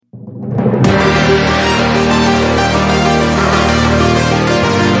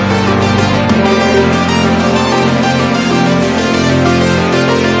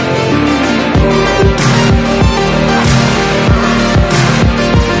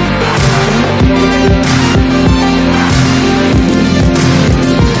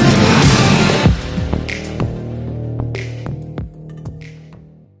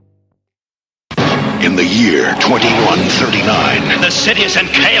2139. The city is in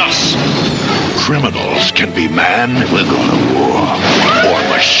chaos. Criminals can be man, we're going to war, or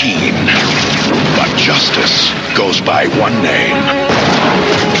machine. But justice goes by one name.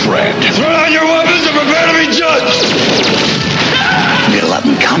 Dredd. Throw down your weapons and prepare to be judged! We got a lot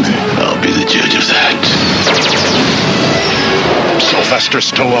in common. I'll be the judge of that. Sylvester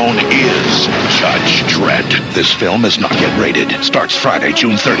Stallone is Judge Dredd. This film is not yet rated. Starts Friday,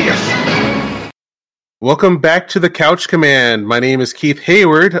 June 30th. Welcome back to the Couch Command. My name is Keith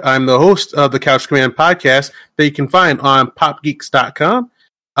Hayward. I'm the host of the Couch Command podcast that you can find on popgeeks.com.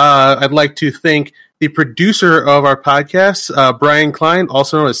 I'd like to thank the producer of our podcast, Brian Klein,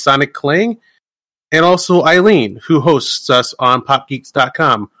 also known as Sonic Klang, and also Eileen, who hosts us on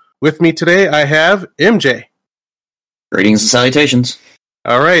popgeeks.com. With me today, I have MJ. Greetings and salutations.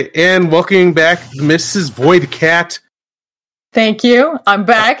 All right, and welcoming back Mrs. Void Cat. Thank you. I'm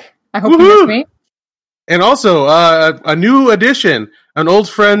back. I hope you missed me. And also, a new addition, an old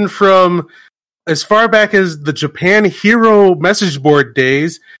friend from as far back as the Japan Hero message board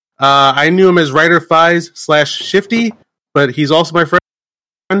days. I knew him as Writer Fies/Shifty, but he's also my friend,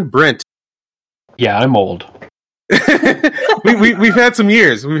 Brent. Yeah, I'm old. We've had some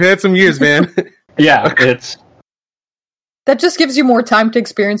years. We've had some years, man. Yeah, it's... That just gives you more time to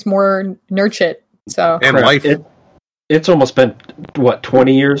experience more nerd shit. So. And life. It's almost been,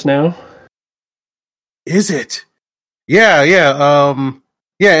 20 years now? Is it? Yeah.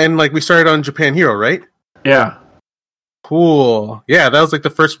 And we started on Japan Hero, right? Yeah. Cool. Yeah, that was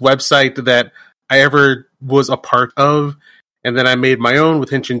the first website that I ever was a part of, and then I made my own with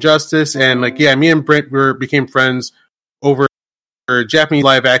Henshin Justice, and me and Brent became friends over Japanese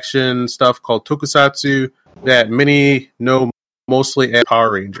live action stuff called Tokusatsu that many know mostly as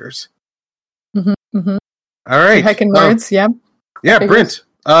Power Rangers. Mm-hmm, mm-hmm. All right. Heckin' nerds, yeah. Yeah, Brent.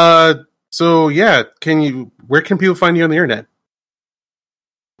 So yeah, where can people find you on the internet?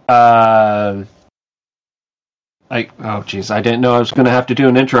 I didn't know I was going to have to do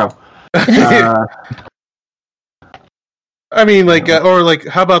an intro. I mean,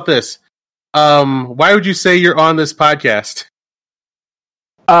 how about this? Why would you say you're on this podcast?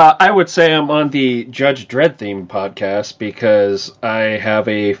 I would say I'm on the Judge Dredd theme podcast because I have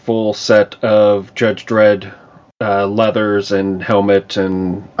a full set of Judge Dredd leathers and helmet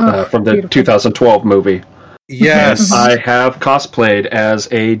and from the beautiful 2012 movie. Yes. I have cosplayed as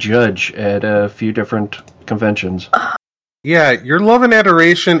a judge at a few different conventions. Yeah, your love and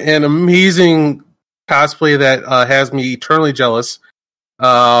adoration and amazing cosplay that has me eternally jealous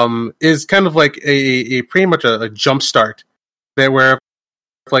is kind of like a pretty much a jump start that where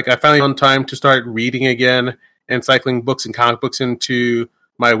I finally found time to start reading again and cycling books and comic books into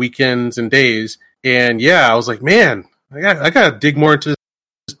my weekends and days. And yeah, I was like, man, I gotta dig more into this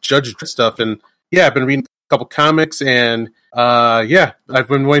Judge Dredd stuff. And yeah, I've been reading a couple comics, and I've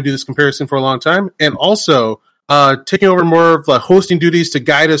been wanting to do this comparison for a long time. And also, taking over more of the hosting duties to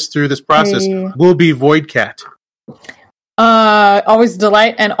guide us through this process will be Void Cat. Always a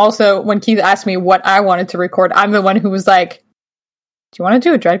delight. And also, when Keith asked me what I wanted to record, I'm the one who was like, do you want to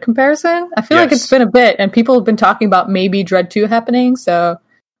do a Dredd comparison? I feel like it's been a bit, and people have been talking about maybe Dredd 2 happening, so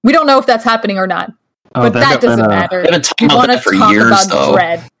we don't know if that's happening or not. But that doesn't matter. We want to talk about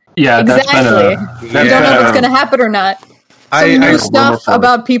Dredd. Yeah, exactly. We don't know if it's going to happen or not. Some new stuff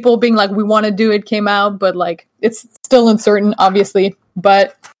about people being like, we want to do it came out, but it's still uncertain, obviously.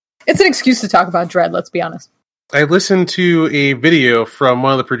 But it's an excuse to talk about Dredd, let's be honest. I listened to a video from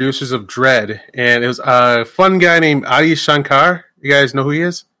one of the producers of Dredd, and it was a fun guy named Adi Shankar. You guys know who he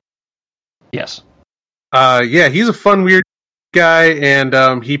is? Yes. He's a fun, weird guy,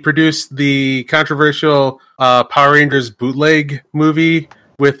 and he produced the controversial Power Rangers bootleg movie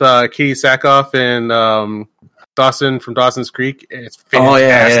with Katie Sackhoff and Dawson from Dawson's Creek. It's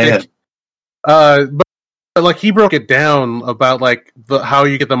fantastic. But he broke it down about how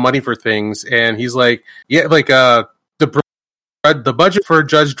you get the money for things, and he's like, the budget for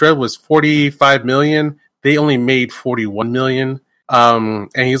Judge Dredd was $45 million. They only made $41 million. And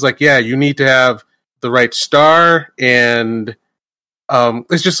he's like, yeah, you need to have the right star, and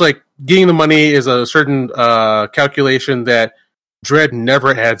it's just getting the money is a certain calculation that Dredd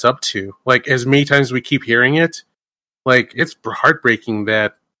never adds up to. As many times as we keep hearing it, it's heartbreaking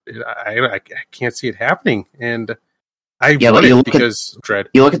that I can't see it happening. And I want it because Dredd.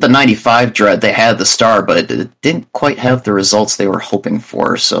 You look at the 95 Dredd, they had the star, but it didn't quite have the results they were hoping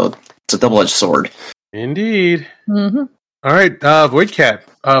for, so it's a double-edged sword. Indeed. Mm-hmm. All right, Void Cat,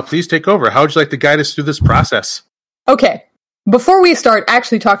 please take over. How would you like to guide us through this process? Okay. Before we start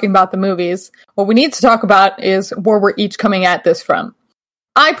actually talking about the movies, what we need to talk about is where we're each coming at this from.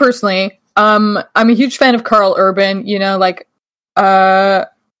 I personally I'm a huge fan of Carl Urban. You know, like I've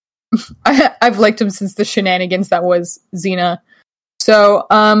liked him since the shenanigans that was Xena. So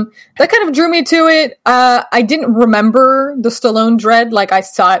that kind of drew me to it. I didn't remember the Stallone Dredd, like I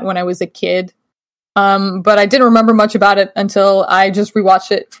saw it when I was a kid. But I didn't remember much about it until I just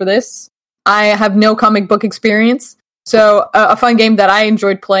rewatched it for this. I have no comic book experience. So a fun game that I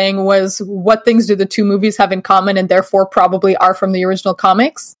enjoyed playing was what things do the two movies have in common and therefore probably are from the original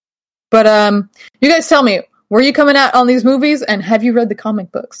comics. But you guys tell me, where are you coming at on these movies and have you read the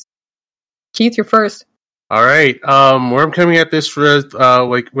comic books? Keith, you're first. All right. Where I'm coming at this for,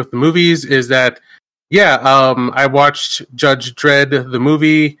 like with the movies is that, I watched Judge Dredd, the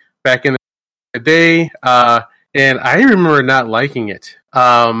movie, back in the day, and I remember not liking it.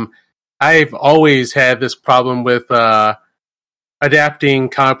 I've always had this problem with adapting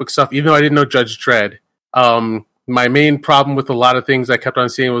comic book stuff, even though I didn't know Judge Dredd. My main problem with a lot of things I kept on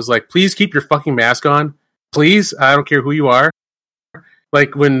seeing was like, please keep your fucking mask on. Please, I don't care who you are.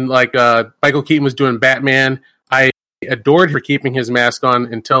 Like when Michael Keaton was doing Batman, I adored him for keeping his mask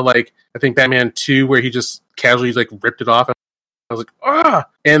on until I think Batman 2, where he just casually ripped it off. I was like, ah!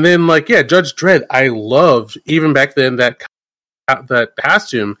 And then Judge Dredd, I loved even back then that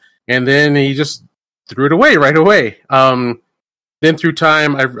costume, and then he just threw it away right away. Then through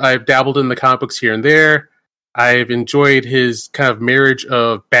time, I've dabbled in the comic books here and there. I've enjoyed his kind of marriage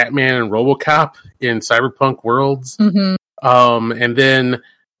of Batman and RoboCop in cyberpunk worlds. Mm-hmm. And then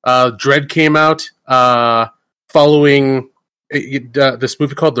Dredd came out following this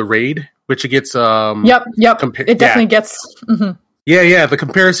movie called The Raid, which it gets... Yep. It definitely gets... Mm-hmm. Yeah, the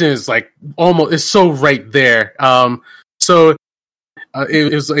comparison is is so right there. So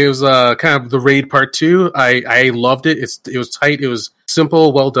it was kind of The Raid Part 2. I loved it. It was tight. It was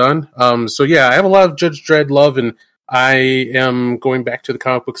simple, well done. So yeah, I have a lot of Judge Dredd love, and I am going back to the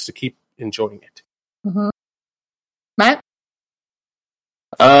comic books to keep enjoying it. Mm-hmm. Matt?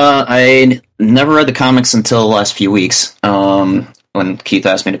 I never read the comics until the last few weeks, when Keith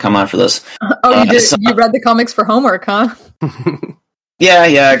asked me to come on for this. Oh, you did? You read the comics for homework, huh?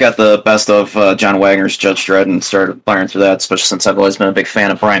 Yeah, I got the best of John Wagner's Judge Dredd and started firing through that, especially since I've always been a big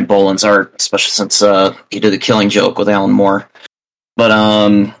fan of Brian Boland's art, especially since he did The Killing Joke with Alan Moore. But,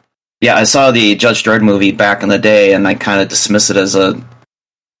 I saw the Judge Dredd movie back in the day, and I kind of dismissed it as a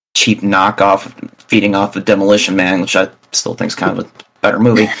cheap knockoff feeding off of Demolition Man, which I still think is kind of a better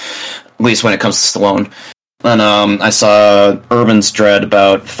movie, at least when it comes to Stallone. And I saw Urban's Dredd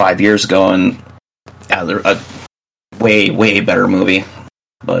about 5 years ago, and they're a way better movie.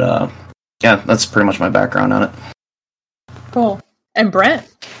 But that's pretty much my background on it. Cool. And Brent?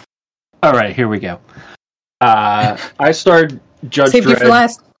 All right, here we go. I started Judge Save Dredd. You for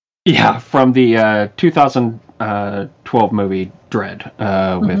last. Yeah, from the 2012 movie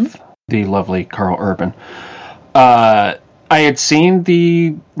Dredd with the lovely Carl Urban. I had seen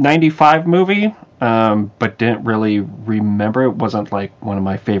the 95 movie, but didn't really remember. It wasn't one of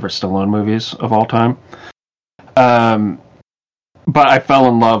my favorite Stallone movies of all time. But I fell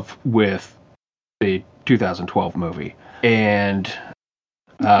in love with the 2012 movie and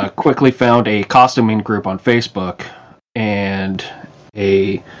quickly found a costuming group on Facebook, and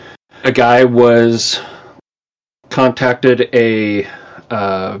a guy was contacted a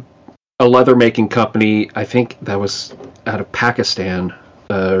leather making company. I think that was out of Pakistan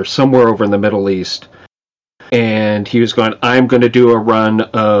or somewhere over in the Middle East, and he was going, I'm going to do a run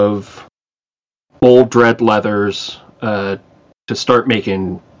of old Dredd leathers to start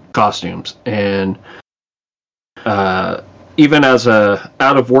making costumes. And even as a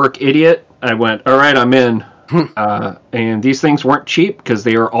out of work idiot, I went, all right, I'm in. And these things weren't cheap because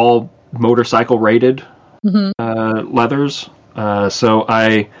they are all motorcycle rated leathers. So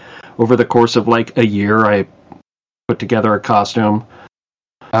I, over the course of a year, I put together a costume.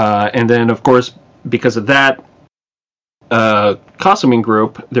 And then, of course, because of that costuming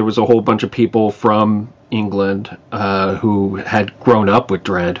group, there was a whole bunch of people from England who had grown up with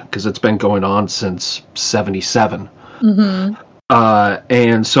Dredd, because it's been going on since 1977.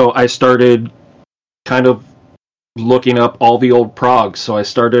 And so I started kind of looking up all the old progs. So I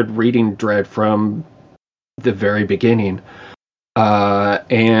started reading Dredd from the very beginning.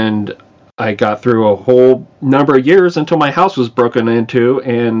 And I got through a whole number of years until my house was broken into,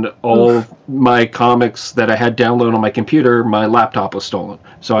 and all my comics that I had downloaded on my computer, my laptop was stolen.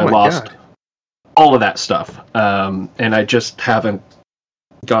 So I lost all of that stuff. And I just haven't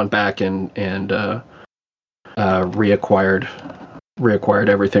gone back and reacquired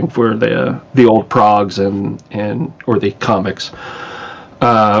everything for the old progs and or the comics.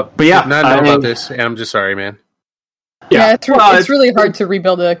 But yeah, I did not know about this, and I'm just sorry, man. Yeah, it's really hard to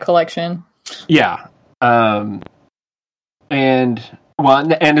rebuild a collection. Yeah. And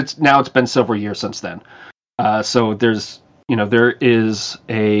it's been several years since then. So there is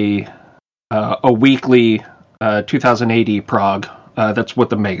a weekly 2080 prog. That's what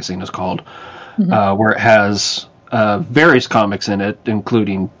the magazine is called, where it has various comics in it,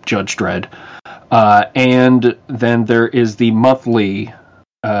 including Judge Dredd. And then there is the monthly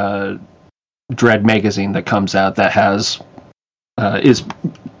Dredd magazine that comes out that is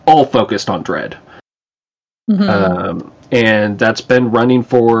all focused on Dredd. And that's been running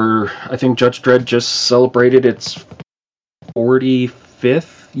for, I think Judge Dredd just celebrated its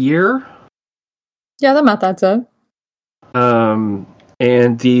 45th year. Yeah, that math adds up. And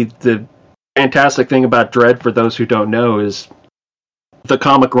the fantastic thing about Dredd, for those who don't know, is the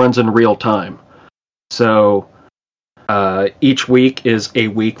comic runs in real time. So each week is a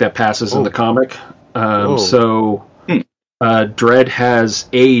week that passes in the comic. So Dredd has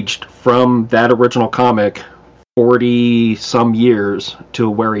aged from that original comic 40-some years to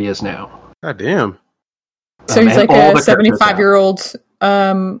where he is now. God damn. So he's like a 75-year-old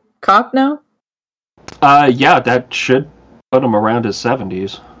cop now? Yeah, that should put him around his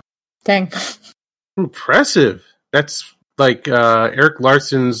 70s. Dang. Impressive. That's like Eric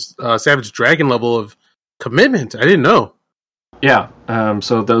Larson's Savage Dragon level of commitment. I didn't know. Yeah,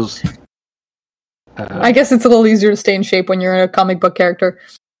 so those... I guess it's a little easier to stay in shape when you're a comic book character.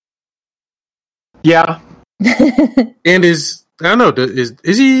 Yeah. And is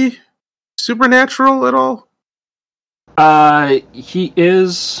he supernatural at all? He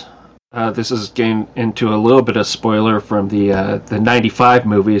is. This is getting into a little bit of spoiler from the 95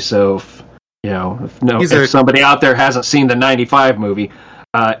 movie, so if somebody out there hasn't seen the 95 movie,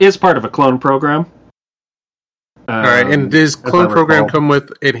 is part of a clone program. Alright, and does clone program come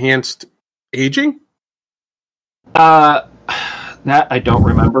with enhanced aging? That I don't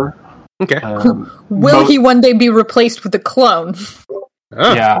remember. Okay. Will he one day be replaced with a clone?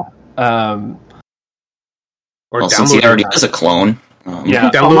 Oh. Yeah. Or since he already is a clone.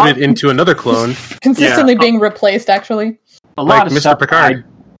 Download it into another clone. Consistently being replaced, actually. A lot of Mr. stuff Picard.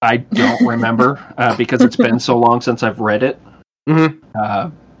 I don't remember because it's been so long since I've read it.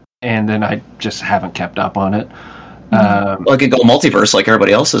 Mm-hmm. And then I just haven't kept up on it. Well, I could go multiverse like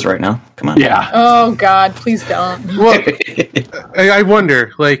everybody else is right now. Come on. Yeah. Oh, God, please don't. Well, I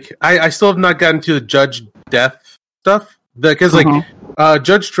wonder, I still have not gotten to the Judge Death stuff. Because,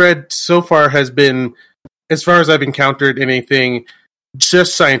 Judge Dredd so far has been, as far as I've encountered anything,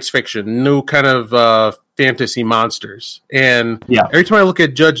 just science fiction. No kind of fantasy monsters. And every time I look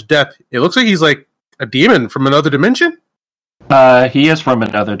at Judge Death, it looks like he's like a demon from another dimension. He is from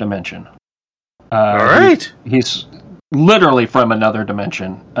another dimension. All right. He's literally from another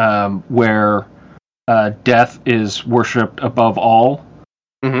dimension where death is worshipped above all.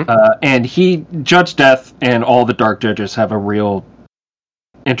 And Judge Death and all the Dark Judges have a real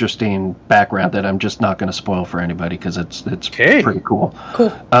interesting background that I'm just not going to spoil for anybody because it's pretty cool.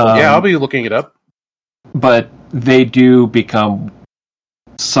 Cool. I'll be looking it up. But they do become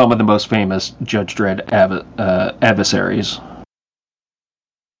some of the most famous Judge Dredd adversaries.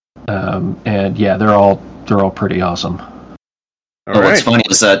 And yeah, they're all pretty awesome. What's funny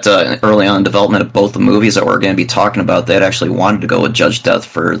is that early on in development of both the movies that we're going to be talking about, they'd actually wanted to go with Judge Death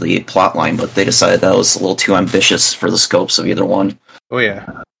for the plot line, but they decided that was a little too ambitious for the scopes of either one. Oh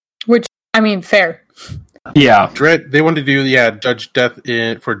yeah. Which, I mean, fair. Yeah. Dredd, they wanted to do Judge Death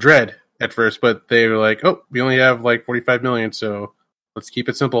for Dredd at first, but they were like, oh, we only have like 45 million, so let's keep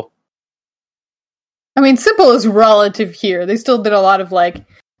it simple. I mean, simple is relative here. They still did a lot of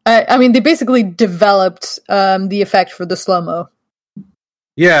they basically developed the effect for the slow-mo.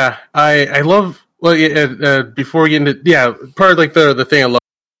 Yeah, I love. Well, before we get into part of the thing I love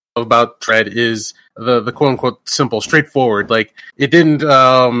about Dredd is the quote unquote simple, straightforward. Like it didn't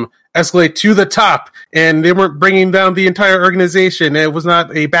escalate to the top, and they weren't bringing down the entire organization. It was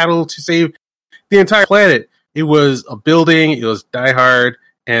not a battle to save the entire planet. It was a building. It was Die Hard,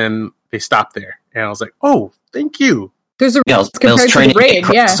 and they stopped there. And I was like, oh, thank you. There's a compared to the raid,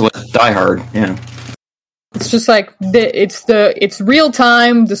 with Die Hard, yeah. It's just like it's real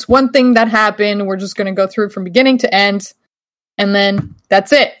time. This one thing that happened, we're just going to go through it from beginning to end, and then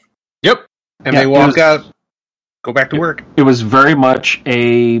that's it. Yep, and they walk out, go back to work. It was very much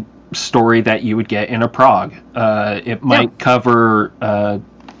a story that you would get in a prog. It might cover,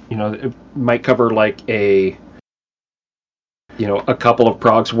 it might cover like a couple of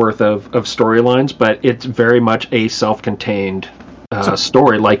progs worth of storylines, but it's very much a self-contained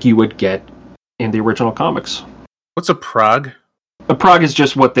story like you would get in the original comics. What's a prog? A prog is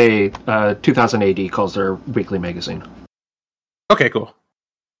just what they 2000 AD calls their weekly magazine. Okay, cool.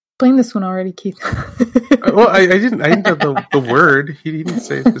 Explain this one already, Keith. Well, I didn't have the word. He didn't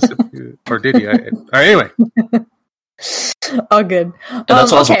say specifically, or did he? All right, anyway. Oh, good. Yeah,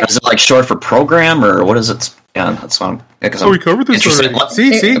 that's awesome. Is it like short for program, or what is it? Yeah, that's fun. Yeah, we covered this already.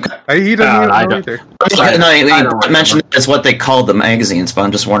 See? Okay. He doesn't know either. I mentioned it's what they called the magazines, but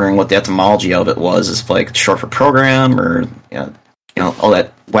I'm just wondering what the etymology of it was. Is it like short for program, or all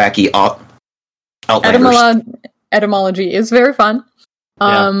that wacky outlanders? Etymology is very fun. But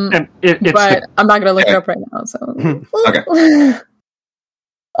I'm not going to look it up right now. So okay.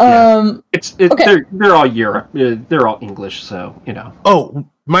 Okay. They're all Europe. They're all English, so Oh,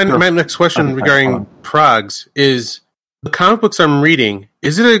 my next question regarding Progs is the comic books I'm reading.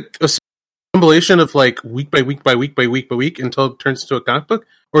 Is it a compilation of like week by week by week by week by week until it turns into a comic book,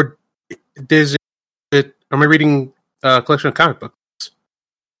 or am I reading a collection of comic books?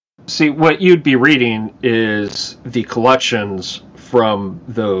 See, what you'd be reading is the collections from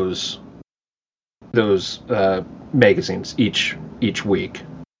those magazines each week.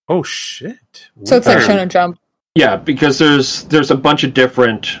 Oh shit! So it's like Shonen Jump. Yeah, because there's a bunch of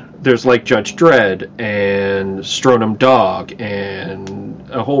different. There's like Judge Dredd and Stronum Dog and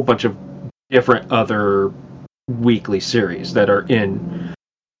a whole bunch of different other weekly series that are in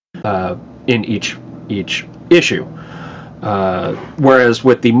each issue. Whereas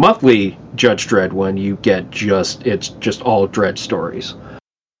with the monthly Judge Dredd one, you get it's just all Dredd stories.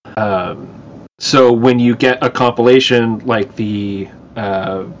 So when you get a compilation like the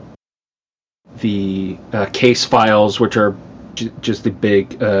case files, which are just the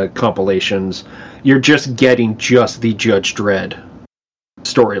big compilations, you're just getting just the Judge Dredd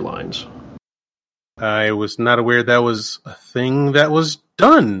storylines. I was not aware that was a thing that was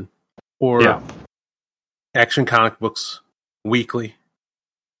done for Action Comic Books weekly.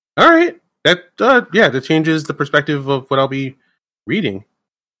 All right, that changes the perspective of what I'll be reading.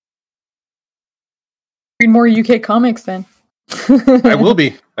 Read more UK comics then. I will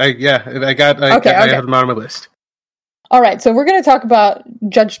be. I have them on my list. All right, so we're going to talk about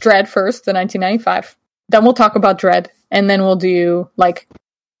Judge Dredd first, the 1995. Then we'll talk about Dredd, and then we'll do like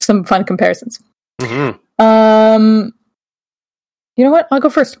some fun comparisons. Mm-hmm. You know what? I'll go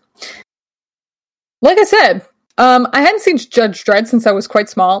first. Like I said, I hadn't seen Judge Dredd since I was quite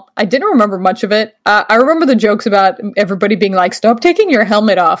small. I didn't remember much of it. I remember the jokes about everybody being like, "Stop taking your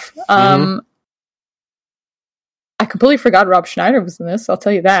helmet off." I completely forgot Rob Schneider was in this. I'll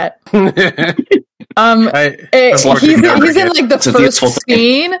tell you that. He's in like the first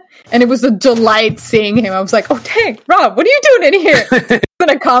scene, and it was a delight seeing him. I was like, "Oh dang, Rob, what are you doing in here? Is it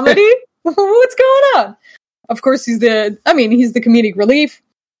a comedy? What's going on?" Of course, he's the comedic relief.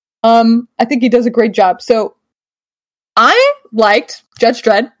 I think he does a great job. So I liked Judge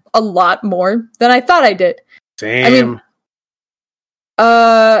Dredd a lot more than I thought I did. Same. I mean,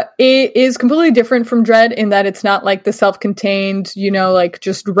 it is completely different from Dredd in that it's not like the self-contained, like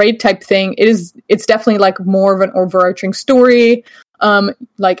just raid type thing. It's definitely like more of an overarching story.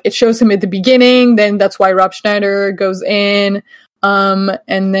 Like it shows him at the beginning, then that's why Rob Schneider goes in.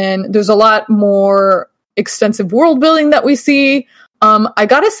 And then there's a lot more extensive world building that we see. I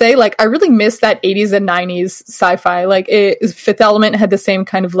gotta say, like, I really miss that 80s and 90s sci-fi. Like, Fifth Element had the same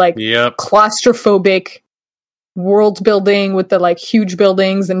kind of like claustrophobic world building with the like huge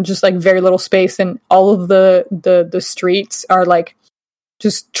buildings and just like very little space, and all of the streets are like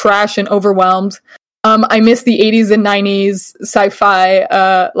just trash and overwhelmed. I miss the 80s and 90s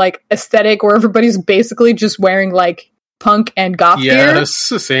sci-fi like aesthetic where everybody's basically just wearing like punk and goth gear. Yes,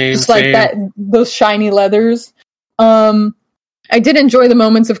 same. Just like that, those shiny leathers. I did enjoy the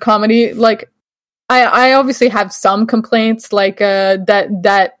moments of comedy. Like, I obviously have some complaints, like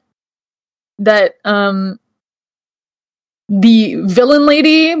that the villain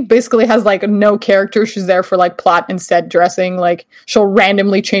lady basically has like no character. She's there for like plot and set dressing. Like, she'll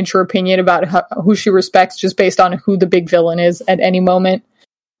randomly change her opinion about who she respects just based on who the big villain is at any moment.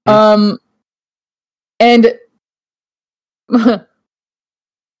 And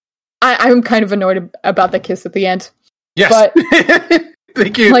I'm kind of annoyed about the kiss at the end. Yes. But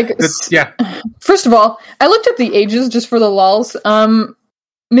thank you. Like, first of all, I looked up the ages just for the lulz.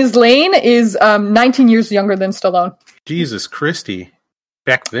 Ms. Lane is 19 years younger than Stallone. Jesus Christy.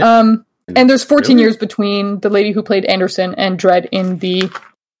 Back then. And there's 14 years between the lady who played Anderson and Dredd in the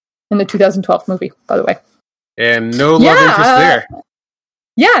 2012 movie, by the way. And no love interest there.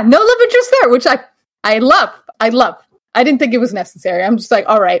 Yeah, no love interest there, which I love. I didn't think it was necessary. I'm just like,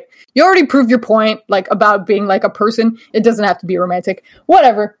 all right, you already proved your point, like, about being like a person. It doesn't have to be romantic.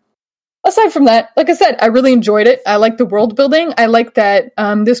 Whatever. Aside from that, like I said, I really enjoyed it. I like the world building. I like that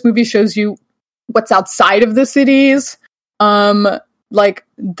this movie shows you what's outside of the cities. Like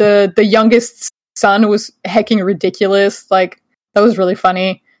the youngest son was hecking ridiculous. Like that was really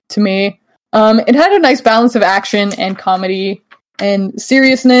funny to me. It had a nice balance of action and comedy and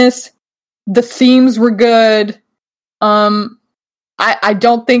seriousness. The themes were good. I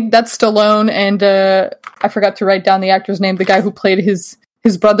don't think that's Stallone, and I forgot to write down the actor's name. The guy who played his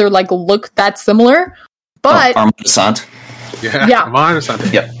brother like look that similar. But Armand Assant. Yeah. Armand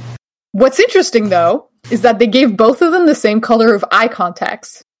Assant. Yep. What's interesting though is that they gave both of them the same color of eye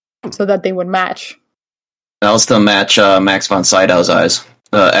contacts so that they would match. That was to match Max von Sydow's eyes.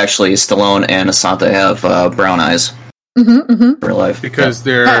 Actually, Stallone and Asante have brown eyes. Real life. Because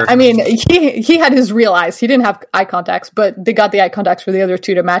they're... I mean, he had his real eyes. He didn't have eye contacts, but they got the eye contacts for the other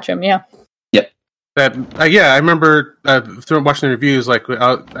two to match him, yeah. Yep. I remember watching the reviews like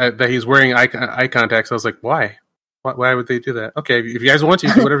that he's wearing eye contacts. I was like, why? Why would they do that? Okay, if you guys want to,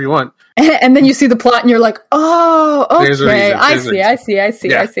 do whatever you want. And then you see the plot and you're like, oh, okay, I see.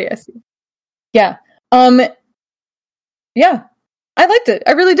 Yeah. Yeah. I liked it.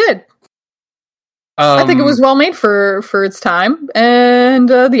 I really did. I think it was well made for its time, and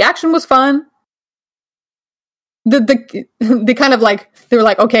the action was fun. They kind of like they were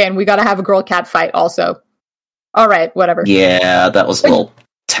like, okay, and we got to have a girl cat fight also. All right, whatever. Yeah, that was a little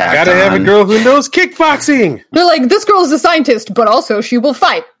tacked Gotta have a girl who knows kickboxing. They're like, this girl is a scientist, but also she will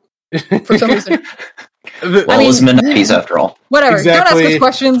fight for some reason. It's Minetti's after all. Whatever. Exactly. Don't ask us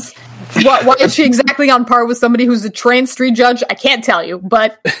questions. Why is she exactly on par with somebody who's a trained street judge? I can't tell you,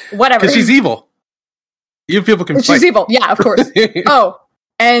 but whatever. Because she's evil. You people can fight. She's evil, yeah, of course. Oh,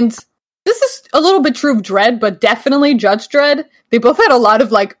 and this is a little bit true of Dredd, but definitely Judge Dredd. They both had a lot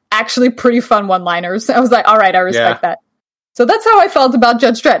of, like, actually pretty fun one-liners. I was like, all right, I respect that. So that's how I felt about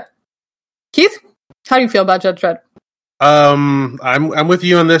Judge Dredd. Keith, how do you feel about Judge Dredd? I'm with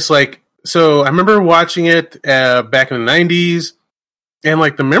you on this. Like, so I remember watching it back in the 90s, and,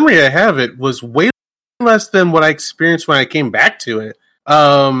 like, the memory I have it was way less than what I experienced when I came back to it.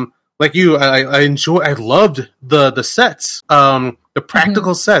 Like you, I loved the sets, the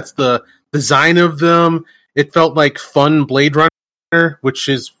practical sets, the design of them. It felt like fun Blade Runner, which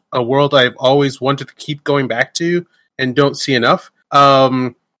is a world I've always wanted to keep going back to and don't see enough.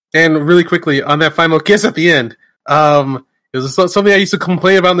 And really quickly, on that final kiss at the end, it was something I used to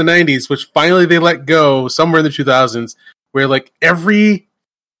complain about in the 90s, which finally they let go somewhere in the 2000s, where like every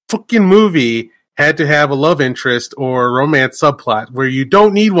fucking movie had to have a love interest or a romance subplot where you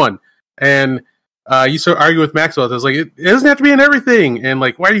don't need one. And I used to argue with Maxwell. I was like, it doesn't have to be in everything. And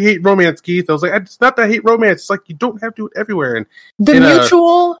like, why do you hate romance, Keith? I was like, it's not that I hate romance. It's like, you don't have to do it everywhere. And the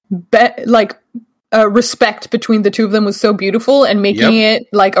mutual respect between the two of them was so beautiful, and making it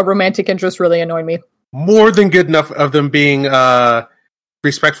like a romantic interest really annoyed me. More than good enough of them being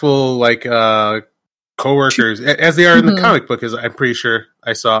respectful, like co-workers, as they are in the comic book, as I'm pretty sure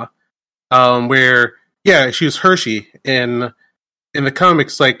I saw. Where, she was Hershey, and in the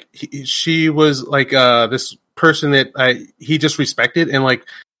comics, like, she was, like, this person that he just respected, and, like,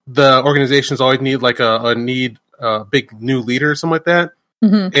 the organizations always need, like, a big new leader or something like that.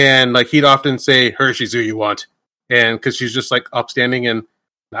 And, like, he'd often say, Hershey's who you want. And, because she's just, like, upstanding and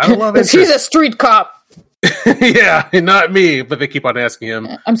not a love interest. He's a street cop. Yeah, not me, but they keep on asking him.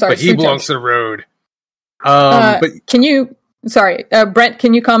 I'm sorry, but he belongs to the road. But can you... Sorry, Brent,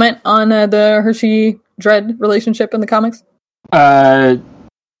 can you comment on the Hershey-Dredd relationship in the comics? I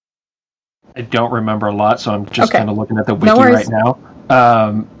don't remember a lot, so I'm just kind of looking at the wiki right now.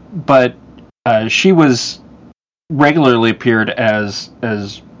 But she was regularly appeared as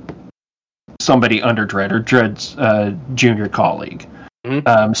somebody under Dredd, or Dredd's junior colleague.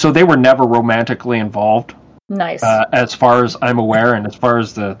 So they were never romantically involved. Nice. As far as I'm aware, and as far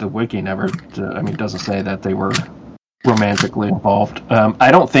as the wiki never, doesn't say that they were romantically involved.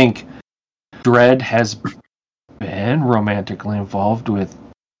 I don't think Dredd has been romantically involved with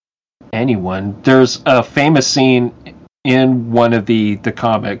anyone. There's a famous scene in one of the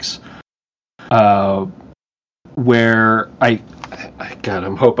comics where I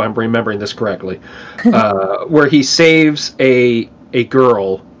hope I'm remembering this correctly, where he saves a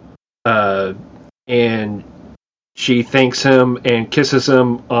girl, and she thanks him and kisses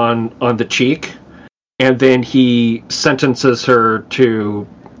him on the cheek, and then he sentences her to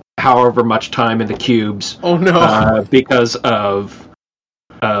however much time in the cubes. Oh no! Because of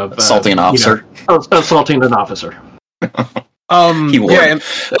assaulting an officer. Assaulting an officer. He would. Yeah,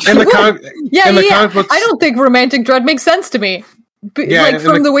 in the comic books, I don't think romantic Dredd makes sense to me.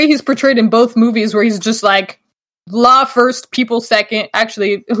 From the way he's portrayed in both movies, where he's just like, law first, people second.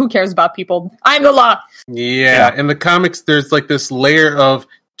 Actually, who cares about people? I'm the law. Yeah, in the comics, there's like this layer of,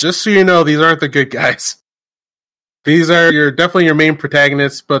 just so you know, these aren't the good guys. these are definitely your main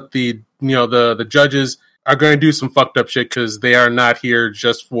protagonists, but the judges are going to do some fucked up shit because they are not here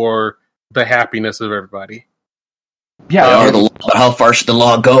just for the happiness of everybody. Yeah. How far should the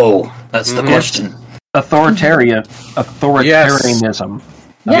law go? That's the question. Authoritarianism.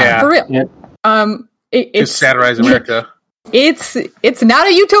 Yeah, for real. Yeah. It's satirize America. It's not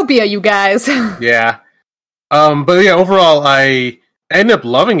a utopia, you guys. Yeah. But yeah, overall, I ended up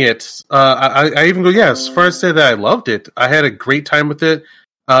loving it. I even go, as far as say that I loved it. I had a great time with it.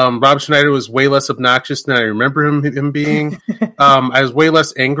 Rob Schneider was way less obnoxious than I remember him being. I was way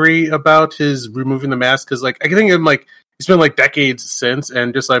less angry about his removing the mask because, like, I can think of him like it's been like decades since,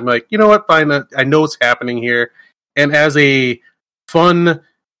 and just I'm like, you know what, fine, I know what's happening here. And as a fun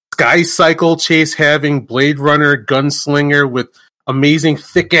sky cycle chase having Blade Runner gunslinger with amazing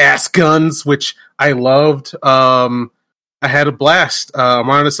thick ass guns, which I loved. I had a blast.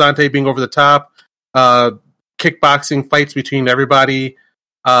 Martin Asante being over the top, kickboxing fights between everybody.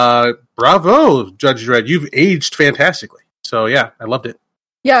 Bravo, Judge Dredd. You've aged fantastically. So yeah, I loved it.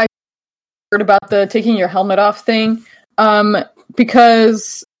 Yeah, I heard about the taking your helmet off thing.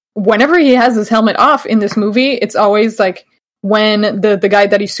 Because whenever he has his helmet off in this movie, it's always like when the guy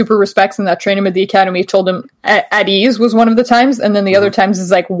that he super respects and that trained him at the academy told him at ease was one of the times, and then the other times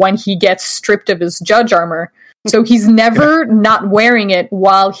is like when he gets stripped of his judge armor. So he's never not wearing it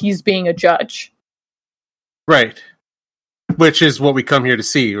while he's being a judge. Right. Which is what we come here to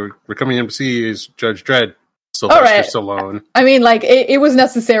see. We're coming here to see is Judge Dredd, Sylvester Stallone. I mean, like, it was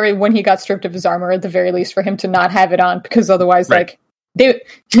necessary when he got stripped of his armor, at the very least, for him to not have it on, because otherwise, like, they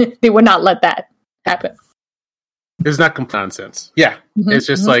would not let that happen. It's not complete nonsense. Yeah. It's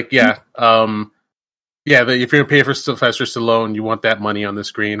just like, if you're going to pay for Sylvester Stallone, you want that money on the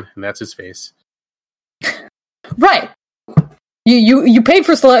screen, and that's his face. Right. You paid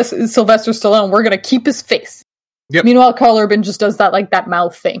for Sylvester Stallone, we're going to keep his face. Yep. Meanwhile, Carl Urban just does that, like, that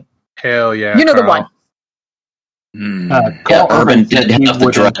mouth thing. Hell yeah. You know Carl. The one. Urban did have the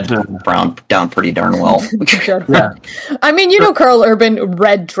Dredd down pretty darn well. Yeah. I mean, Carl Urban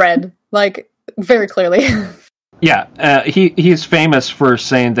read Dredd, like, very clearly. Yeah, he's famous for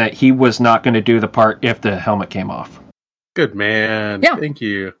saying that he was not going to do the part if the helmet came off. Good man. Yeah. Thank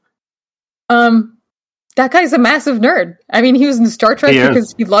you. That guy's a massive nerd. I mean, he was in Star Trek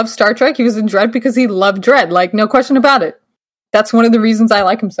because he loved Star Trek. He was in Dredd because he loved Dredd. Like, no question about it. That's one of the reasons I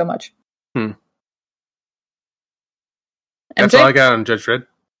like him so much. That's all I got on Judge Dredd.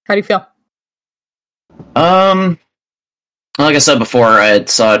 How do you feel? Like I said before, I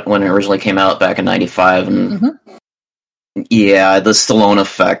saw it when it originally came out back in 95, and yeah, the Stallone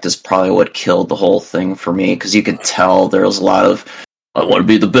effect is probably what killed the whole thing for me, because you could tell there was a lot of, I want to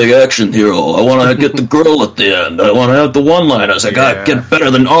be the big action hero, I want to get the girl at the end, I want to have the one-liners, I gotta get better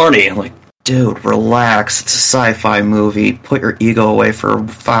than Arnie. I'm like, dude, relax, it's a sci-fi movie, put your ego away for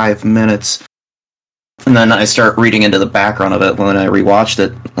 5 minutes. And then I start reading into the background of it when I rewatched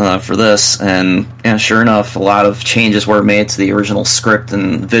it for this, and sure enough, a lot of changes were made to the original script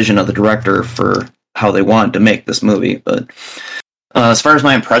and vision of the director for how they wanted to make this movie. But as far as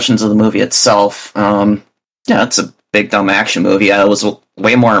my impressions of the movie itself, it's a big dumb action movie. I was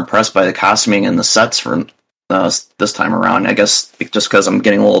way more impressed by the costuming and the sets for this time around. I guess just because I'm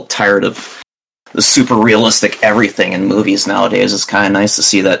getting a little tired of the super realistic everything in movies nowadays. It's kind of nice to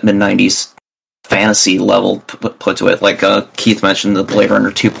see that mid-90s fantasy level put to it. Like Keith mentioned, the Blade Runner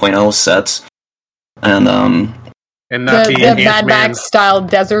 2.0 sets. And not the Mad Max style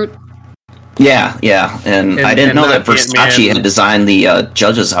desert. Yeah. And I didn't know that Versace had designed the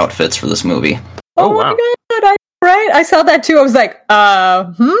judges' outfits for this movie. Oh wow. My god, right? I saw that too. I was like,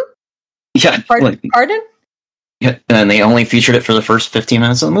 Yeah. Pardon? Yeah, and they only featured it for the first 15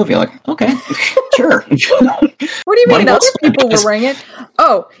 minutes of the movie. Like, okay, sure. What do you mean? Other people were wearing it.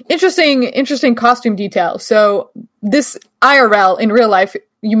 Oh, interesting costume detail. So this IRL, in real life,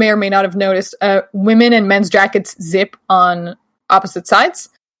 you may or may not have noticed, women and men's jackets zip on opposite sides.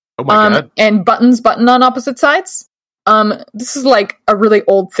 Oh my god. And buttons button on opposite sides. This is like a really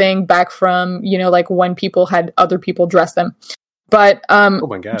old thing back from, like when people had other people dress them. But oh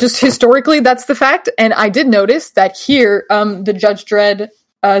my God. Just historically, that's the fact. And I did notice that here, the Judge Dredd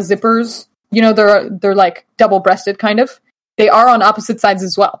zippers, they're like double-breasted kind of. They are on opposite sides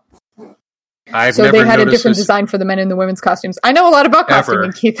as well. So they had a different design for the men and the women's costumes. I know a lot about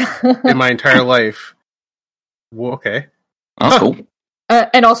costuming, Keith. In my entire life. Well, okay. That's cool.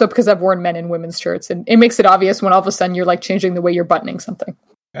 And also because I've worn men and women's shirts, and it makes it obvious when all of a sudden you're like changing the way you're buttoning something.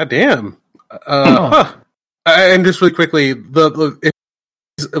 God damn. And just really quickly, I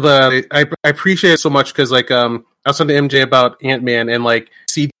appreciate it so much because, like, I was talking to MJ about Ant-Man and like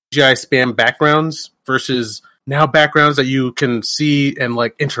CGI spam backgrounds versus now backgrounds that you can see and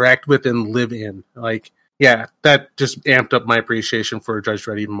like interact with and live in. Like, yeah, that just amped up my appreciation for Judge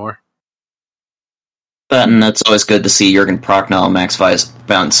Dredd even more. And it's always good to see Jurgen Prochnow and Max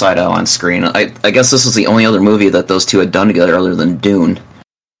von Sydow on screen. I guess this was the only other movie that those two had done together other than Dune,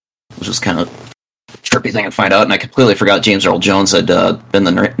 which was kind of a trippy thing to find out. And I completely forgot James Earl Jones had been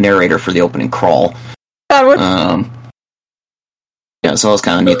the narrator for the opening crawl. Yeah, so it was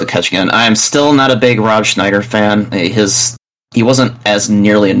kind of neat to catch again. I am still not a big Rob Schneider fan. He wasn't as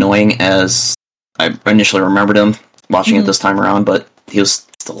nearly annoying as I initially remembered him watching it this time around, but he was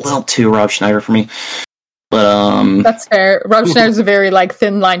just a little too Rob Schneider for me. But that's fair. Rob Schneider's a very like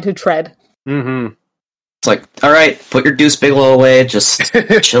thin line to tread. Mm-hmm. It's like, all right, put your Deuce Bigelow away. Just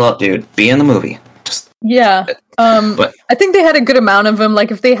chill out, dude. Be in the movie. Yeah. But I think they had a good amount of him.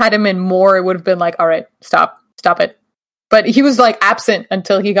 Like if they had him in more, it would have been like, all right, stop it. But he was like absent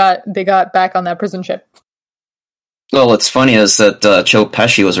until they got back on that prison ship. Well, what's funny is that Joe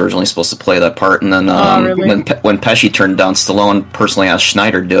Pesci was originally supposed to play that part, and then really? when Pesci turned down, Stallone personally asked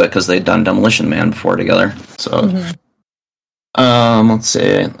Schneider to do it because they'd done Demolition Man before together. So, let's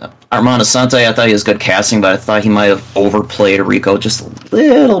see. Armand Assante, I thought he was good casting, but I thought he might have overplayed Rico just a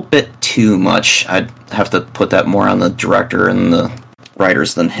little bit too much. I'd have to put that more on the director and the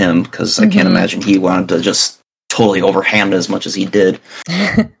writers than him, because I can't imagine he wanted to just totally overhand it as much as he did.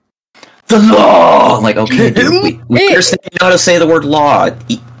 The law! I'm like, okay, dude, we understand you know how to say the word law.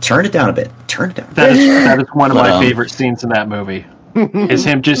 Turn it down a bit. Turn it down. That is one of my favorite scenes in that movie. Is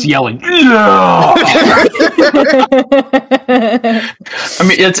him just yelling, "No!" I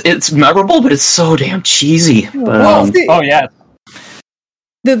mean, it's memorable, but it's so damn cheesy. But, oh yeah.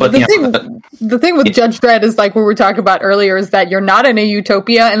 The thing with Judge Dredd is like what we were talking about earlier is that you're not in a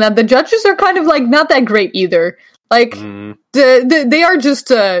utopia, and that the judges are kind of like not that great either. Like they are just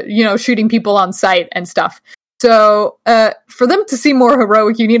shooting people on sight and stuff. So for them to seem more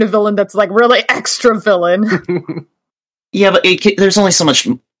heroic, you need a villain that's like really extra villain. Yeah, but there's only so much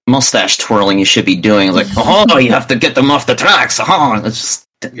mustache twirling you should be doing. Like, oh, you have to get them off the tracks. It's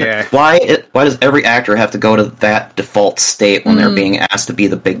just why does every actor have to go to that default state when they're being asked to be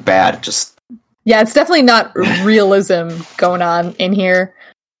the big bad? Just it's definitely not realism going on in here.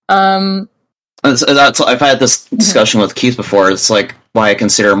 I've had this discussion with Keith before. It's like why I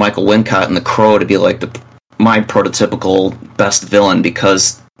consider Michael Wincott in The Crow to be like my prototypical best villain,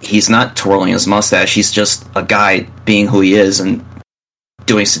 because he's not twirling his mustache. He's just a guy being who he is and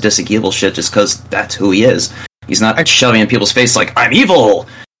doing sadistic evil shit just because that's who he is. He's not shoving in people's face like, I'm evil!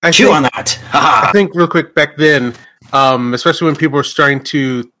 Chew on that! Ha-ha. I think real quick back then, especially when people were starting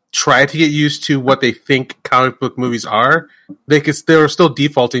to try to get used to what they think comic book movies are, they were still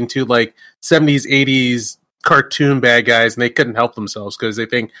defaulting to like 70s, 80s cartoon bad guys, and they couldn't help themselves because they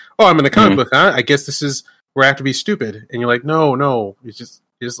think, oh, I'm in a comic book, huh? I guess this is where I have to be stupid. And you're like, no, it's just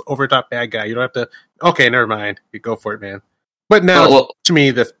over the top bad guy. You don't have to. Okay, never mind. You go for it, man. But now, to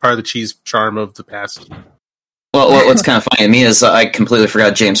me, that's part of the cheese charm of the past. Well, what's kind of funny to me is I completely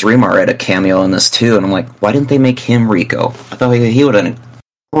forgot James Remar had a cameo in this too, and I'm like, why didn't they make him Rico? I thought he would have been a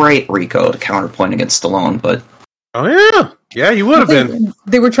great Rico to counterpoint against Stallone, but yeah, he would have been.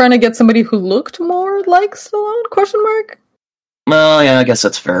 They were trying to get somebody who looked more like Stallone? Question mark. Well, yeah, I guess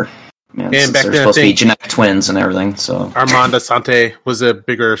that's fair. Yeah, and back they're then, supposed to be genetic twins and everything, so Armand Assante was a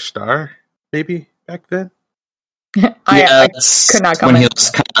bigger star, maybe back then. I could not comment. When he was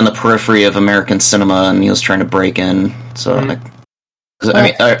kind of on the periphery of American cinema and he was trying to break in. So, I mean,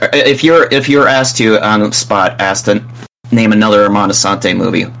 if you're asked to on the spot, asked to name another Armand Assante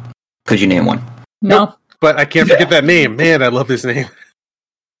movie, could you name one? No, but I can't forget that name. Man, I love this name.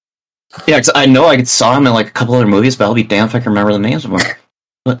 Yeah, because I know I saw him in like a couple other movies, but I'll be damned if I can remember the names of them.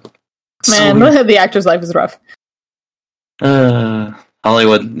 But, man, the actor's life is rough.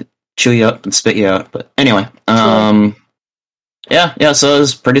 Hollywood chew you up and spit you out. But anyway, so it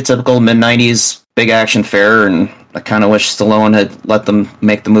was pretty typical mid-90s big action fare, and I kind of wish Stallone had let them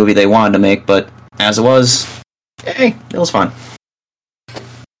make the movie they wanted to make, but as it was, hey, it was fun.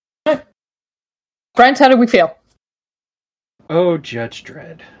 Brent, how did we feel? Oh, Judge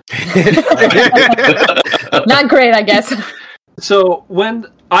Dredd. Not great, I guess. So when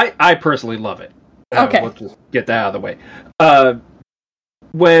I personally love it. Okay. Let's just get that out of the way.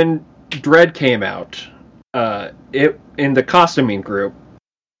 When Dredd came out, it in the costuming group,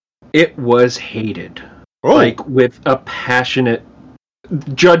 it was hated. Oh. Like with a passionate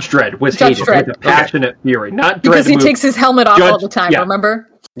Judge Dredd was hated with a passionate fury. Not Dredd because he takes his helmet off all the time, remember?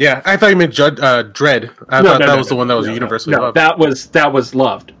 Yeah, I thought you meant Dredd. I thought that was the one that was universally loved. That was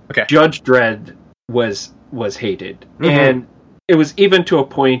loved. Okay. Judge Dredd was hated. Mm-hmm. And it was even to a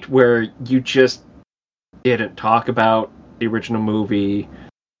point where didn't talk about the original movie.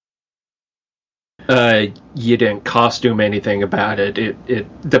 You didn't costume anything about it.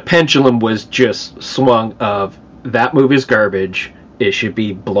 The pendulum was just swung of that movie's garbage. It should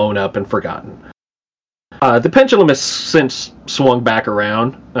be blown up and forgotten. The pendulum has since swung back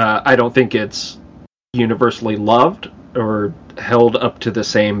around. I don't think it's universally loved or held up to the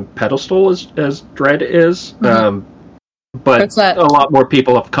same pedestal as Dredd is. Mm-hmm. But a lot more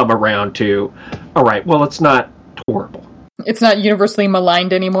people have come around to, all right, well, it's not horrible. It's not universally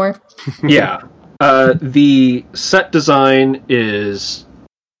maligned anymore. Yeah. The set design is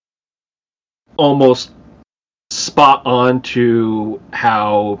almost spot on to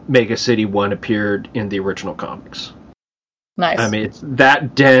how Mega City 1 appeared in the original comics. Nice. I mean, it's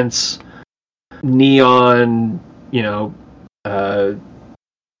that dense, neon, because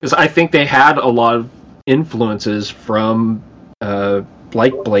I think they had a lot of influences from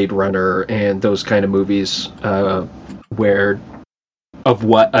like Blade Runner and those kind of movies of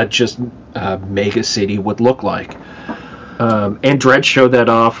what Mega City would look like. And Dredd showed that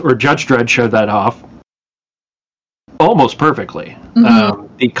off, or Judge Dredd showed that off almost perfectly.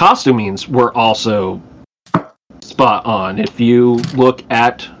 Mm-hmm. The costumings were also spot on. If you look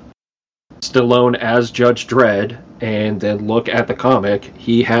at Stallone as Judge Dredd and then look at the comic,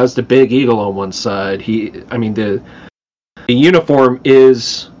 he has the big eagle on one side. The uniform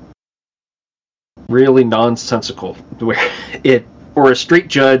is really nonsensical. Where it, for a street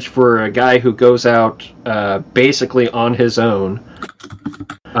judge, for a guy who goes out basically on his own,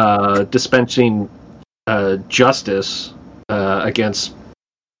 dispensing justice against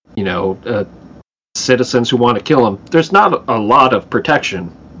citizens who want to kill him, there's not a lot of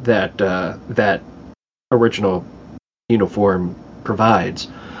protection that original uniform provides.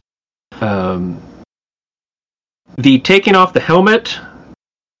 The taking off the helmet,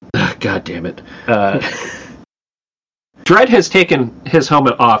 god damn it. Dredd has taken his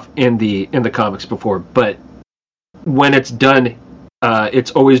helmet off in the comics before, but when it's done,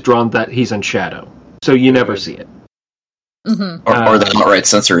 it's always drawn that he's in shadow, so you never see it. Mm-hmm. Or they outright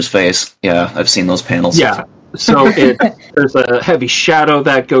censor his face. Yeah, I've seen those panels. Yeah, so there's a heavy shadow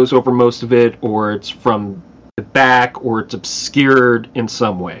that goes over most of it, or it's from the back, or it's obscured in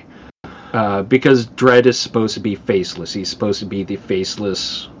some way. Because Dredd is supposed to be faceless. He's supposed to be the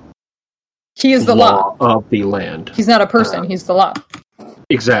faceless. He is the law of the land. He's not a person. He's the law.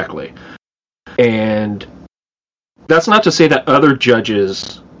 Exactly. And that's not to say that other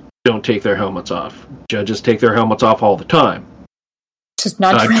judges don't take their helmets off. Judges take their helmets off all the time. Just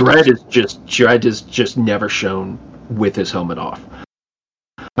not Dredd is just never shown with his helmet off.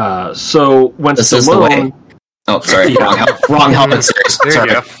 So when Stallone... Oh, sorry. Wrong helmet series. There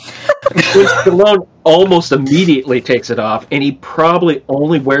you go. When Stallone almost immediately takes it off, and he probably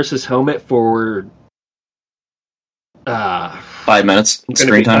only wears his helmet for 5 minutes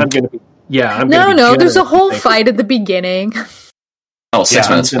screen time. No, there's a whole fight at the beginning. Oh, 6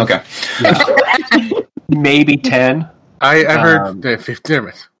 minutes. Okay. Maybe 10. I heard 15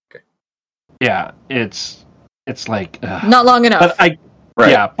 minutes. Okay. Yeah, it's like not long enough.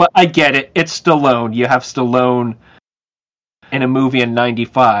 But I get it. It's Stallone. You have Stallone in a movie in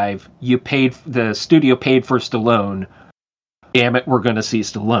 '95. The studio paid for Stallone. Damn it, we're going to see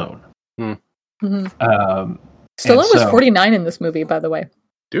Stallone. Mm-hmm. Stallone was 49 in this movie, by the way.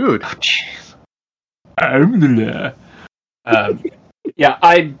 Dude. Oh, jeez. Yeah,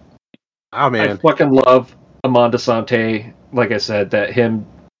 I fucking love Amanda Sante. Like I said, that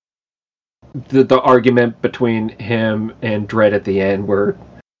the argument between him and Dredd at the end, where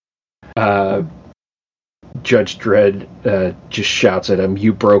Judge Dredd just shouts at him,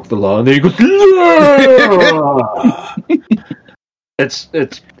 "You broke the law," and then he goes, "No!" It's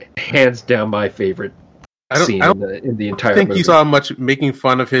hands down my favorite scene in the entire movie. I think you saw much making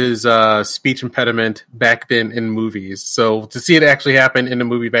fun of his speech impediment back then in movies. So to see it actually happen in a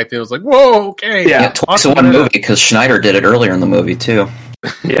movie back then, it was like, whoa, okay. Yeah, twice in one movie, because Schneider did it earlier in the movie, too.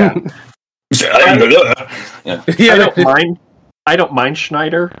 Yeah. I don't mind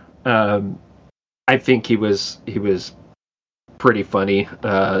Schneider. I think he was pretty funny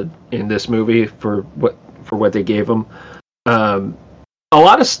in this movie for what they gave him. A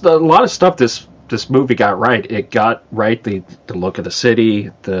lot of stuff this movie got right. It got right the look of the city,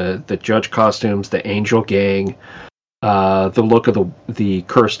 the judge costumes, the angel gang, the look of the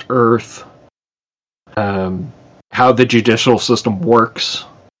cursed earth, how the judicial system works.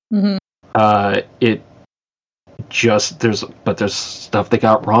 Mm-hmm. There's stuff they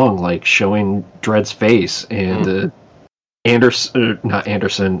got wrong, like showing Dredd's face and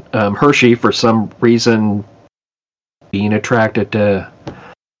Hershey for some reason being attracted to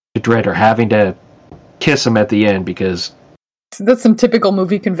Dredd or having to kiss him at the end because that's some typical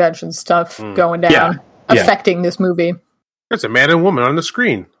movie convention stuff going down, affecting this movie. There's a man and woman on the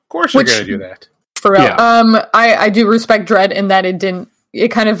screen. Of course you're going to do that. For real. I do respect Dredd in that it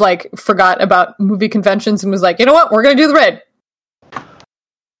kind of like forgot about movie conventions and was like, you know what, we're going to do the Raid.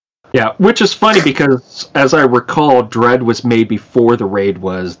 Yeah, which is funny because, as I recall, Dredd was made before the Raid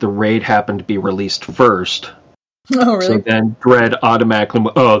was. The Raid happened to be released first. Oh, really? So then Dredd automatically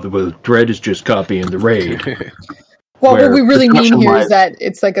went, Dredd is just copying the Raid. Well, what we really mean here is that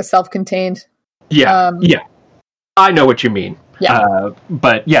it's like a self-contained... Yeah, I know what you mean. Yeah.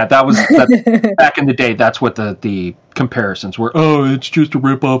 But yeah, that's back in the day, that's what the comparisons were. Oh, it's just a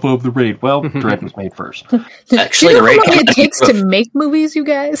rip-off of the Raid. Well, Dredd was made first. Actually, the Raid... how long it takes to make movies, you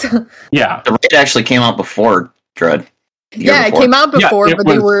guys? Yeah. The Raid actually came out before Dredd. It came out before, but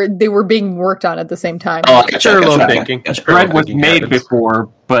they were being worked on at the same time. Oh, thinking. Dredd was made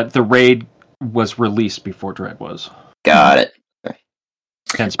before, but the Raid was released before Dredd was. Got it.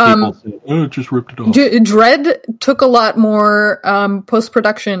 Hence people say, just ripped it off. Dredd took a lot more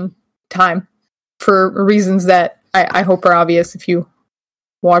post-production time for reasons that I hope are obvious if you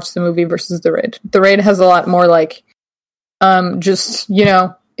watch the movie versus the Raid. The Raid has a lot more like,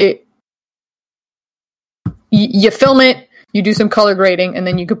 you film it, you do some color grading, and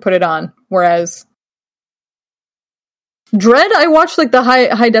then you could put it on. Whereas Dredd, I watched like the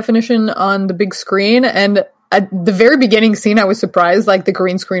high definition on the big screen, and at the very beginning scene, I was surprised. Like the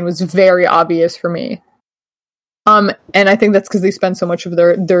green screen was very obvious for me. And I think that's because they spend so much of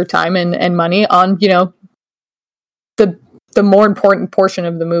their time and money on the more important portion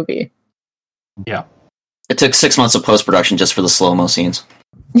of the movie. Yeah, it took 6 months of post production just for the slow-mo scenes.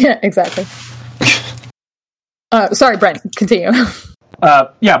 Yeah, exactly. Sorry, Brent, continue.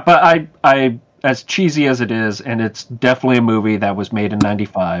 But I as cheesy as it is, and it's definitely a movie that was made in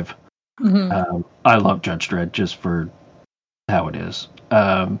 95. Mm-hmm. I love Judge Dredd just for how it is.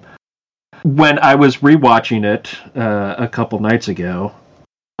 When I was rewatching it a couple nights ago,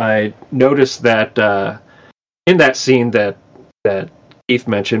 I noticed that in that scene that Keith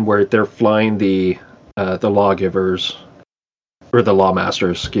mentioned, where they're flying the lawgivers or the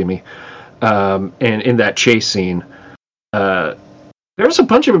lawmasters, excuse me, and in that chase scene, there's a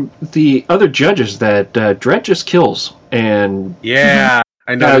bunch of the other judges that Dredd just kills, and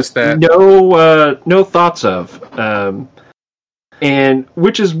I noticed that. No thoughts of, and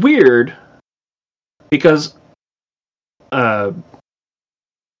which is weird because they're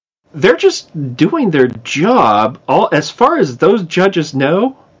just doing their job. All as far as those judges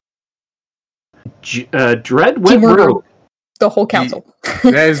know, Dredd went rogue. The whole council.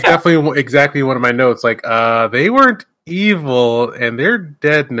 That is definitely exactly one of my notes. Like, they weren't evil, and they're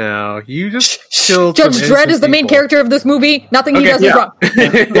dead now. You just killed Judge Dredd is the main character of this movie. Nothing he does is wrong.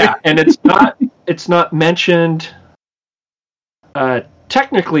 Yeah, and it's not mentioned.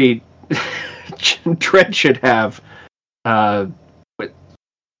 Technically, Dredd should have.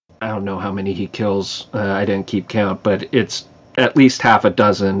 I don't know how many he kills. I didn't keep count, but it's at least half a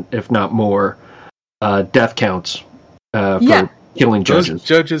dozen, if not more, death counts for killing judges. Those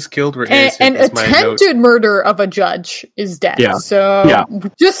judges killed were innocent. And attempted murder of a judge is death. Yeah. So,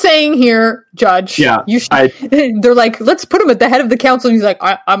 just saying here, Judge. Yeah. They're like, let's put him at the head of the council. And he's like,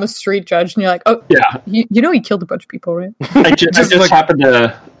 I'm a street judge. And you're like, oh, yeah. You know he killed a bunch of people, right? I just happened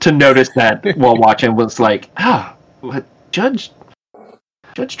to notice that while watching. Was like, what Judge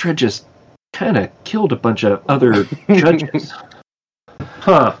Dredd just kind of killed a bunch of other judges.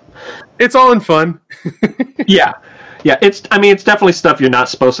 Huh. It's all in fun. Yeah, it's definitely stuff you're not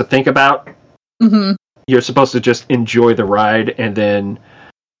supposed to think about. Mm-hmm. You're supposed to just enjoy the ride and then,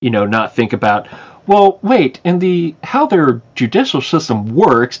 not think about, well, wait, and how their judicial system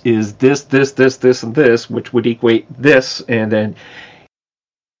works is this, and this, which would equate this, and then,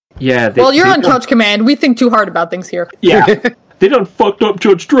 well, you're on Couch Command. We think too hard about things here. Yeah, they done fucked up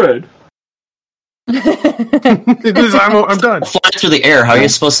Judge Dredd. I'm done. Fly through the air. How are you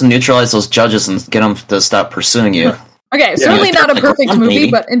supposed to neutralize those judges and get them to stop pursuing you? Okay, certainly not a perfect movie,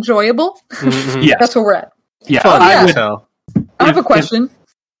 but enjoyable. Mm-hmm. Yeah, that's where we're at. Yeah, I have a question.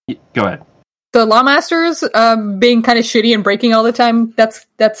 Go ahead. The Lawmasters being kind of shitty and breaking all the time.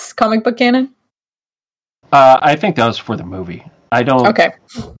 That's comic book canon. I think that was for the movie. I don't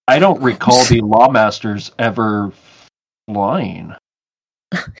recall the Lawmasters ever flying.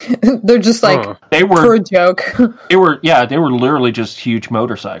 They're just like they were for a joke. They were literally just huge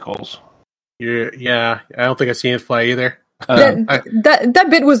motorcycles. Yeah. I don't think I've seen it fly either. That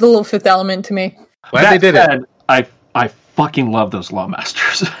bit was a little Fifth Element to me. Glad they did it. I fucking love those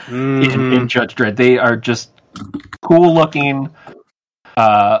Lawmasters in Judge Dredd. They are just cool looking.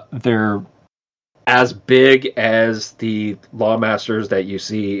 They're as big as the Lawmasters that you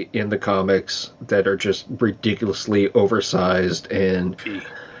see in the comics that are just ridiculously oversized. And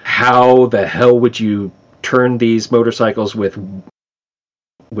how the hell would you turn these motorcycles with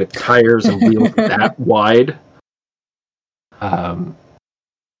tires and wheels that wide?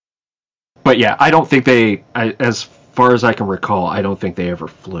 But yeah, I don't think as far as I can recall, I don't think they ever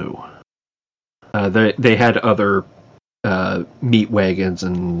flew. They had other meat wagons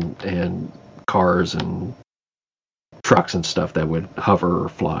and cars and trucks and stuff that would hover or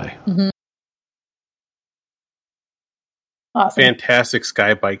fly. Mm-hmm. Awesome. Fantastic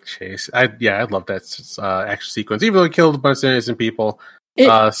sky bike chase. I love that action sequence. Even though it killed a bunch of innocent people,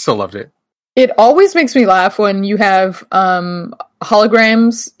 still loved it. It always makes me laugh when you have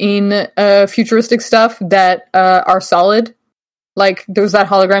holograms in futuristic stuff that are solid. Like, there was that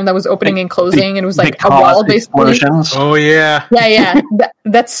hologram that was opening and closing, and it was like a wall, basically. Explosions. Oh, yeah. Yeah.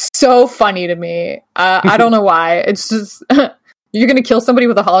 That's so funny to me. I don't know why. It's just, you're going to kill somebody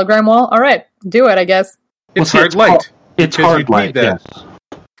with a hologram wall? All right, do it, I guess. It's hard light. It's hard light, that yes.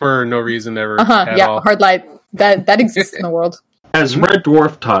 For no reason ever at all. Hard light. That exists in the world. As Red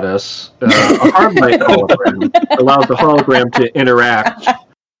Dwarf taught us, a hard light hologram allows the hologram to interact.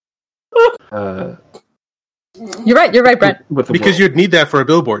 You're right, Brent. Because you'd need that for a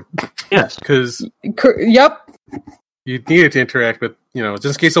billboard. Yes. Because yep, you'd need it to interact with, just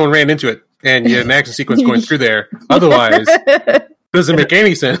in case someone ran into it and you had an action sequence going through there. Otherwise, it doesn't make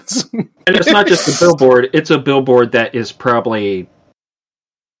any sense. And it's not just a billboard, it's a billboard that is probably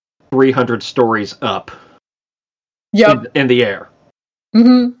 300 stories up. Yep. In the air.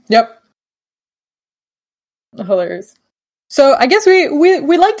 Mm-hmm. Yep. Hilarious. So I guess we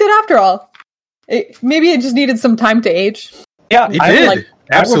liked it after all. Maybe it just needed some time to age. Yeah, it did.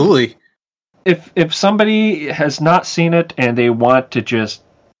 Absolutely. If somebody has not seen it and they want to just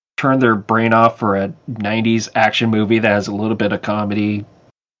turn their brain off for a 90s action movie that has a little bit of comedy,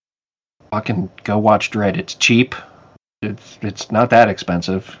 fucking go watch Dredd. It's cheap. It's not that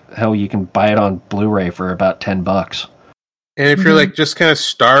expensive. Hell, you can buy it on Blu-ray for about $10. And if you're like just kind of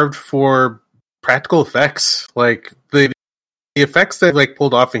starved for practical effects, like the effects that like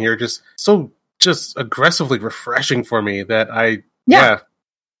pulled off in here, just aggressively refreshing for me that I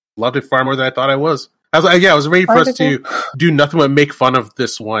loved it far more than I thought I was. I was ready for us to do nothing but make fun of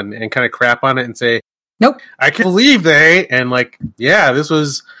this one and kind of crap on it and say, nope, I can't believe they, and like, yeah, this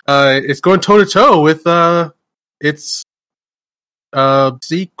was it's going toe to toe with its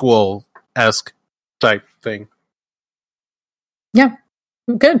sequel-esque type thing. Yeah,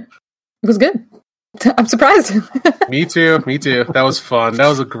 good. It was good. I'm surprised. Me too. That was fun. That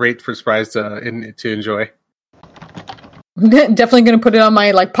was a great surprise to enjoy. Definitely going to put it on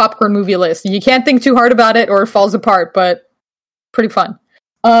my like popcorn movie list. You can't think too hard about it or it falls apart, but pretty fun.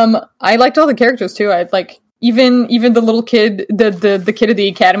 I liked all the characters too. I like even the little kid, the kid of the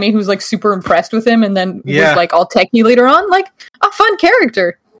academy who's like super impressed with him and then was like all techie later on. Like a fun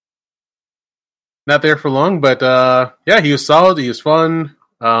character. Not there for long, but he was solid. He was fun.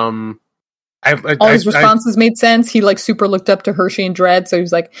 All his responses made sense. He like super looked up to Hershey and Dredd, so he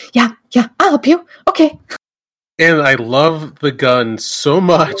was like, "Yeah, I'll help you." Okay. And I love the gun so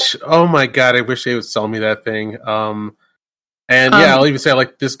much. Oh my god, I wish they would sell me that thing. I'll even say I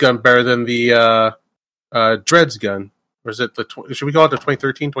like this gun better than the Dredd's gun. Or is it should we call it the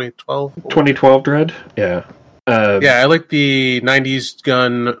 2013, 2012? 2012 Dredd? Yeah. I like the 90s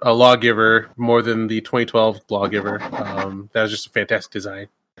gun Lawgiver more than the 2012 Lawgiver. That was just a fantastic design.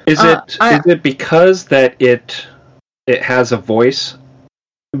 Is it because that it has a voice?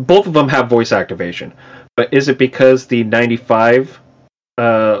 Both of them have voice activation, but is it because the 95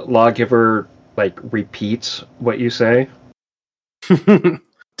 Lawgiver like repeats what you say?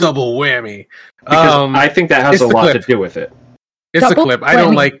 Double whammy. Because I think that has a lot to do with it. It's the clip. I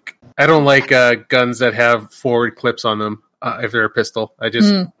don't like guns that have forward clips on them if they're a pistol. That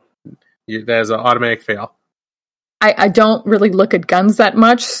is an automatic fail. I don't really look at guns that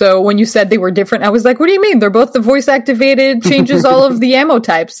much, so when you said they were different, I was like, what do you mean? They're both the voice-activated, changes all of the ammo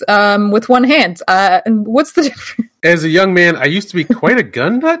types with one hand. What's the difference? As a young man, I used to be quite a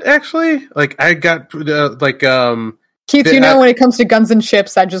gun nut, actually. Like, I got, Keith, when it comes to guns and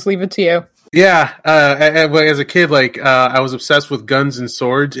ships, I just leave it to you. Yeah, as a kid, I was obsessed with guns and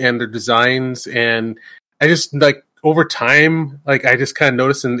swords and their designs, and I just, over time, I just kind of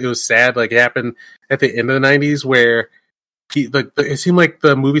noticed, and it was sad, it happened at the end of the 90s, where it seemed like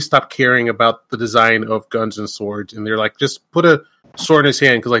the movie stopped caring about the design of guns and swords, and they're like, just put a sword in his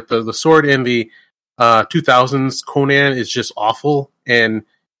hand, because the sword in the 2000s Conan is just awful, and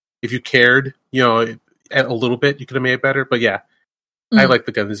if you cared, a little bit, you could have made it better, but yeah. I like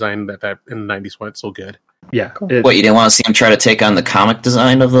the gun design that in the 90s went so good. Yeah. Cool. What, you didn't want to see him try to take on the comic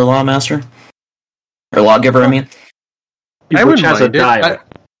design of the Lawmaster? Or Lawgiver, I mean? I which wouldn't has a mind it. dial.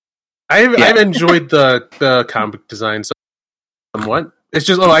 I've enjoyed the comic design somewhat. It's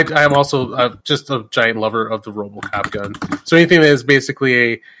just, I'm also just a giant lover of the RoboCop gun. So anything that is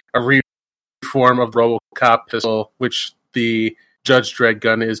basically a reform of the RoboCop pistol, which the Judge Dredd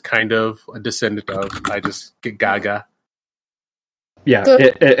gun is kind of a descendant of, I just get gaga. Yeah,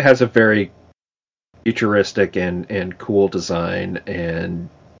 it has a very futuristic and cool design, and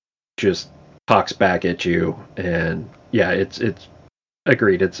just talks back at you. And yeah, it's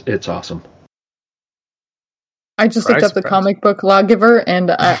agreed. It's awesome. I just looked up the comic book Lawgiver,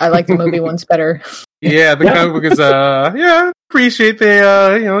 and I like the movie ones better. Yeah, the comic book is appreciate they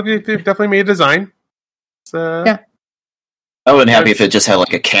definitely made a design. Yeah. I would have been happy if it just had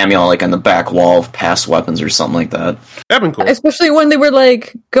like a cameo like on the back wall of past weapons or something like that. That'd been cool. Especially when they were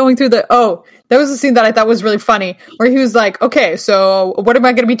like going through that was a scene that I thought was really funny, where he was like, okay, so what am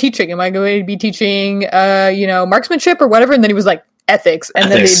I going to be teaching? Am I going to be teaching, marksmanship or whatever? And then he was like, ethics.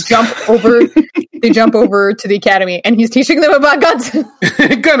 And then they jump over to the academy, and he's teaching them about guns.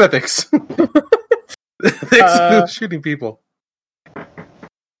 Gun ethics. Shooting people.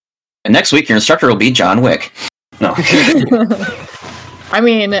 And next week your instructor will be John Wick. No. I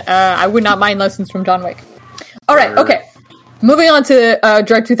mean, I would not mind lessons from John Wick. All right, okay. Moving on to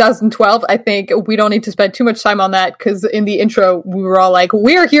Dredd 2012, I think we don't need to spend too much time on that, because in the intro, we were all like,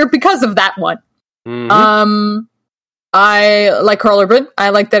 we're here because of that one. Mm-hmm. I like Carl Urban. I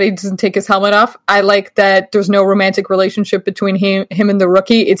like that he doesn't take his helmet off. I like that there's no romantic relationship between him and the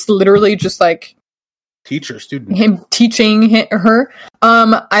rookie. It's literally just like teacher, student. Him teaching her.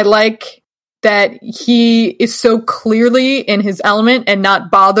 I like that he is so clearly in his element and not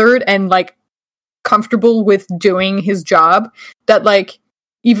bothered and like comfortable with doing his job, that like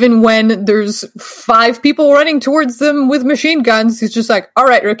even when there's 5 people running towards them with machine guns, he's just like, all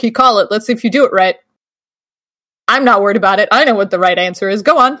right, rookie, call it. Let's see if you do it right. I'm not worried about it. I know what the right answer is.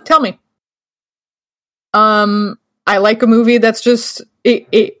 Go on, tell me. I like a movie that's just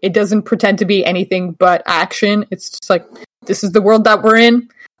it doesn't pretend to be anything but action. It's just like, this is the world that we're in.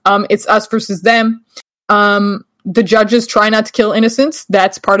 It's us versus them. The judges try not to kill innocents.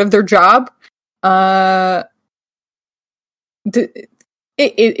 That's part of their job.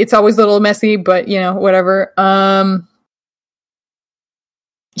 It's always a little messy, but whatever.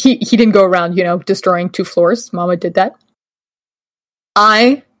 He didn't go around, destroying 2 floors. Mama did that.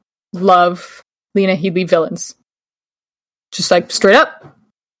 I love Lena Headey villains. Just like straight up.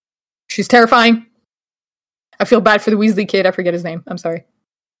 She's terrifying. I feel bad for the Weasley kid. I forget his name. I'm sorry.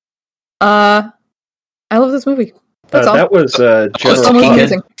 I love this movie. That's all. That was General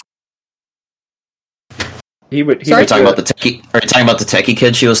amazing. Are you talking about the techie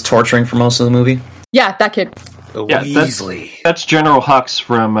kid she was torturing for most of the movie? Yeah, that kid. Yeah, that's General Hux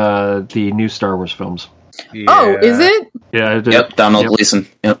from the new Star Wars films. Yeah. Oh, is it? Yeah, it is. Yep, Donald Gleason.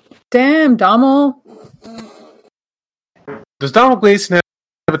 Yep. Damn, Dommel. Does Donald Gleason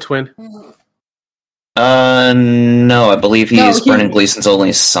have a twin? No, I believe he's Brendan Gleeson's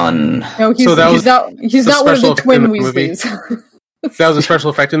only son. No, he's not one of the twin Weasleys. That was a special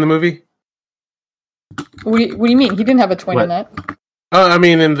effect in the movie? What do you mean? He didn't have a twin in that. I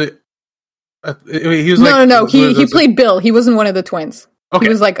mean, in the... he was no. He played Bill. He wasn't one of the twins. Okay. He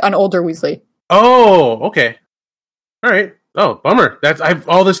was like an older Weasley. Oh, okay. All right. Oh, bummer.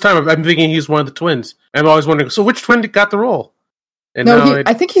 All this time I'm thinking he's one of the twins. I'm always wondering, so which twin got the role? And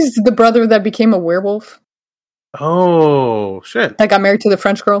I think he's the brother that became a werewolf. Oh, shit. That got married to the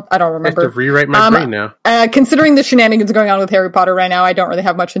French girl. I don't remember. I have to rewrite my brain now. Considering the shenanigans going on with Harry Potter right now, I don't really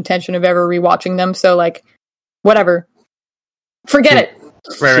have much intention of ever rewatching them. So, like, whatever. Forget it.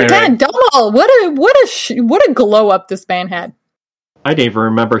 Right. Donald, what a glow up this man had. I didn't even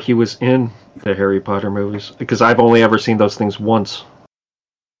remember he was in the Harry Potter movies, because I've only ever seen those things once.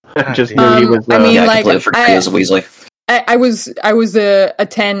 I just knew he was... I mean, I completely forgot he was a Weasley. I was a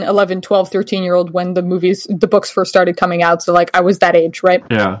 10, 11, 12, 13-year-old when the books first started coming out, so, like, I was that age, right?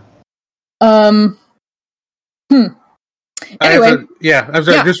 Yeah. Anyway. I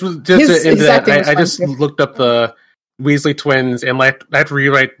just looked up the Weasley twins, and I had to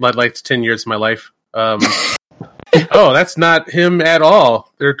rewrite my life's 10 years of my life. Oh, that's not him at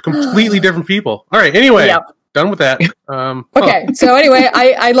all. They're completely different people. All right, anyway, done with that. Okay, so anyway,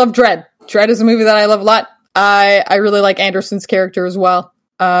 I love Dredd. Dredd is a movie that I love a lot. I really like Anderson's character as well.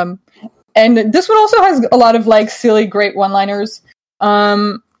 And this one also has a lot of like silly, great one-liners.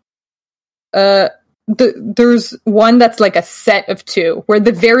 There's one that's like a set of 2, where at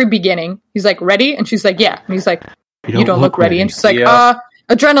the very beginning, he's like, ready? And she's like, yeah. And he's like, You don't look ready. And she's like,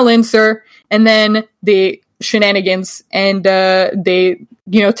 adrenaline, sir. And then the shenanigans, and they,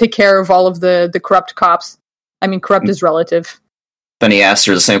 take care of all of the corrupt cops. I mean, corrupt is relative. Then he asked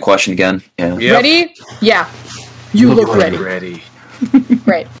her the same question again. Yeah. Yep. Ready? Yeah. You look ready.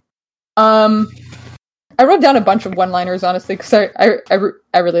 Right. I wrote down a bunch of one-liners, honestly, because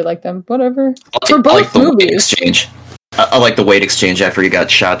I really like them. Whatever. For both movies. Exchange. I like the weight exchange after he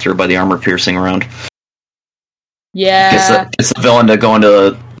got shot through by the armor-piercing round. Yeah. It's the villain to go into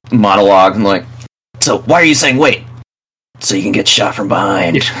a monologue and like, so why are you saying wait? So you can get shot from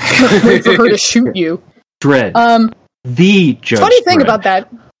behind. Wait for her to shoot you. Dredd. The Judge funny thing Dredd. about that.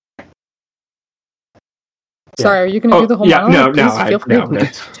 Yeah. Sorry, are you going to do the whole monologue? No.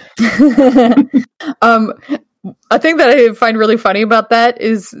 A thing that I find really funny about that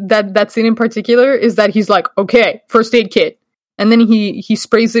is that scene in particular is that he's like, okay, first aid kit. And then he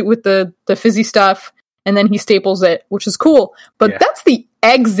sprays it with the fizzy stuff, and then he staples it, which is cool. But that's the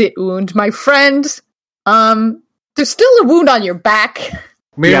exit wound, my friend. There's still a wound on your back.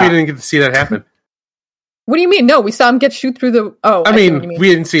 Maybe we didn't get to see that happen. What do you mean? No, we saw him get shoot through the... Oh, I mean, we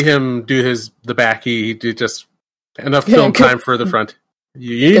didn't see him do the back. He did just enough film time for the front.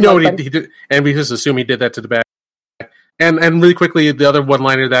 You know what he did, and we just assume he did that to the back. And really quickly, the other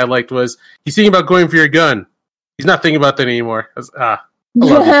one-liner that I liked was, he's thinking about going for your gun. He's not thinking about that anymore. That's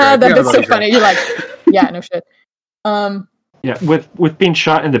so funny. You're like, yeah, no shit. Yeah, with being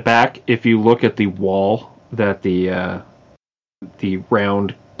shot in the back, if you look at the wall that the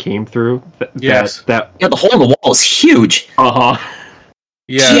round came through, the hole in the wall is huge.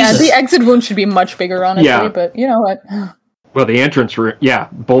 Yeah, the exit wound should be much bigger, honestly, but you know what? Well, the entrance room,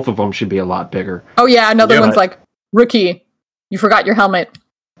 both of them should be a lot bigger. Oh yeah, another one's like, rookie, you forgot your helmet.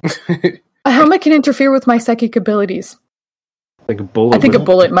 A helmet can interfere with my psychic abilities. I think a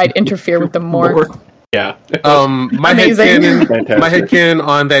bullet might interfere with them more. Yeah. My headcanon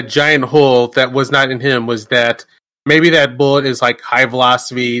on that giant hole that was not in him was that maybe that bullet is like high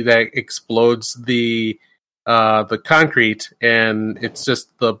velocity that explodes the concrete, and it's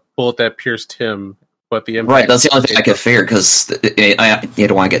just the bullet that pierced him. But the impact, right, that's the only thing I could figure, because you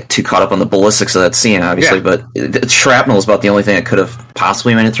don't want to get too caught up on the ballistics of that scene, obviously, but shrapnel is about the only thing that could have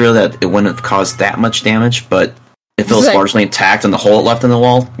possibly made it through, that it wouldn't have caused that much damage, but if it was largely intact and the hole it left in the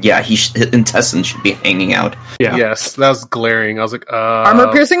wall, his intestines should be hanging out. Yeah. Yes, that was glaring. I was like,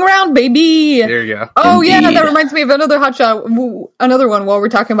 armor-piercing round, baby! There you go. Oh, indeed. Yeah, that reminds me of another another one while we're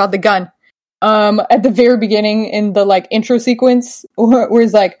talking about the gun. At the very beginning, in the, intro sequence, where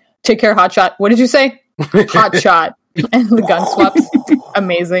he's like, take care, hotshot. What did you say? Hotshot. And the gun swaps.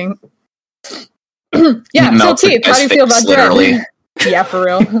 Amazing. So Keith, how do you feel about Dredd? Yeah, for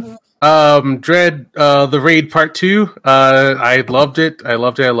real. Dredd, the Raid Part 2. I loved it. I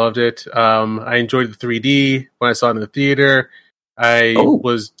loved it. I enjoyed the 3D when I saw it in the theater. I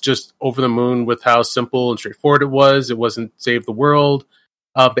was just over the moon with how simple and straightforward it was. It wasn't save the world.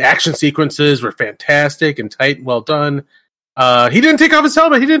 The action sequences were fantastic and tight and well done. He didn't take off his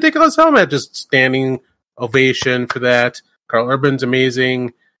helmet. Just standing ovation for that. Carl Urban's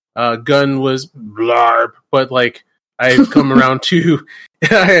amazing. Gunn was blarb, but I've come around to.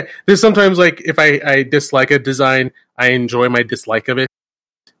 There's sometimes if I dislike a design, I enjoy my dislike of it,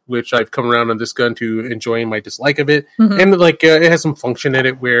 which I've come around on this gun to enjoying my dislike of it, and it has some function in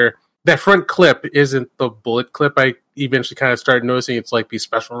it where that front clip isn't the bullet clip. I eventually kind of started noticing it's these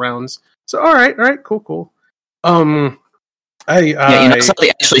special rounds. So all right, cool. You notice how they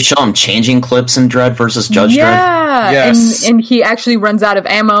actually show him changing clips in Dredd versus Judge Dredd? Yeah, yes. And he actually runs out of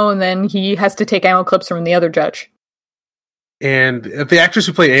ammo, and then he has to take ammo clips from the other judge. And the actress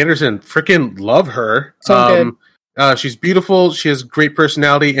who played Anderson, freaking love her. So good. She's beautiful, she has great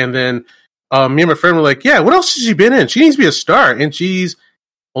personality, and then me and my friend were like, yeah, what else has she been in? She needs to be a star, and she's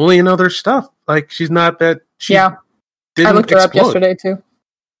only in other stuff. She's not that... I looked her up yesterday, too.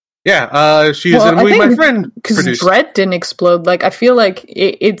 Yeah, she's in a movie my friend because Dredd didn't explode. I feel like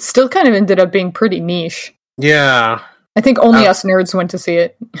it still kind of ended up being pretty niche. Yeah, I think only us nerds went to see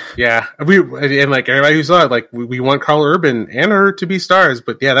it. Yeah, everybody who saw it, we want Carl Urban and her to be stars,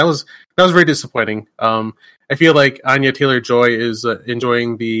 but yeah, that was very disappointing. I feel like Anya Taylor-Joy is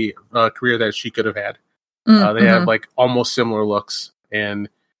enjoying the career that she could have had. They have almost similar looks, and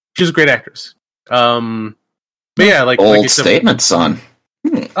she's a great actress. But yeah, bold statement, son.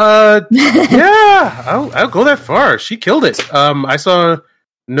 I'll go that far. She killed it. I saw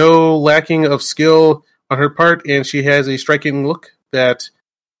no lacking of skill on her part, and she has a striking look that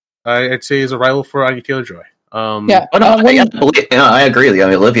I'd say is a rival for Anya Taylor-Joy. I agree with you. I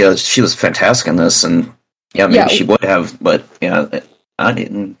mean, Olivia, she was fantastic in this, and maybe she would have, but I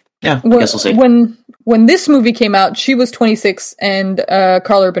didn't. Yeah, I guess we'll see. When when this movie came out, she was 26 and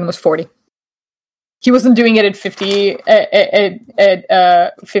Carl Urban was 40. He wasn't doing it at 50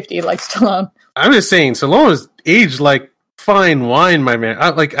 at 50 like Stallone. I'm just saying, Stallone is aged like fine wine, my man.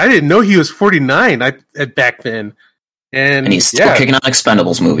 I didn't know he was 49 back then. And he's still kicking out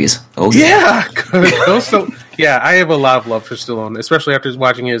Expendables movies. Oh yeah. So yeah, I have a lot of love for Stallone, especially after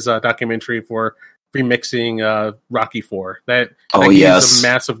watching his documentary for remixing Rocky IV. He's a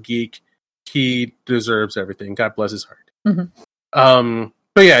massive geek. He deserves everything. God bless his heart. Mm-hmm.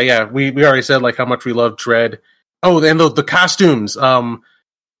 But yeah, we already said like how much we love Dredd. Oh, and the costumes.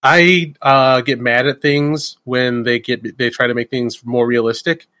 I get mad at things when they try to make things more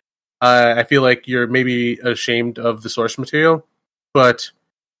realistic. I feel like you're maybe ashamed of the source material, but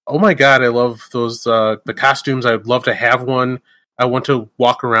oh my god, I love those the costumes. I'd love to have one. I want to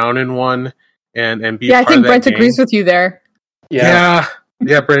walk around in one and be. Yeah, I think Brent agrees with you there. Yeah,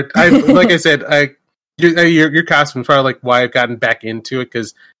 Brent. Like I said, your costume's probably like why I've gotten back into it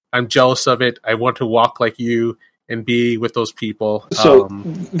because I'm jealous of it. I want to walk like you and be with those people. So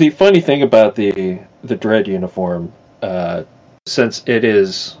the funny thing about the Dredd uniform, since it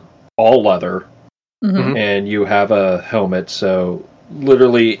is all leather and you have a helmet, so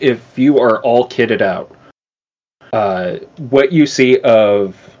literally if you are all kitted out, what you see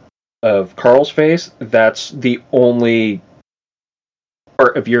of Carl's face, that's the only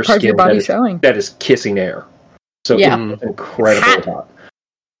part of your skin that is kissing air. So it's incredibly hot.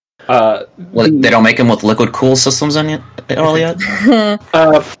 They don't make them with liquid cool systems in it at all yet?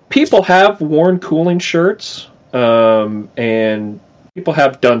 People have worn cooling shirts, and people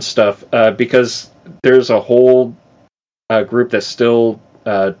have done stuff because there's a whole group that still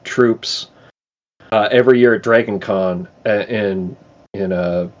troops every year at Dragon Con in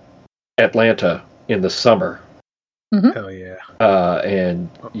Atlanta in the summer. Hell yeah!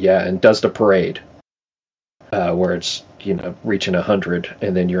 And does the parade where it's reaching 100,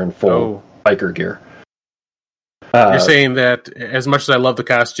 and then you're in full biker gear. You're saying that as much as I love the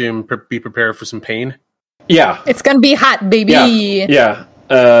costume, be prepared for some pain. Yeah, it's gonna be hot, baby. Yeah.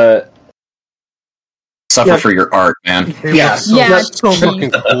 Suffer for your art, man. So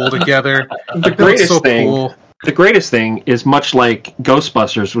fucking cool together. The greatest thing is much like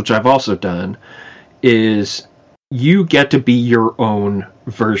Ghostbusters, which I've also done, is you get to be your own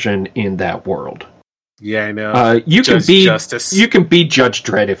version in that world. Yeah, I know. You can be Judge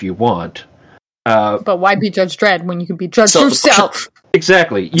Dredd if you want. But why be Judge Dredd when you can be Judge yourself?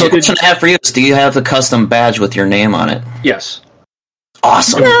 Exactly. So the question I have for you is, do you have the custom badge with your name on it? Yes.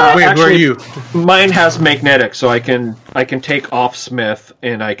 Awesome. Wait, actually, where are you? Mine has magnetic, so I can take off Smith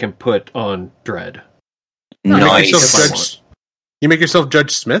and I can put on Dredd. Nice. You make yourself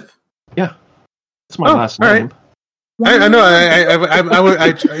Judge Smith? Yeah. That's my last name. Right. I know.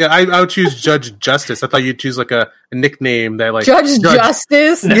 I would choose Judge Justice. I thought you'd choose like a nickname that like Judge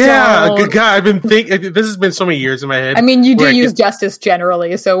Justice. Yeah, good guy. I've been thinking. This has been so many years in my head. I mean, you do use Justice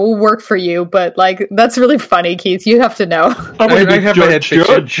generally, so it will work for you. But like, that's really funny, Keith. You have to know. I have my head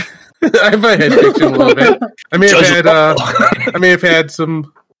fiction. I have my head fiction a little bit. I may have had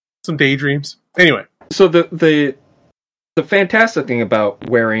some daydreams. Anyway, so the fantastic thing about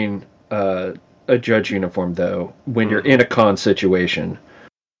wearing a judge uniform, though, when you're in a con situation,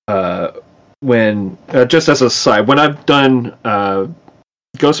 when just as a side, when I've done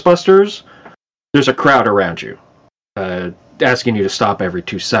Ghostbusters, there's a crowd around you asking you to stop every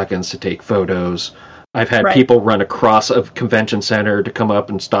 2 seconds to take photos. I've had people run across a convention center to come up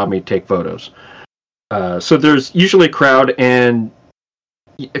and stop me to take photos. So there's usually a crowd, and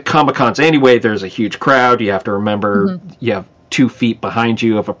Comic-Cons anyway, there's a huge crowd. You have to remember you have 2 feet behind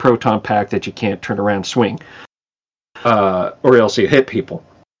you of a proton pack that you can't turn around and swing. Or else you hit people.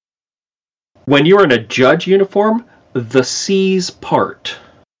 When you're in a judge uniform, the C's part.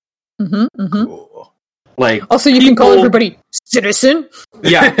 Cool. Like, also, you can call everybody citizen.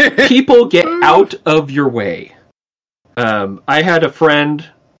 Yeah, people get out of your way. I had a friend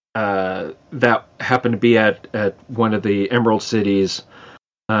that happened to be at one of the Emerald Cities,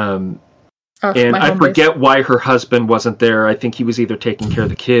 and I forget why her husband wasn't there. I think he was either taking care of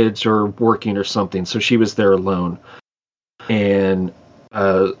the kids or working or something, so she was there alone. And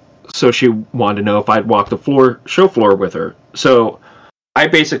so she wanted to know if I'd walk the show floor with her. So I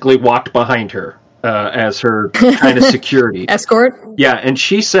basically walked behind her as her kind of security escort. Yeah, and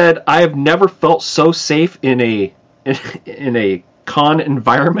she said, "I have never felt so safe in a con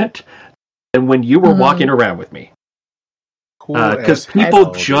environment than when you were walking around with me." Because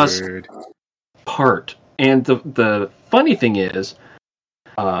people just part. And the funny thing is,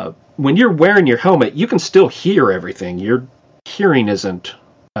 when you're wearing your helmet, you can still hear everything. Your hearing isn't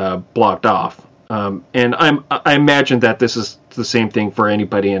blocked off. And I imagine that this is the same thing for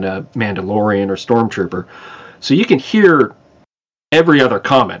anybody in a Mandalorian or Stormtrooper. So you can hear every other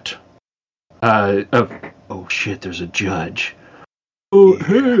comment of, "Oh shit, there's a judge. Oh,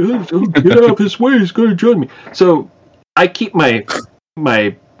 hey, get out of his way, he's going to join me." So I keep my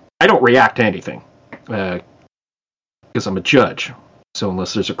I don't react to anything because I'm a judge. So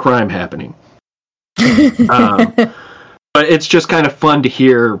unless there's a crime happening, but it's just kind of fun to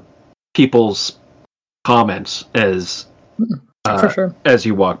hear people's comments as for sure as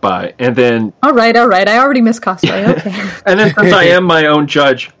you walk by, and then all right, I already missed cosplay. Okay, and then since I am my own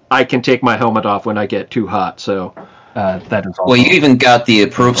judge, I can take my helmet off when I get too hot. So that is all. Well, you even got the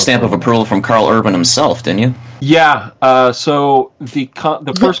stamp of approval from Carl Urban himself, didn't you? Yeah. So the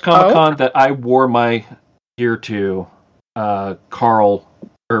first Comic-Con that I wore my gear to, Carl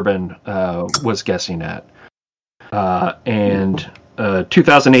Urban was guessing at, and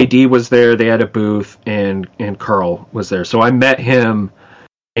 2000 AD was there. They had a booth, and Carl was there. So I met him,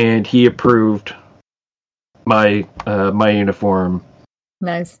 and he approved my uniform.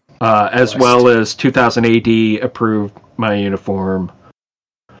 Nice. As well as 2000 AD approved my uniform.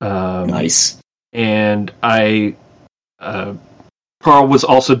 Nice. And Carl was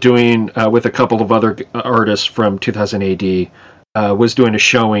also doing, with a couple of other artists from 2000 AD, was doing a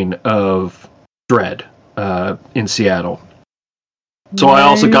showing of Dredd in Seattle. So I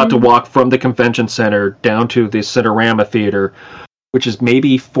also got to walk from the convention center down to the Cinerama Theater, which is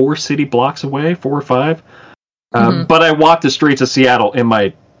maybe 4 city blocks away, 4 or 5. But I walked the streets of Seattle in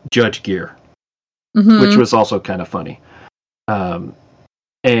my judge gear, which was also kind of funny. And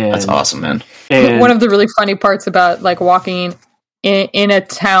that's awesome, man. And one of the really funny parts about like walking in a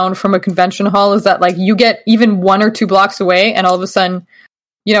town from a convention hall is that like you get even 1 or 2 blocks away, and all of a sudden,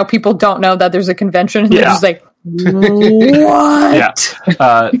 you know, people don't know that there's a convention, and they're just like, what? Yeah.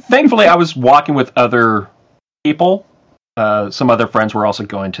 Thankfully, I was walking with other people. Some other friends were also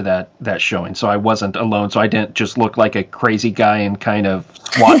going to that showing, so I wasn't alone. So I didn't just look like a crazy guy in kind of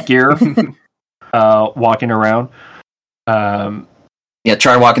SWAT gear walking around. Yeah,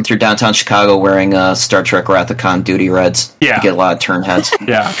 try walking through downtown Chicago wearing Star Trek Wrath of Khan duty reds. Yeah, you get a lot of turn heads.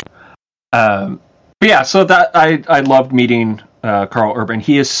 Yeah. But yeah, so that I loved meeting Carl Urban.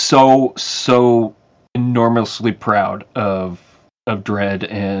 He is so enormously proud of Dredd,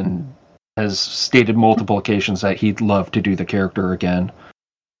 and has stated multiple occasions that he'd love to do the character again.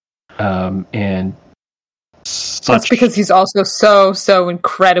 And that's because he's also so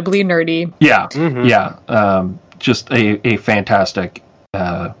incredibly nerdy. Yeah, yeah. Just a fantastic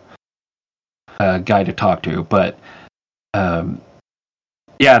guy to talk to. But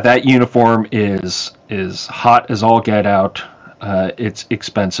yeah, that uniform is hot as all get out. It's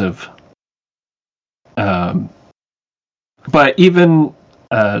expensive. But even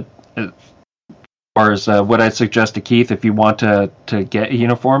as far as what I suggest to Keith, if you want to get a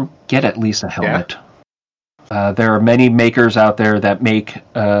uniform, get at least a helmet. Yeah. There are many makers out there that make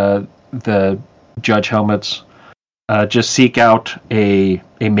the judge helmets. Just seek out a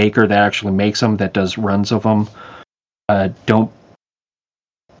maker that actually makes them, that does runs of them. Don't,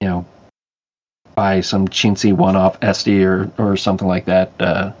 buy some chintzy one-off SD or something like that.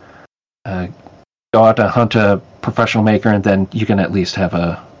 Go out and hunt a professional maker, and then you can at least have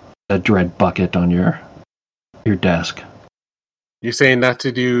a Dredd bucket on your desk. You saying not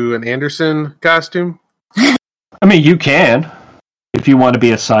to do an Anderson costume? I mean, you can, if you want to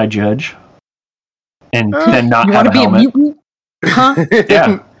be a side judge, and then not have a helmet. You want to be a mutant? Huh?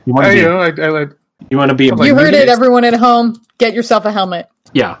 Yeah. You want to be. You want to be. You heard it, everyone at home. Get yourself a helmet.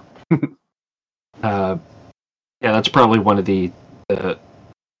 Yeah. Yeah, that's probably one of the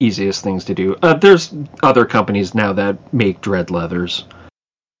easiest things to do. There's other companies now that make Dredd leathers.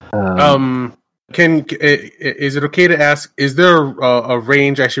 Is it okay to ask, is there a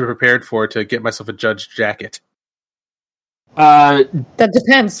range I should be prepared for to get myself a judge jacket? That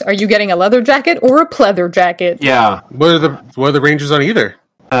depends. Are you getting a leather jacket or a pleather jacket? Yeah. What are the ranges on either?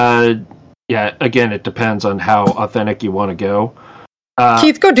 Yeah, again, it depends on how authentic you want to go.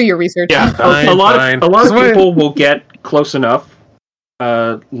 Keith, go do your research. Yeah, a lot of people will get close enough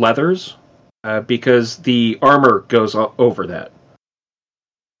leathers because the armor goes over that.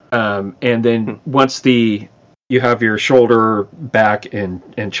 And then once you have your shoulder, back,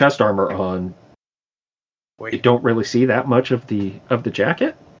 and chest armor on, you don't really see that much of the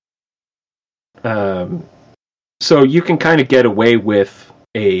jacket. So you can kind of get away with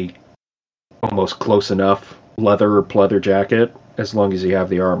a almost close enough leather or pleather jacket as long as you have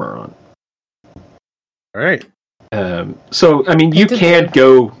the armor on. All right. So I mean, you can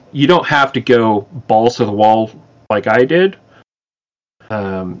go. You don't have to go balls to the wall like I did.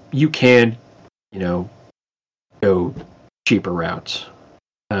 You can go cheaper routes.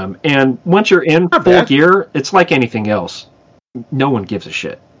 And once you're in Not full bad. gear, it's like anything else. No one gives a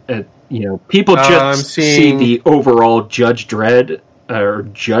shit. People just see the overall Judge Dredd or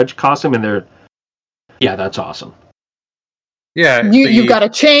Judge costume, and they're, yeah, that's awesome. Yeah, you've got a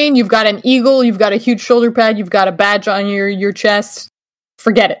chain, you've got an eagle, you've got a huge shoulder pad, you've got a badge on your chest.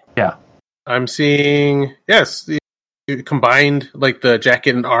 Forget it. Yeah, I'm seeing combined like the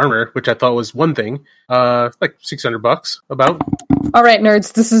jacket and armor, which I thought was one thing, like $600 about. All right,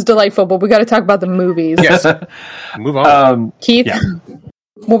 nerds, this is delightful, but we got to talk about the movies. Yes, move on. Keith,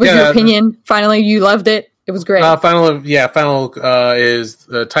 what was your opinion? Finally, you loved it. It was great. Final is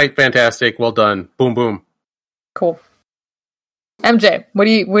tight, fantastic, well done. Boom, boom. Cool. MJ, what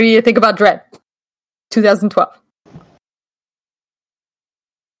do you think about Dredd 2012?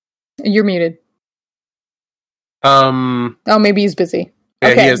 You're muted. Oh, maybe he's busy. Yeah,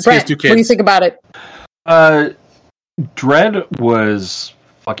 okay, he has 2 kids. What do you think about it? Dredd was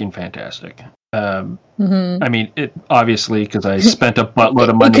fucking fantastic. I mean, it obviously, because I spent a buttload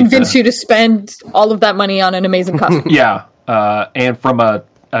of money. It convinced you to spend all of that money on an amazing costume. Yeah, and from a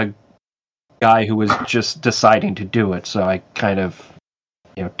guy who was just deciding to do it, so I kind of,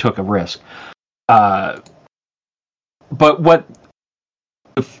 took a risk. But what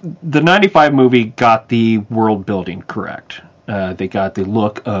the 95 movie got the world building correct. They got the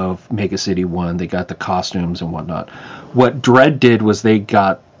look of Mega City 1, they got the costumes and whatnot. What Dredd did was they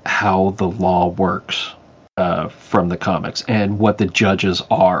got how the law works from the comics and what the judges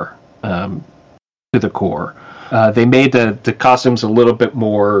are to the core. They made the costumes a little bit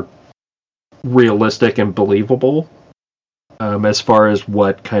more realistic and believable as far as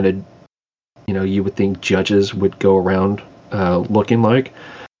what kind of you would think judges would go around looking like.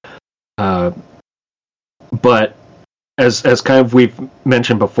 But as kind of we've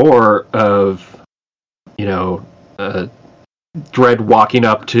mentioned before, of Dredd walking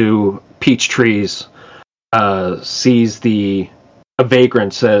up to peach trees, sees a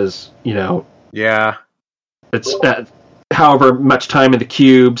vagrant, says, Yeah. it's however much time in the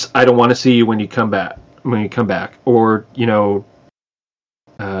cubes, I don't want to see you when you come back. Or,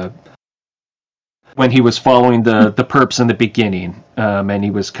 when he was following the perps in the beginning, and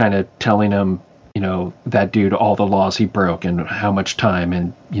he was kind of telling him, that dude, all the laws he broke and how much time,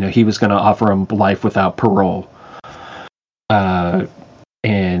 and, he was going to offer him life without parole.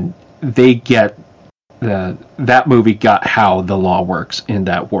 And they get that movie got how the law works in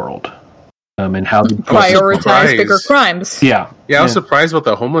that world. And how they prioritize bigger crimes. Yeah. I was surprised about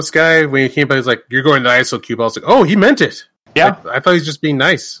the homeless guy when he came by. He's like, "You're going to ISO Cube." I was like, "Oh, he meant it." Yeah, I thought he was just being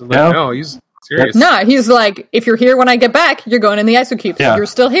nice. No, he's serious. No, he's like, "If you're here when I get back, you're going in the ISO Cubes. Yeah. If you're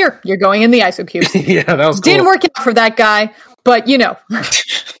still here, you're going in the ISO Cubes." Yeah, that was cool. Didn't work out for that guy, but Yeah,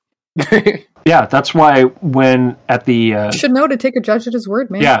 that's why when at the you should know to take a judge at his word,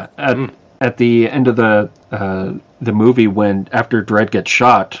 man. Yeah, at the end of the movie, when after Dredd gets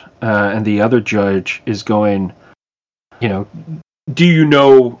shot, and the other judge is going, do you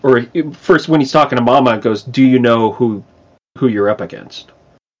know? Or first, when he's talking to Mama, it goes, "Do you know who you're up against?"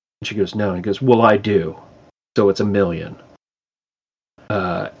 And she goes, "No." And he goes, "Well, I do. So it's 1 million."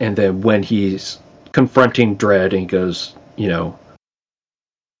 And then when he's confronting Dredd, and he goes,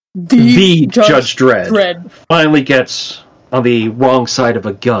 the Judge Dredd finally gets on the wrong side of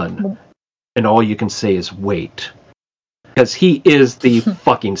a gun, and all you can say is wait. Because he is the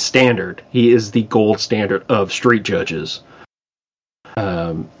fucking standard. He is the gold standard of street judges.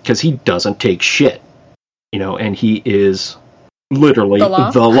 Because he doesn't take shit. And he is literally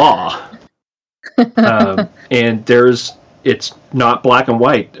the law. And it's not black and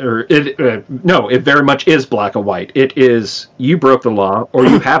white. It very much is black and white. It is, you broke the law, or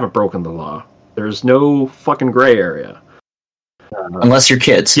you haven't broken the law. There's no fucking gray area. Unless you're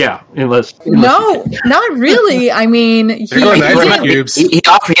kids. Yeah, No, not really. I mean, he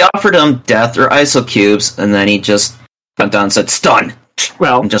offered him death or ISO cubes, and then he just went down and said, "Stun."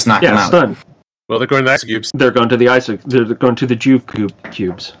 Well, and just knocked him out. Stun. Well, they're going to the ISO cubes. They're going to the ISO. They're going to the Juve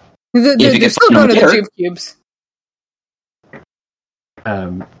cubes. They're still going to the Juve cubes.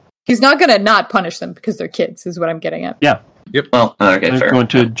 He's not going to not punish them because they're kids, is what I'm getting at. Yeah. Yep. Well, okay, they're fair. going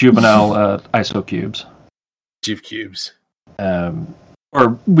to juvenile ISO cubes. Juve cubes.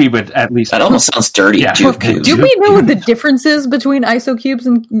 Or we would at least... That almost sounds dirty. Yeah. Juve cubes. Do we know what the difference is between ISO cubes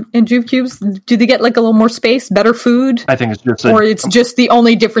and Juve cubes? Do they get like a little more space, better food? I think it's just or it's just the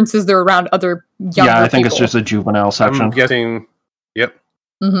only differences they're around other younger people? Yeah, I think it's just a juvenile section. I'm guessing... Yep.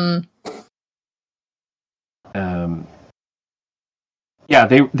 Mm-hmm. Yeah,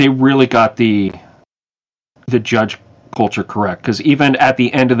 they really got the judge culture correct, because even at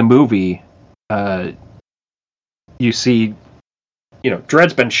the end of the movie, you see,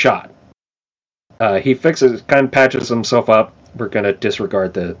 Dredd's been shot. He kind of patches himself up. We're going to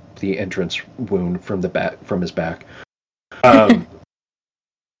disregard the entrance wound from his back.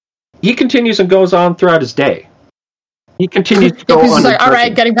 He continues and goes on throughout his day. He continues to go on. He's like, all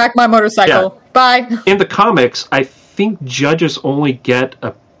right, getting back my motorcycle. Yeah. Bye. In the comics, I think judges only get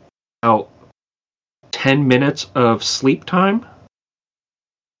about 10 minutes of sleep time.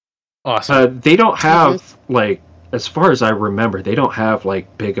 Awesome. They don't have, as far as I remember, they don't have,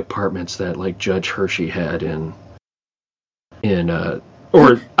 big apartments that, Judge Hershey had We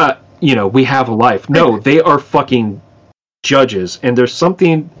Have a Life. No, they are fucking judges, and there's some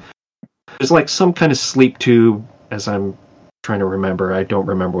kind of sleep tube, as I'm trying to remember. I don't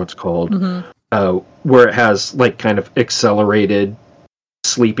remember what it's called. Mm-hmm. Where it has kind of accelerated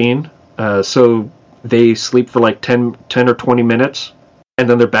sleeping. So they sleep for 10 or 20 minutes, and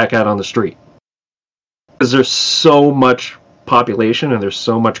then they're back out on the street. Because there's so much population and there's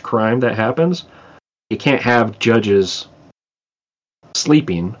so much crime that happens, you can't have judges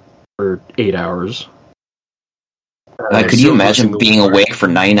sleeping for 8 hours. Could you imagine being awake for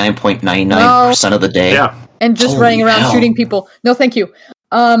 99.99% of the day? Yeah. And just running around shooting people. No, thank you.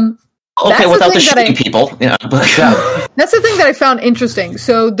 Okay, without the shooting people. Yeah. That's the thing that I found interesting.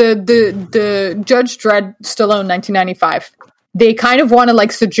 So the Judge Dredd Stallone 1995, they kind of want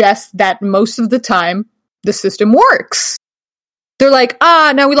to suggest that most of the time the system works. They're like,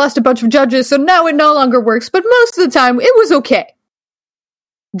 now we lost a bunch of judges, so now it no longer works. But most of the time, it was okay.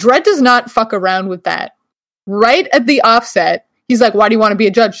 Dredd does not fuck around with that. Right at the offset, he's like, why do you want to be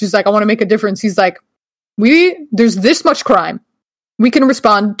a judge? She's like, I want to make a difference. He's like, there's this much crime. We can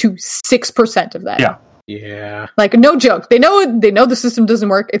respond to 6% of that. Yeah. Yeah. No joke. They know the system doesn't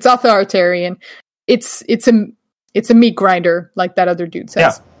work. It's authoritarian. It's a meat grinder, like that other dude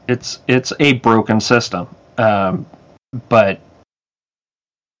says. Yeah. It's a broken system. But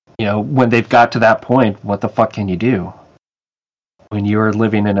when they've got to that point, what the fuck can you do? When you're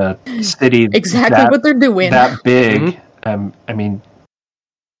living in a city exactly what they're doing that big, mm-hmm.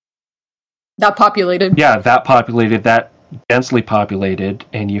 That populated. Yeah, that populated, that densely populated,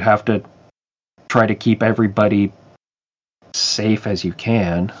 and you have to try to keep everybody safe as you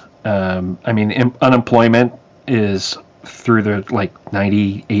can. Unemployment is through the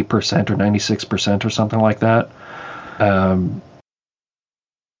 98% or 96% or something like that.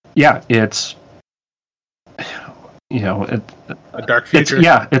 It's a dark future.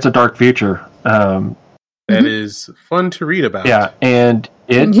 It's a dark future. That is fun to read about. Yeah, and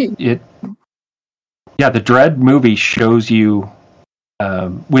the Dredd movie shows you,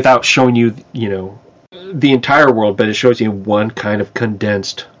 without showing you, the entire world, but it shows you one kind of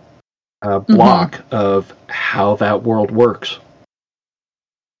condensed block of how that world works.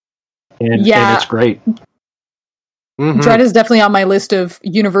 And it's great. Mm-hmm. Dredd is definitely on my list of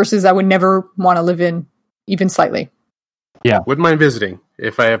universes I would never want to live in, even slightly. Yeah. Wouldn't mind visiting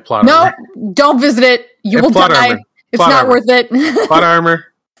if I have plot armor. No, don't visit it. You will die. Armor. It's not worth it. Plot armor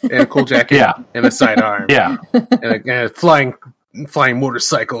and a cool jacket and a sidearm. Yeah. And a flying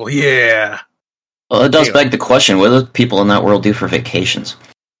motorcycle. Yeah. Well, it does beg the question, what do people in that world do for vacations?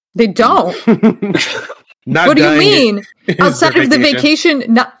 They don't. What do you mean? Outside of the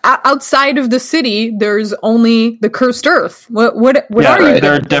vacation, outside of the city, there's only the cursed earth. What are you?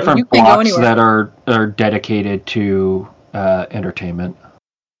 There are different blocks that are dedicated to entertainment.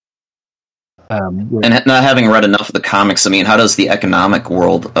 And not having read enough of the comics, how does the economic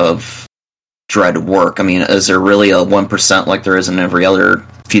world of Dredd work? Is there really a 1% like there is in every other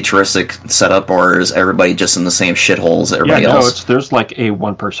futuristic setup, or is everybody just in the same shithole as everybody else? There's a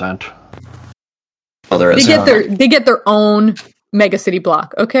 1%. Oh, there is. They get their own mega city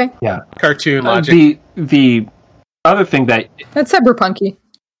block. Okay. Yeah. Cartoon logic. The other thing that's cyberpunky.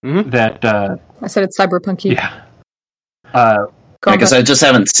 Mm-hmm. That I said it's cyberpunky. Yeah. I guess I just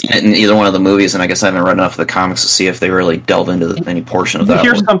haven't seen it in either one of the movies, and I guess I haven't read enough of the comics to see if they really delve into any portion of that.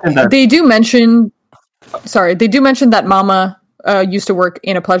 Here's something that they do mention. Sorry, they do mention that Mama used to work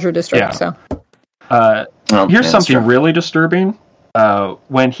in a pleasure district. Yeah. So here's something really disturbing.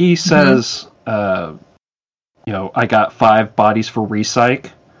 When he says. I got 5 bodies for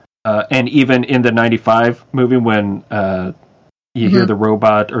recyc. And even in the 95 movie when you hear the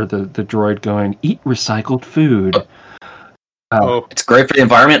robot or the droid going, eat recycled food. It's great for the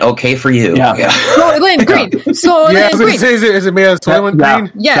environment, okay for you. Yeah. Soylent Green. Soylent Green. Is it made of Soylent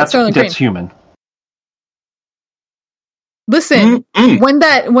Green? Yeah, Soylent Green. That's human. Listen, when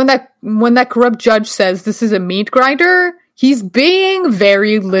that corrupt judge says this is a meat grinder, he's being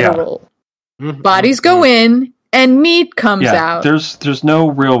very literal. Yeah. Bodies go in, and meat comes out. There's no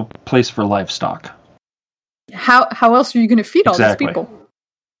real place for livestock. How else are you going to feed all these people?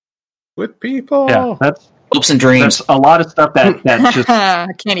 With people. Yeah, that's hopes and dreams. There's a lot of stuff that just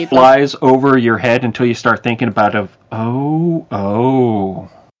can't eat flies over your head until you start thinking about it.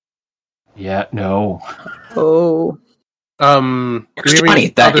 Yeah, no. Oh. Johnny.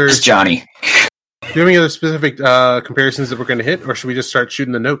 That is Johnny. Do you have any other specific comparisons that we're going to hit, or should we just start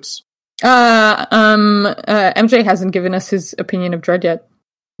shooting the notes? MJ hasn't given us his opinion of Dredd yet.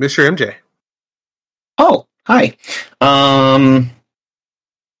 Mr. MJ. Oh, hi.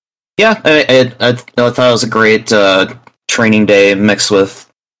 Yeah, I thought it was a great Training Day mixed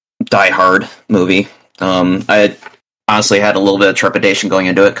with Die Hard movie. I honestly had a little bit of trepidation going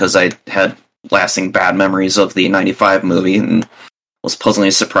into it because I had lasting bad memories of the 95 movie and was pleasantly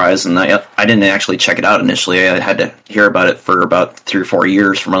surprised, and I didn't actually check it out initially. I had to hear about it for about 3 or 4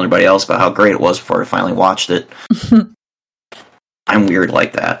 years from everybody else about how great it was before I finally watched it. I'm weird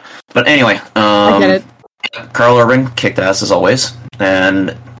like that. But anyway, I get it. Carl Urban kicked ass as always,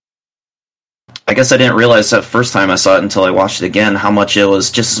 and I guess I didn't realize that first time I saw it until I watched it again how much it was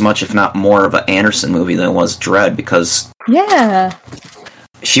just as much, if not more, of an Anderson movie than it was Dredd, because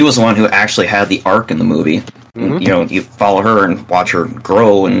she was the one who actually had the arc in the movie. Mm-hmm. You know, you follow her and watch her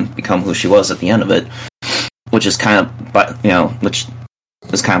grow and become who she was at the end of it, which is kind of by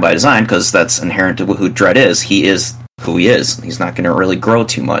design, because that's inherent to who Dredd is. He is who he is. He's not going to really grow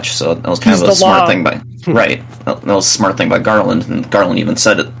too much, so that was kind of a smart thing by That was a smart thing by Garland, and Garland even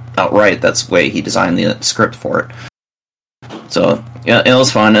said it outright. That's the way he designed the script for it. So yeah, it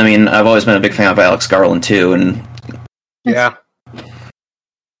was fun. I mean, I've always been a big fan of Alex Garland too, and yeah.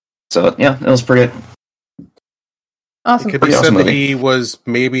 So yeah, it was pretty. Awesome. It could be said that he was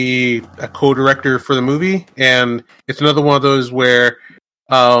maybe a co-director for the movie, and it's another one of those where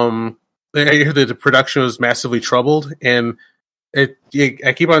I hear that the production was massively troubled, and I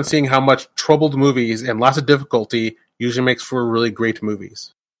keep on seeing how much troubled movies and lots of difficulty usually makes for really great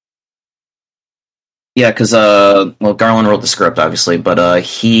movies. Yeah, because Garland wrote the script, obviously, but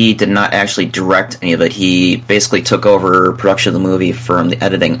he did not actually direct any of it. He basically took over production of the movie from the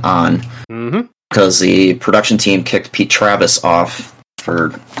editing on. Mm-hmm. Because the production team kicked Pete Travis off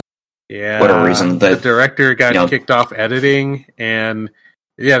for whatever reason. The director got kicked off editing, and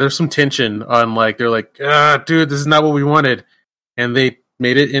there's some tension on they're like, dude, this is not what we wanted, and they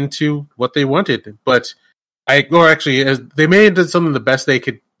made it into what they wanted. But they made it into something the best they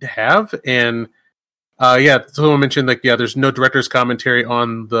could have, and someone mentioned there's no director's commentary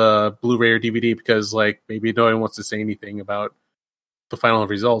on the Blu-ray or DVD because maybe no one wants to say anything about the final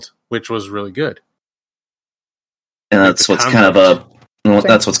result, which was really good. And that's what's kind of a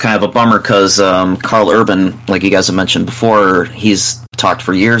bummer, because Carl Urban, like you guys have mentioned before, he's talked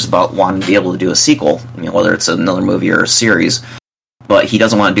for years about wanting to be able to do a sequel, whether it's another movie or a series, but he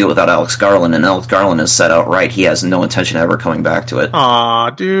doesn't want to do it without Alex Garland, and Alex Garland has said outright he has no intention of ever coming back to it. Aw,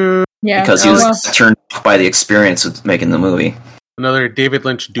 dude. Yeah, because he was turned off by the experience of making the movie. Another David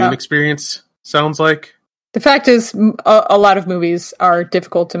Lynch Dune experience, sounds like. The fact is, a lot of movies are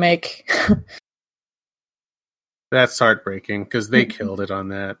difficult to make. That's heartbreaking, because they killed it on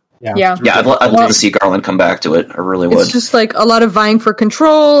that. Yeah. I'd love to see Garland come back to it. I really would. It's just a lot of vying for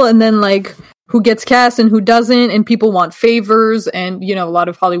control, and then who gets cast and who doesn't, and people want favors, and a lot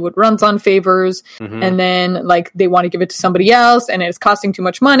of Hollywood runs on favors, and then they want to give it to somebody else, and it's costing too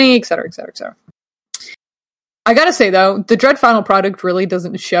much money, et cetera, et cetera, et cetera. I gotta say though, the Dredd final product really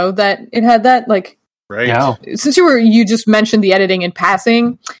doesn't show that it had that. Right. Yeah. Since you just mentioned the editing in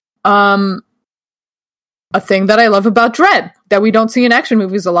passing, a thing that I love about Dredd that we don't see in action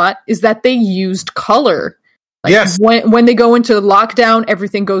movies a lot is that they used color. Yes. When they go into lockdown,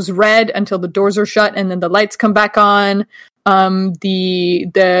 everything goes red until the doors are shut, and then the lights come back on.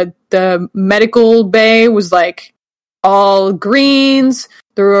 The medical bay was all greens.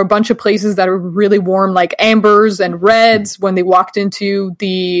 There were a bunch of places that are really warm, like ambers and reds. When they walked into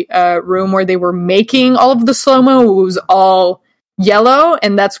the room where they were making all of the slow-mo, it was all yellow,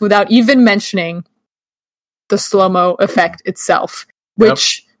 and that's without even mentioning the slow-mo effect itself,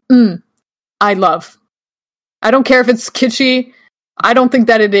 which I love. I don't care if it's kitschy. I don't think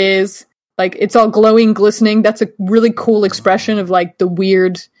that it is. It's all glowing, glistening. That's a really cool expression of the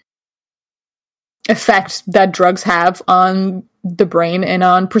weird effect that drugs have on the brain and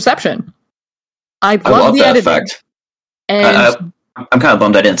on perception. I love the that editing. effect. And I'm kind of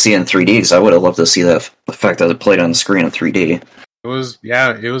bummed I didn't see it in 3D, because I would have loved to see that effect that it played on the screen in 3D.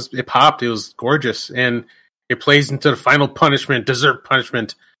 It popped. It was gorgeous, and it plays into the final dessert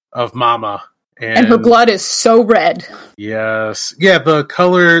punishment of Mama. And her blood is so red. Yes. Yeah, the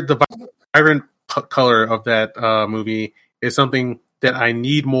color, the vibrant color of that movie is something that I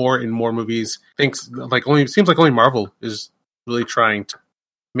need more in more movies. Seems like only Marvel is really trying to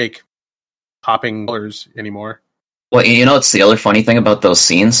make popping colors anymore. Well, it's the other funny thing about those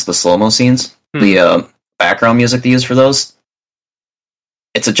scenes, the slow-mo scenes, the background music they use for those.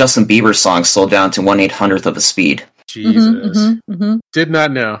 It's a Justin Bieber song slowed down to 1/800th of a speed. Jesus, did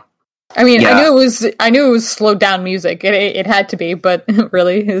not know. I mean, yeah. I knew it was slowed down music. It had to be, but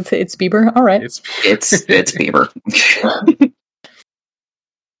really, it's Bieber. All right, it's Bieber.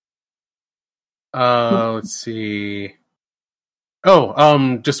 Let's see.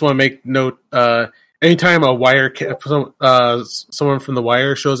 Just want to make note. Anytime a Wire, someone from The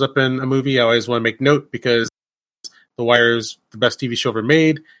Wire shows up in a movie, I always want to make note because The Wire is the best TV show ever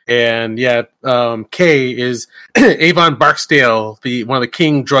made, and Kay is Avon Barksdale, one of the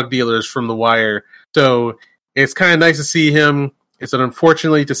king drug dealers from The Wire. So it's kind of nice to see him. It's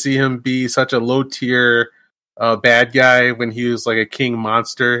unfortunately to see him be such a low tier bad guy when he was like a king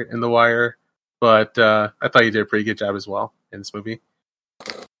monster in The Wire. But I thought he did a pretty good job as well in this movie.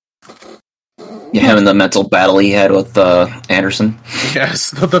 Yeah, him and the mental battle he had with Anderson.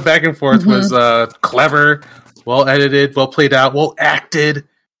 Yes, the back and forth was clever, well edited, well played out, well acted.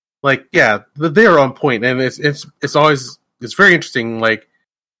 Like, yeah, they're on point, and it's always very interesting, like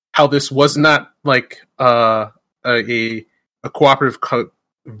how this was not like a cooperative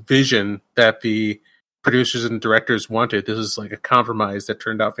vision that the producers and directors wanted. This is like a compromise that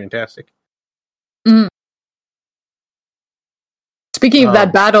turned out fantastic. Mm. Speaking of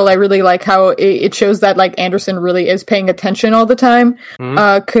that battle, I really like how it shows that like Anderson really is paying attention all the time.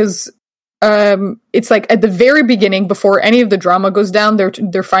 Because it's like at the very beginning, before any of the drama goes down,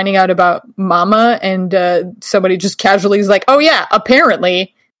 they're finding out about Mama, and somebody just casually is like, "Oh yeah,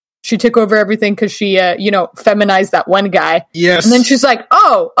 apparently she took over everything because she feminized that one guy." Yes, and then she's like,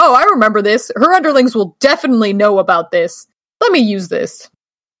 "Oh, I remember this. Her underlings will definitely know about this. Let me use this."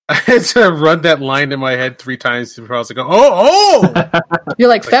 I had to run that line in my head 3 times before I was like, oh! You're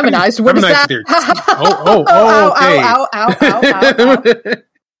like, feminized? What is that? Okay. Ow.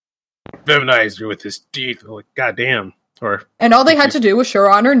 Feminized her with his teeth. Like, goddamn. And all they had to do was show her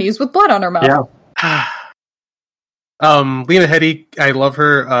on her knees with blood on her mouth. Yeah. Lena Headey, I love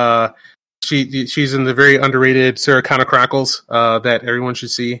her. She's in the very underrated Sarah Connor Chronicles that everyone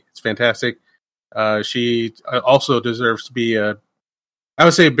should see. It's fantastic. She also deserves to be I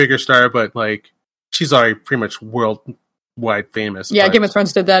would say a bigger star, but like she's already pretty much worldwide famous. Yeah, Game of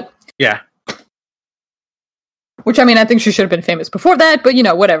Thrones did that. Yeah. Which, I mean, I think she should have been famous before that, but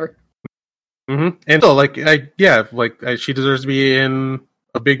whatever. Mm-hmm. And so, she deserves to be in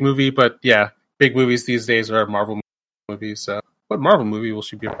a big movie, but yeah, big movies these days are Marvel movies. So, what Marvel movie will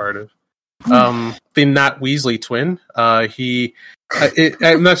she be a part of? The Not Weasley twin. I'm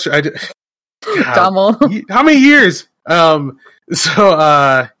not sure. Dommel. How many years? I'm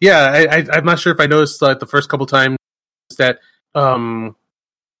not sure if I noticed the first couple times that the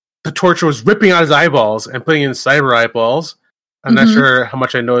Torture was ripping out his eyeballs and putting in cyber eyeballs. I'm not sure how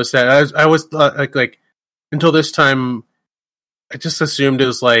much I noticed that. I was like until this time, I just assumed it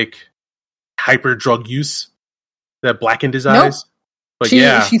was like hyper drug use that blackened his eyes. But she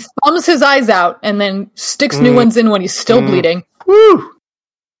thumbs his eyes out and then sticks new ones in when he's still bleeding. Woo!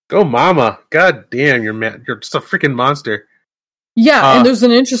 Go mama. God damn, you're just a freaking monster. Yeah, and there's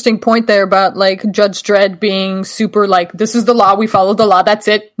an interesting point there about, like, Judge Dredd being super, like, this is the law, we follow the law, that's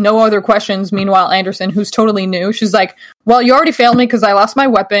it, no other questions. Meanwhile, Anderson, who's totally new, she's like, well, you already failed me because I lost my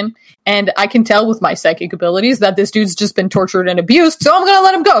weapon, and I can tell with my psychic abilities that this dude's just been tortured and abused, so I'm gonna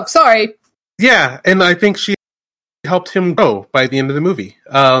let him go, sorry. Yeah, and I think she helped him go by the end of the movie,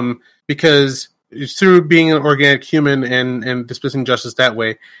 because through being an organic human and dismissing justice that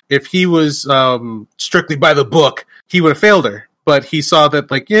way, if he was strictly by the book, he would have failed her. But he saw that,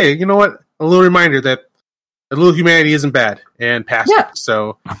 like, yeah, you know what? A little reminder that a little humanity isn't bad, and passed it.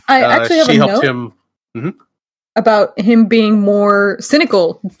 So I actually have she a helped note him about him being more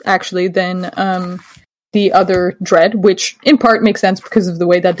cynical, actually, than the other Dredd, which in part makes sense because of the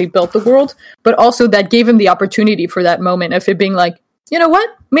way that they built the world, but also that gave him the opportunity for that moment of it being like, you know what?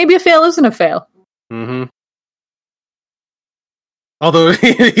 Maybe a fail isn't a fail. Mm-hmm. Although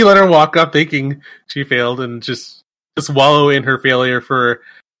he let her walk up thinking she failed and just wallow in her failure for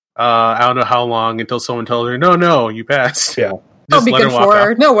I don't know how long until someone tells her, no, you passed. Yeah. I'll be good for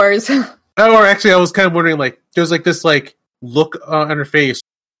her. No worries. Or actually, I was kind of wondering, like, there's like this like look on her face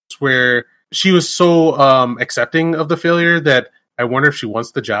where she was so accepting of the failure that I wonder if she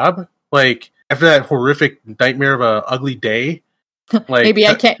wants the job. Like, after that horrific nightmare of a ugly day, Like, maybe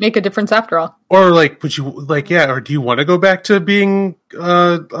I can't make a difference after all. Or like, would you like, yeah? Or do you want to go back to being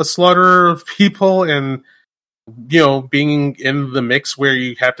a slaughterer of people and being in the mix where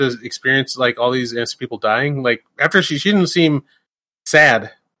you have to experience like all these innocent people dying? Like after she didn't seem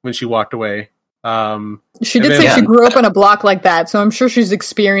sad when she walked away. She did say she grew up in a block like that, so I'm sure she's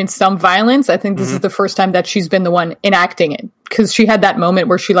experienced some violence. I think this is the first time that she's been the one enacting it, because she had that moment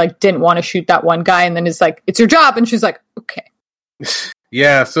where she like didn't want to shoot that one guy, and then it's like, it's your job, and she's like, okay.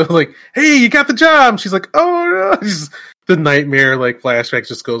 Yeah, so like, hey, you got the job. She's like, oh no, the nightmare like flashback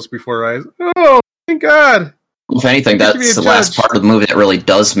just goes before her eyes. Oh, thank God. If anything, that's the last part of the movie that really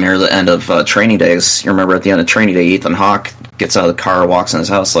does mirror the end of Training Days. You remember at the end of Training Day, Ethan Hawke gets out of the car, walks in his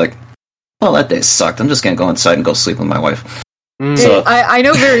house like, well, that day sucked. I'm just going to go inside and go sleep with my wife. So, I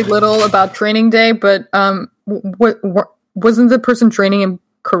know very little about Training Day, but wasn't the person training him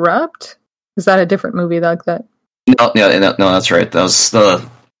corrupt? Is that a different movie like that? No, that's right. That was the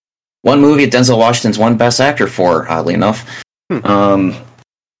one movie Denzel Washington's won Best Actor for, oddly enough.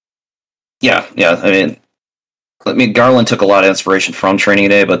 I mean, Garland took a lot of inspiration from Training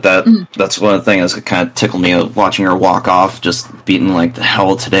Day, but that's one of the things that kind of tickled me watching her walk off, just beating like the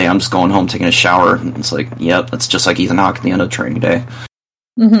hell today. I'm just going home taking a shower. And it's like, yep, that's just like Ethan Hawke at the end of Training Day.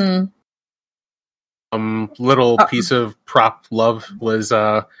 Little piece of prop love was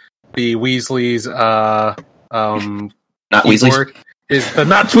the Weasleys. Not Weasleys. Is the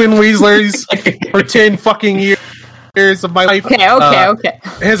not twin Weasleys for 10 fucking years of my life. Okay.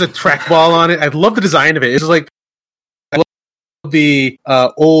 It has a trackball on it. I love the design of it. It's just like, the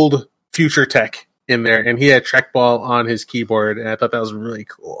old future tech in there, and he had trackball on his keyboard, and I thought that was really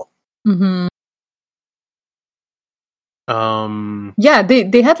cool. Yeah,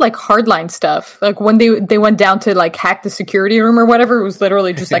 they had like hardline stuff. Like when they went down to like hack the security room or whatever, it was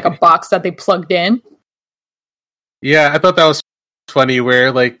literally just like a box that they plugged in. Yeah, I thought that was funny.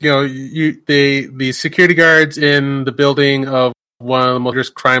 Where like the security guards in the building of one of the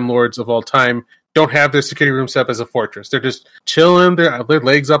most crime lords of all time don't have their security room set up as a fortress. They're just chilling, their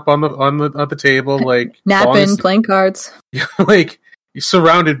legs up on the table, like napping, playing cards. Like you're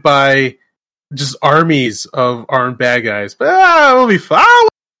surrounded by just armies of armed bad guys. But we'll be fine.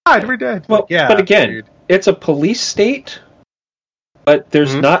 We're dead. Well, yeah, but again, it's a police state, but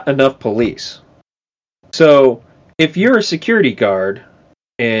there's not enough police. So if you're a security guard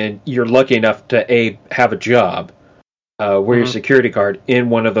and you're lucky enough to have a job where you're a security guard in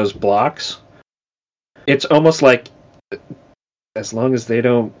one of those blocks, it's almost like, as long as they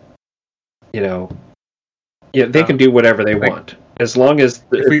don't, they can do whatever they want. As long as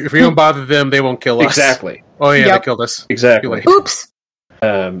if we don't bother them, they won't kill us. Exactly. Oh yeah, they killed us. Exactly. Oops.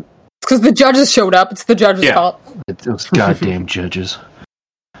 It's because the judges showed up. It's the judges' fault. It's those goddamn judges.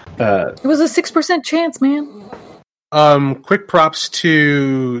 It was a 6% chance, man. Quick props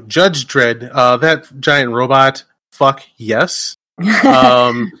to Judge Dredd. That giant robot. Fuck yes.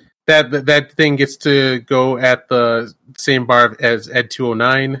 That thing gets to go at the same bar as Ed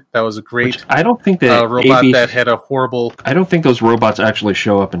 209. That was a great. Which I don't think that robot that had a horrible. I don't think those robots actually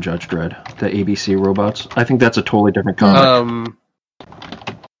show up in Judge Dredd. The ABC robots. I think that's a totally different comic.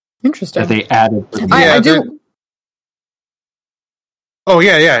 Interesting. That they added. I do. Oh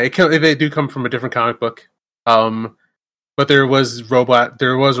yeah. They do come from a different comic book. But there were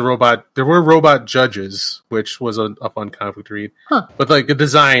robot judges, which was a fun comic book to read. But like the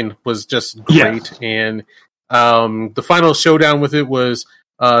design was just great, and the final showdown with it was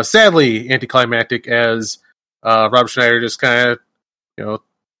sadly anticlimactic, as Rob Schneider just kind of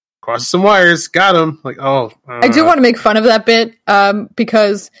crosses some wires, got him. Like I do want to make fun of that bit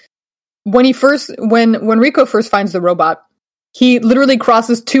because when Rico first finds the robot, he literally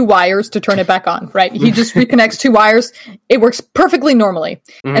crosses 2 wires to turn it back on, right? He just reconnects 2 wires. It works perfectly normally.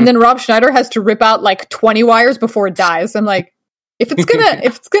 And then Rob Schneider has to rip out like 20 wires before it dies. I'm like, if it's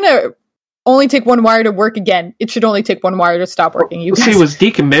gonna only take 1 wire to work again, it should only take 1 wire to stop working. You guys. See, it was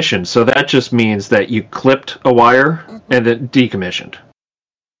decommissioned, so that just means that you clipped a wire and then decommissioned.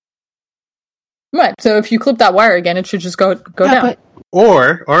 Right. So if you clip that wire again, it should just go down.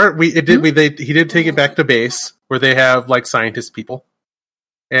 He did take it back to base where they have like scientist people,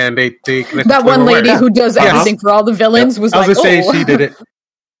 and they that one lady who does everything for all the villains was like, she did it.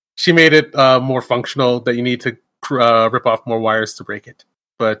 She made it more functional that you need to rip off more wires to break it.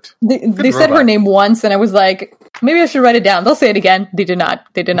 But they said her name once, and I was like, maybe I should write it down. They'll say it again. They did not.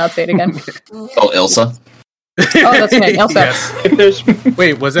 They did not say it again. Ilsa. Oh, that's right, Elsa. Yes.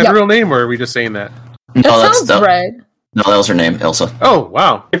 Wait, was that her real name, or are we just saying that? That sounds right. No, that was her name, Elsa. Oh,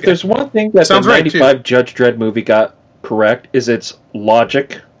 wow. If there's one thing that the 95 Judge Dredd movie got correct, is its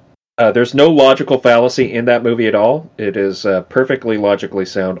logic There's no logical fallacy in that movie at all. It is perfectly logically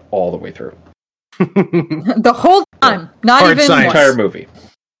sound all the way through. The whole time, not Hard even science. once. Entire movie.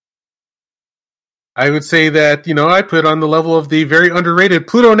 I would say that, I put on the level of the very underrated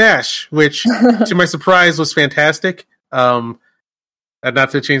Pluto Nash, which, to my surprise, was fantastic. And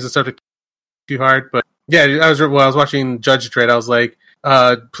not to change the subject too hard, but yeah, I was watching Judge Dredd, I was like,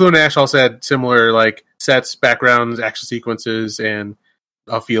 Pluto Nash also had similar, like, sets, backgrounds, action sequences, and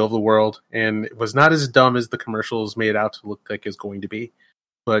a feel of the world, and it was not as dumb as the commercials made it out to look like it's going to be.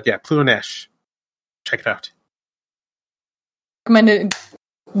 But yeah, Pluto Nash. Check it out. Recommended.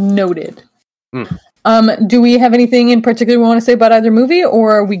 Noted. Do we have anything in particular we want to say about either movie,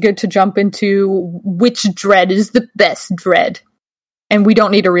 or are we good to jump into which Dredd is the best Dredd? And we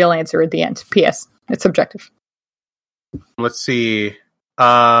don't need a real answer at the end. P.S. It's subjective. Let's see.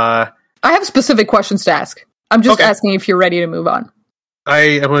 I have specific questions to ask. I'm just asking if you're ready to move on.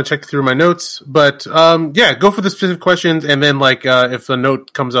 I'm going to check through my notes, but yeah, go for the specific questions, and then if the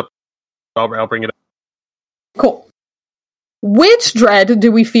note comes up, I'll bring it up. Cool. Which Dredd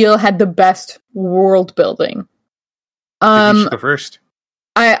do we feel had the best world building? You should go first.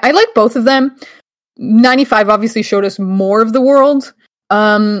 I like both of them. 95 obviously showed us more of the world,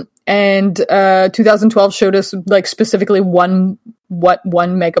 and 2012 showed us specifically what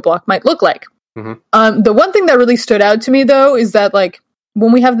one mega block might look like. Mm-hmm. The one thing that really stood out to me though is that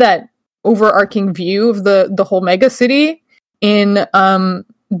when we have that overarching view of the whole mega city in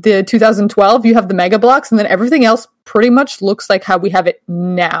the 2012, you have the mega blocks, and then everything else pretty much looks like how we have it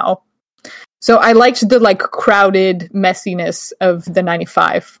now. So I liked the crowded messiness of the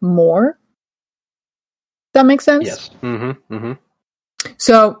 95 more. That makes sense? Yes. Mm-hmm. Mm-hmm.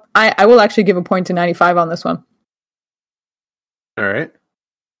 So I will actually give a point to 95 on this one. All right.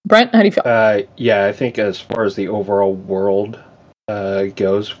 Brent, how do you feel? Yeah, I think as far as the overall world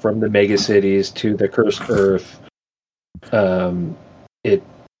goes, from the mega cities to the cursed Earth, it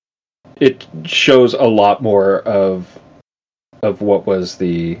shows a lot more of what was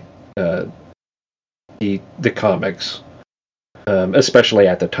the comics, especially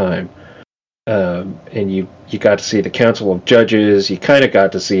at the time. And you got to see the Council of Judges. You kind of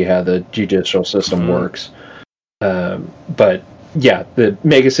got to see how the judicial system works. But yeah, the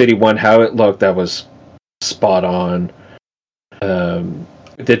Mega City one, how it looked, that was spot on.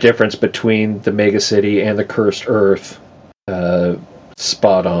 The difference between the Mega City and the Cursed Earth,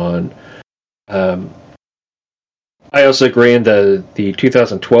 spot on. I also agree in the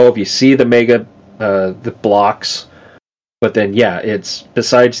 2012, you see the mega, the blocks, but then yeah, it's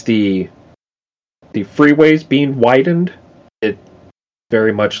besides the freeways being widened, it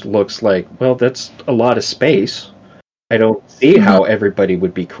very much looks like, well, that's a lot of space. I don't see how everybody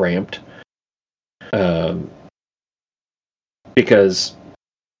would be cramped. Because,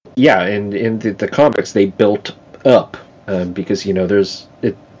 yeah, in the comics, they built up. Because, there's...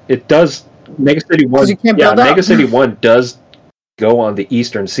 It does... Mega City 1... Yeah, Mega City 1 does go on the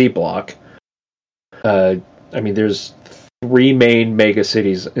Eastern C block. There's 3 main mega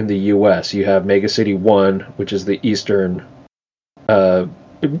cities in the U.S. You have Mega City 1, which is the eastern...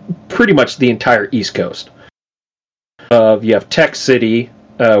 pretty much the entire East Coast. You have Tech City,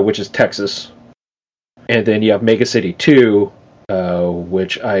 which is Texas. And then you have Mega City 2,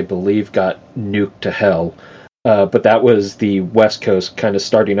 which I believe got nuked to hell. But that was the West Coast kind of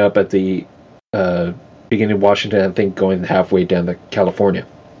starting up at the beginning of Washington, I think going halfway down to California.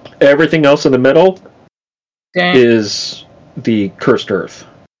 Everything else in the middle is the Cursed Earth.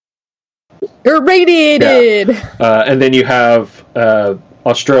 Irradiated! Yeah. And then you have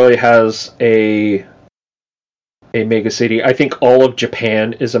Australia has a mega city. I think all of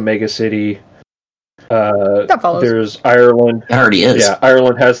Japan is a mega city. That follows. There's Ireland. It already is. Yeah,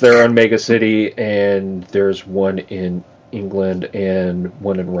 Ireland has their own mega city, and there's one in England and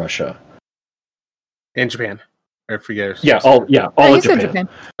one in Russia. And Japan. I forget. All of Japan.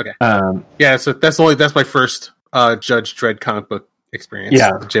 Okay. Yeah, so that's my first Judge Dredd comic book experience.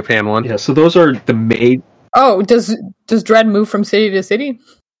 Yeah. The Japan one. Yeah, so those are the main... Oh, does Dredd move from city to city?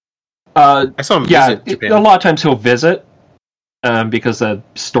 I saw him visit Japan. A lot of times he'll visit, because the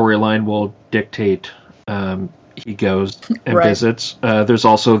storyline will dictate he goes and visits. There's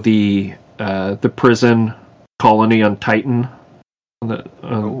also the prison colony on Titan, on the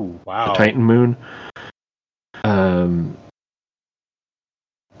Titan moon. I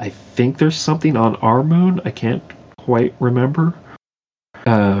think there's something on our moon. I can't quite remember.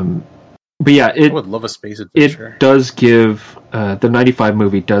 But yeah, I would love a space adventure. It does give the 95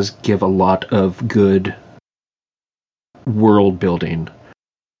 movie does give a lot of good world building.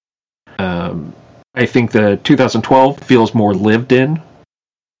 I think the 2012 feels more lived in.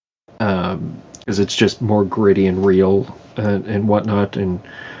 because it's just more gritty and real and whatnot. And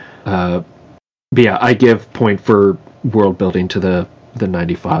but yeah, I give point for world building to the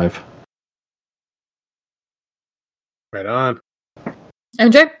 95. Right on.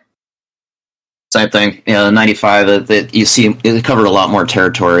 MJ? Same thing. Yeah, the 95, you see, it covered a lot more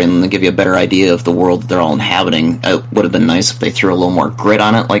territory and they give you a better idea of the world that they're all inhabiting. It would have been nice if they threw a little more grit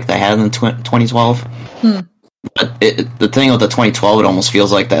on it like they had in 2012. But the thing with the 2012, it almost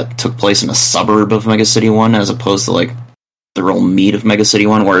feels like that took place in a suburb of Mega City 1 as opposed to like the real meat of Mega City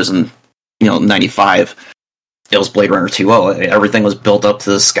 1, whereas in 95, it was Blade Runner 2.0. Everything was built up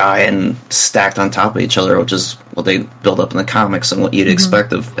to the sky and stacked on top of each other, which is what they build up in the comics and what you'd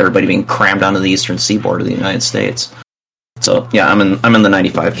expect of everybody being crammed onto the eastern seaboard of the United States. So yeah, I'm in the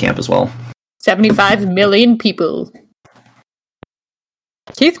 95 camp as well. 75 million people.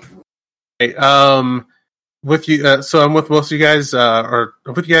 Keith? Hey, with you, so I'm with most of you guys, or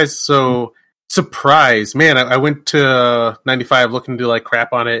I'm with you guys. So surprise, man! I went to 95 looking to like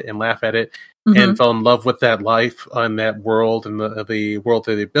crap on it and laugh at it. And fell in love with that life and that world, and the world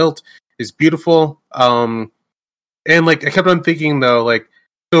that they built is beautiful. And like I kept on thinking though, like,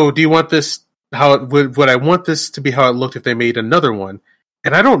 so do you want this? How it would I want this to be how it looked if they made another one?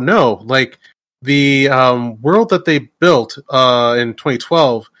 And I don't know. Like the world that they built in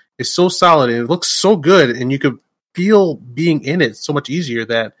 2012 is so solid and it looks so good, and you could feel being in it so much easier.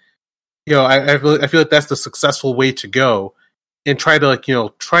 That I feel like that's the successful way to go, and try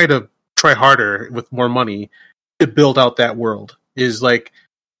to try harder with more money to build out that world is like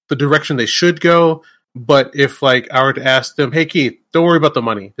the direction they should go. But if like I were to ask them, hey Keith, don't worry about the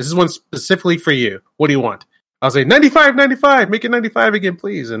money, this is one specifically for you, what do you want? I'll say 95, make it 95 again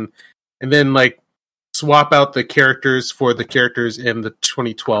please, and then like swap out the characters for the characters in the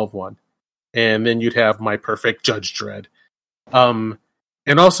 2012 one, and then you'd have my perfect Judge Dredd. And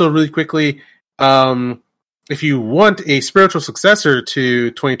also really quickly, if you want a spiritual successor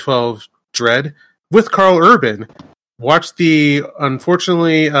to 2012 Dredd with Carl Urban, watch the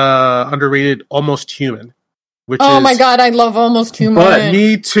unfortunately underrated Almost Human. My god, I love Almost Human. But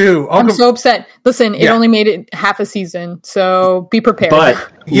me too. I'm so upset. Listen, it only made it half a season, so be prepared.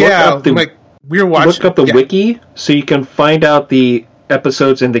 But we were watching. Look up the wiki so you can find out the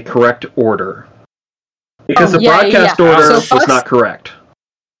episodes in the correct order. Because the broadcast order was not correct.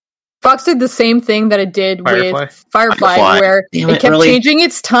 Fox did the same thing that it did with Firefly, where it kept changing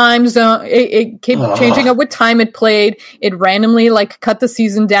its time zone. It kept changing up what time it played. It randomly cut the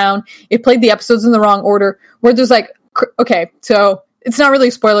season down. It played the episodes in the wrong order. Where there's okay, so it's not really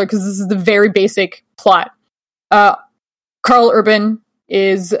a spoiler because this is the very basic plot. Carl Urban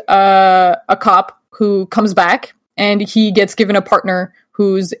is a cop who comes back, and he gets given a partner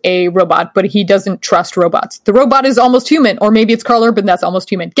who's a robot, but he doesn't trust robots. The robot is almost human, or maybe it's Carl Urban that's almost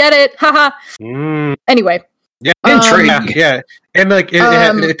human. Get it? Haha. Anyway. Yeah, intrigue. Yeah, and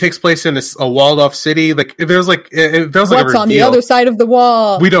it takes place in a walled-off city. Like there's what's like on the other side of the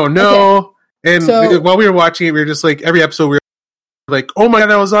wall? We don't know. Okay. And while we were watching it, we were just like every episode we were like, "Oh my god,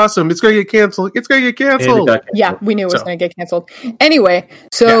 that was awesome! It's going to get canceled! It's going to get canceled!" Yeah, we knew it was going to get canceled. Anyway,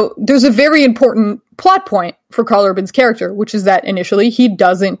 there's a very important plot point for Carl Urban's character, which is that initially he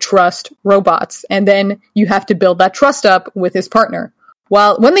doesn't trust robots, and then you have to build that trust up with his partner.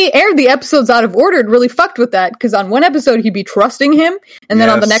 Well, when they aired the episodes out of order, it really fucked with that, because on one episode he'd be trusting him, and then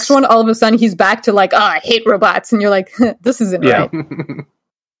on the next one, all of a sudden he's back to I hate robots, and you're like, this isn't right.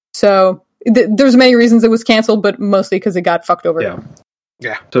 So there's many reasons it was canceled, but mostly because it got fucked over.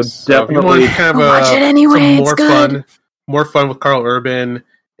 Yeah. So definitely kind of watch it anyway. More fun, more fun with Carl Urban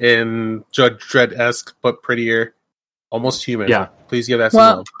and Judge Dredd-esque, but prettier. Almost Human. Yeah, please give that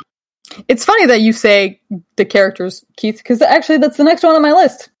some love. It's funny that you say the characters, Keith, because actually that's the next one on my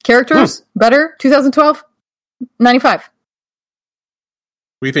list. Characters, better, 2012, 95. What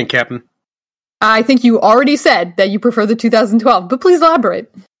do you think, Captain? I think you already said that you prefer the 2012, but please elaborate.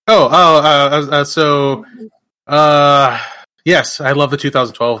 Yes, I love the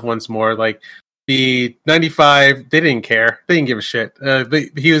 2012 once more. Like the 95, they didn't care. They didn't give a shit.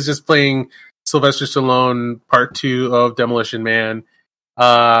 He was just playing Sylvester Stallone Part 2 of Demolition Man.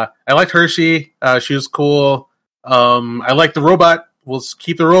 I liked Hershey. She was cool. I like the robot. We'll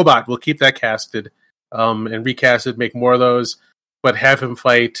keep the robot. We'll keep that casted and recasted, make more of those, but have him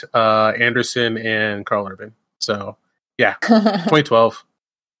fight Anderson and Carl Urban. So, yeah, 2012.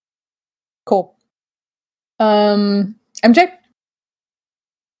 Cool. MJ?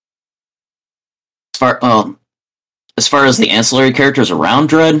 As far as the ancillary characters around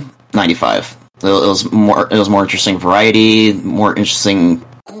Dredd, 95. It was more interesting variety, more interesting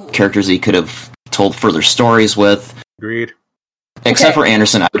characters that you could have told further stories with. Agreed. Except for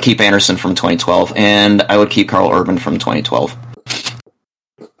Anderson. I would keep Anderson from 2012, and I would keep Carl Urban from 2012.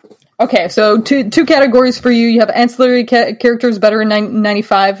 Okay, so two categories for you. You have ancillary characters better in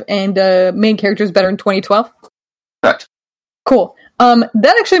 95, and main characters better in 2012? Correct. Cool.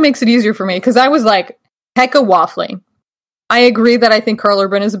 That actually makes it easier for me, because I was like, hecka waffling. I agree that I think Carl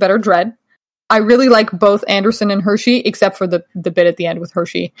Urban is a better Dredd. I really like both Anderson and Hershey, except for the bit at the end with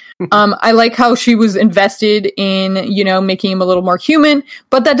Hershey. I like how she was invested in, making him a little more human,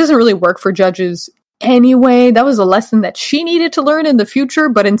 but that doesn't really work for judges anyway. That was a lesson that she needed to learn in the future,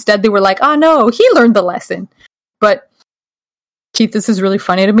 but instead they were like, oh no, he learned the lesson. But Keith, this is really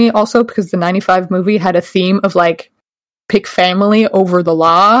funny to me also because the 95 movie had a theme of like, pick family over the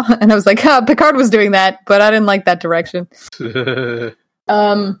law, and I was like, Picard was doing that, but I didn't like that direction.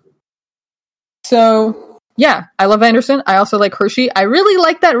 So yeah, I love Anderson. I also like Hershey. I really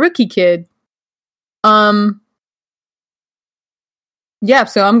like that rookie kid. Yeah,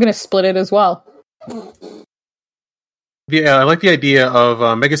 so I'm gonna split it as well. Yeah, I like the idea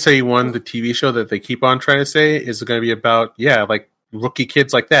of Mega City 1, the TV show that they keep on trying to say is going to be about, like rookie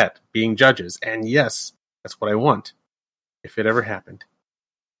kids like that being judges. And yes, that's what I want, if it ever happened.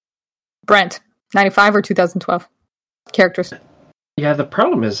 Brent, 95 or 2012? Characters. Yeah, the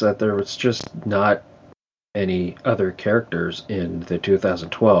problem is that there was just not any other characters in the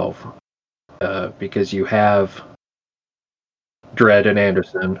 2012. Because you have Dredd and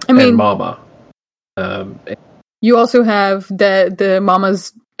Anderson and Mama. You also have the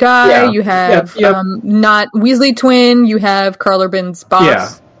Mama's guy. Yeah. You have not Weasley twin. You have Carl Urban's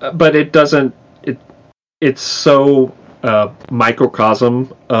boss. Yeah, but it doesn't. It's so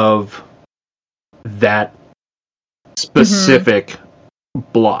microcosm of that specific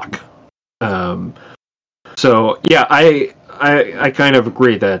block. So yeah, I kind of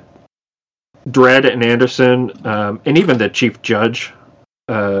agree that Dredd and Anderson and even the Chief Judge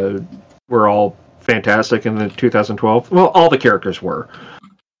were all fantastic in the 2012. Well, all the characters were.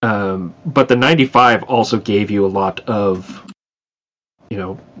 But the 95 also gave you a lot of,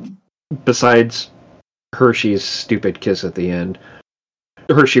 besides Hershey's stupid kiss at the end,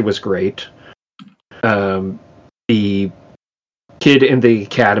 Hershey was great. The kid in the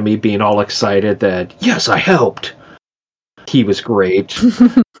academy being all excited that, yes, I helped. He was great.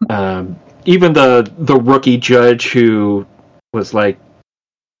 Even the rookie judge who was like,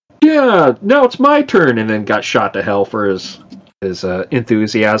 yeah, now it's my turn, and then got shot to hell for his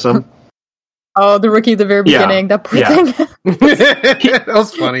enthusiasm. Oh, the rookie at the very beginning. That poor thing. That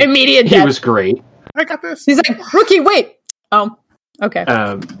was funny. Immediate death. He was great. I got this. He's like, rookie, wait. Oh, okay.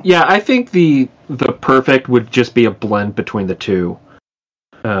 Yeah, I think the perfect would just be a blend between the two.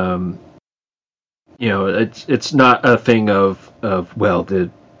 It's not a thing of the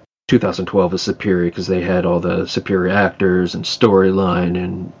 2012 is superior because they had all the superior actors and storyline,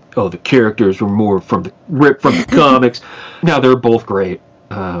 and the characters were more ripped from the comics. Now they're both great.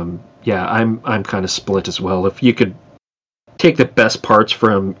 I'm kind of split as well. If you could take the best parts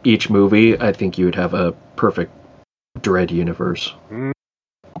from each movie, I think you would have a perfect Dredd universe. And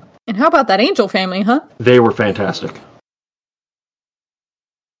how about that Angel family, huh? They were fantastic.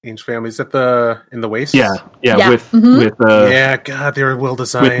 Angel family's in the waist. Yeah. With God, they were well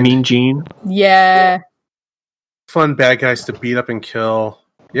designed. With Mean Gene. Yeah. Fun bad guys to beat up and kill.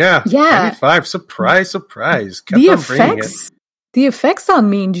 Yeah. 95. Surprise. Kept on bringing it. The effects on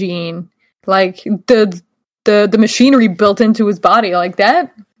Mean Gene, like the machinery built into his body, like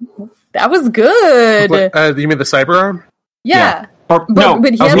that was good. You mean the cyber arm? Yeah. But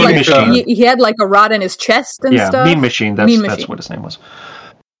he had like a rod in his chest and stuff. Mean Machine. That's what his name was.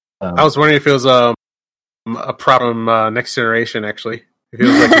 I was wondering if it was a problem Next Generation, actually. If it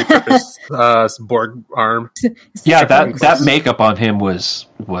was like repurposed Borg arm. Yeah, that makeup on him was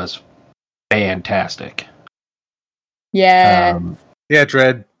fantastic. Yeah.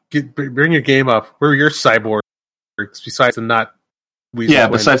 Dredd, bring your game up. We're your cyborgs, besides the not Weasley. Yeah,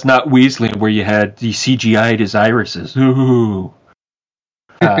 besides not Weasley, where you had the CGI'd his irises. Ooh.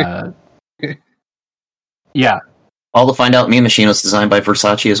 Yeah. All to find out Mean Machine was designed by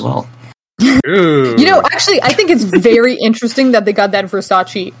Versace as well. Ooh. Actually, I think it's very interesting that they got that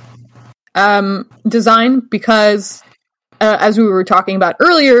Versace design because, as we were talking about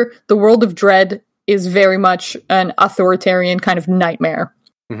earlier, the world of Dredd is very much an authoritarian kind of nightmare.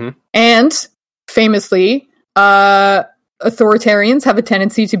 Mm-hmm. And, famously, authoritarians have a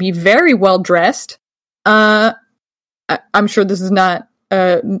tendency to be very well-dressed. I'm sure this is not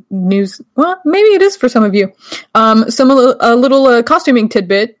news. Well, maybe it is for some of you. A little costuming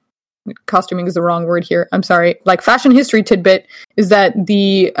tidbit. Costuming is the wrong word here. I'm sorry. Like fashion history tidbit is that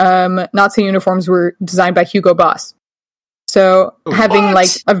the Nazi uniforms were designed by Hugo Boss. So having like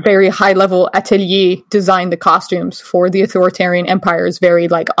a very high level atelier design the costumes for the authoritarian empire is very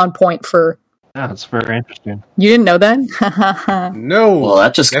like on point for. Yeah, that's very interesting. You didn't know that? No. Well,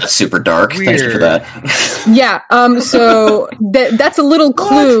 that just got super dark. Weird. Thank you for that. Yeah. So that's a little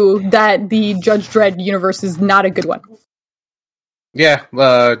clue that the Judge Dredd universe is not a good one. Yeah,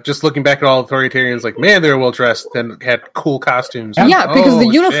 just looking back at all authoritarians, like, man, they were well dressed and had cool costumes. Yeah, because the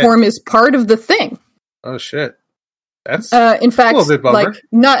Oh, uniform is part of the thing. Oh shit, that's in fact, a little bit bummer. like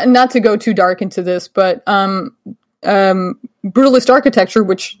not to go too dark into this, but brutalist architecture,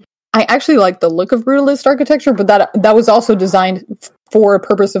 which I actually like the look of brutalist architecture, but that was also designed for a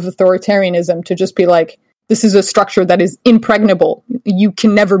purpose of authoritarianism, to just be like, this is a structure that is impregnable. You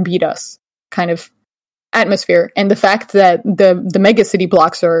can never beat us, kind of atmosphere. And the fact that the mega city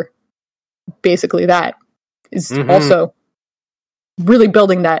blocks are basically that is also really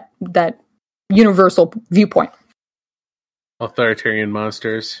building that universal viewpoint. Authoritarian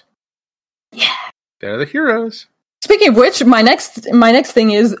monsters. Yeah, They're the heroes. Speaking of which, my next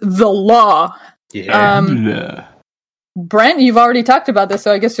thing is the law. Yeah. Brent, you've already talked about this,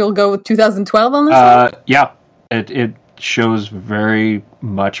 so I guess you'll go with 2012 on this one? Yeah. It shows very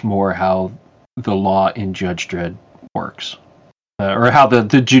much more how the law in Judge Dredd works. Or how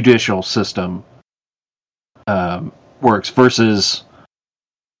the judicial system works versus,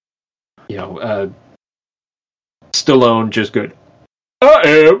 Stallone just good. I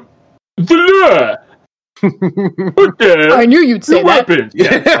am the law! I knew you'd say that.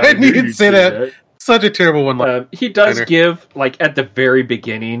 Yeah, I knew you'd say that. Such a terrible one. He does give, like, at the very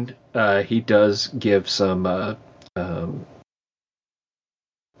beginning, he does give some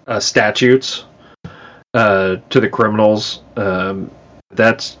statutes to the criminals.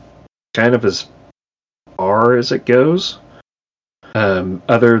 That's kind of as far as it goes.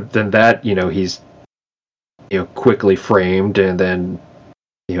 Other than that, he's quickly framed and then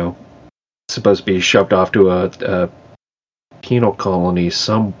supposed to be shoved off to a penal colony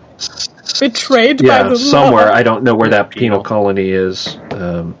betrayed by the somewhere. law. I don't know where that penal colony is.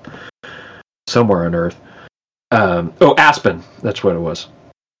 Somewhere on Earth. Aspen. That's what it was.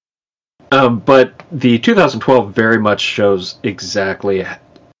 But the 2012 very much shows exactly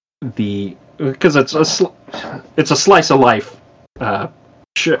because it's a slice of life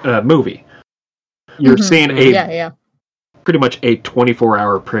movie. You're seeing pretty much a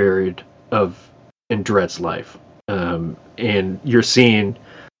 24-hour period in Dredd's life, and you're seeing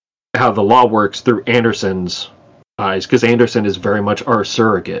how the law works through Anderson's eyes, because Anderson is very much our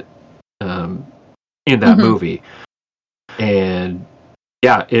surrogate in that movie, and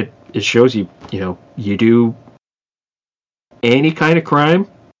it shows you you do any kind of crime,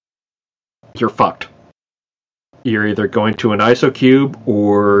 you're fucked. You're either going to an ISO cube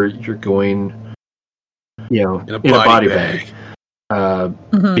or you're going in a body bag.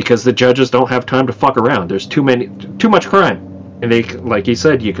 Because the judges don't have time to fuck around. There's too much crime, and they, like he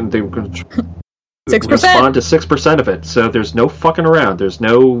said, they can 6% respond to 6% of it. So there's no fucking around. There's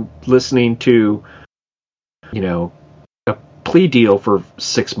no listening to, a plea deal for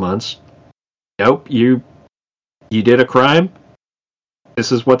 6 months. Nope, you did a crime.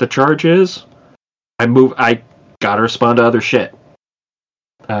 This is what the charge is. I gotta respond to other shit.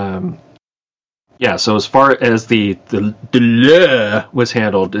 So as far as the law was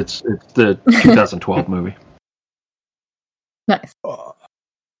handled, it's the 2012 movie. Nice.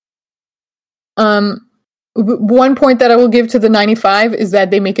 One point that I will give to the 95 is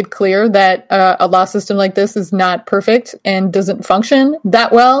that they make it clear that a law system like this is not perfect and doesn't function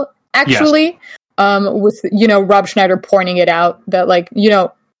that well. Actually, with Rob Schneider pointing it out that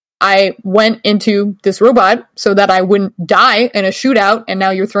I went into this robot so that I wouldn't die in a shootout, and now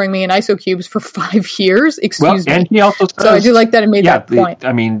you're throwing me in ISO cubes for 5 years. Excuse me. And he also says, so I do like that it made that point.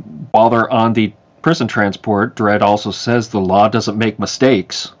 I mean, while they're on the prison transport, Dredd also says the law doesn't make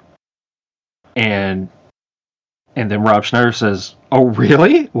mistakes. And then Rob Schneider says, "Oh,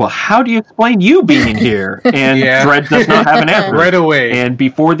 really? Well, how do you explain you being here?" And Dredd does not have an answer right away. And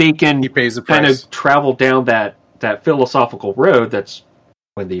before they can he pays the price. Kind of travel down that philosophical road, that's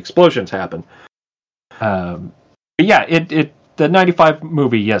when the explosions happen. The 95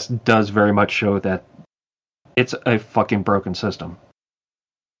 movie, yes, does very much show that it's a fucking broken system.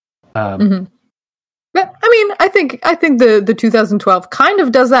 But, I mean, I think the 2012 kind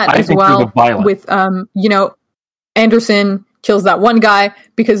of does that as well. With Anderson kills that one guy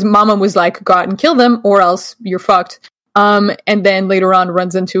because Mama was like, "Go out and kill them, or else you're fucked." And then later on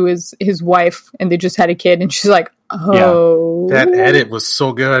runs into his wife, and they just had a kid, and she's like, "Oh, that edit was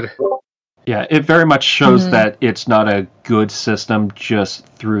so good." Yeah, it very much shows that it's not a good system just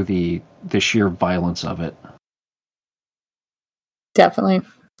through the sheer violence of it. Definitely.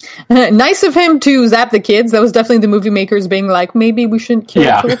 Nice of him to zap the kids. That was definitely the movie makers being like, maybe we shouldn't kill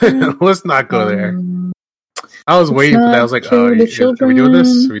children. Let's not go there. I was waiting for that. I was like, oh, are we doing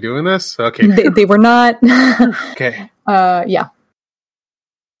this? Are we doing this? Okay. They were not. Okay. Yeah.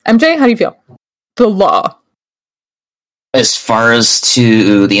 MJ, how do you feel? The law. As far as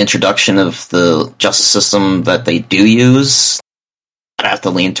to the introduction of the justice system that they do use, I'd have to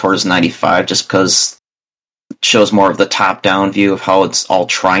lean towards 95 just because it shows more of the top-down view of how it's all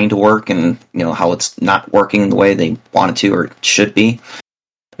trying to work and, how it's not working the way they want it to or should be.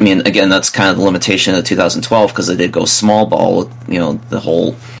 I mean, again, that's kind of the limitation of 2012 because they did go small ball with, the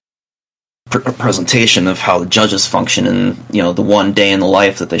whole presentation of how the judges function and, the one day in the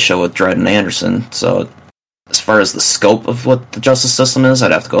life that they show with Dredd and Anderson. So as far as the scope of what the justice system is,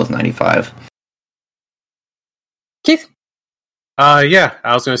 I'd have to go with 95. Keith? Yeah,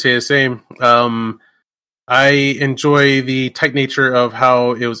 I was going to say the same. I enjoy the tight nature of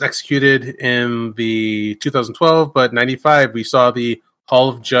how it was executed in the 2012, but 95, we saw the Hall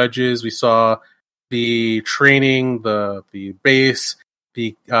of Judges, we saw the training, the base,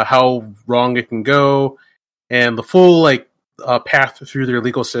 the how wrong it can go, and the full path through their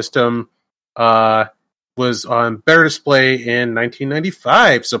legal system was on better display in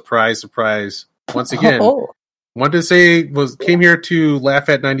 1995. Surprise, surprise! Once again, wanted to say came here to laugh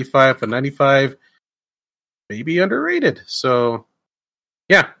at 95, but 95 maybe underrated. So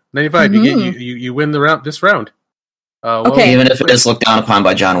yeah, 95. Mm-hmm. You win the round. This round. Okay. Even if it is looked down upon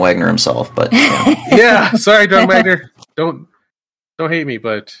by John Wagner himself, but yeah, sorry, John Wagner, don't hate me,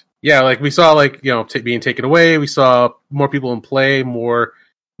 but yeah, we saw being taken away. We saw more people in play, more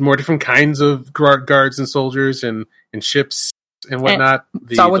different kinds of guards and soldiers and ships and whatnot.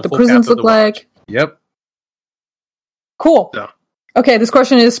 Saw what the prisons look like. Yep. Cool. So. Okay, this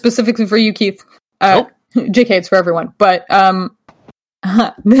question is specifically for you, Keith. JK, it's for everyone, but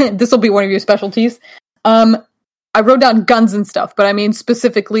this will be one of your specialties. I wrote down guns and stuff, but I mean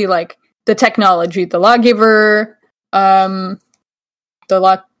specifically the technology, the lawgiver, what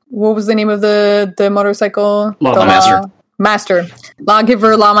was the name of the motorcycle? Master.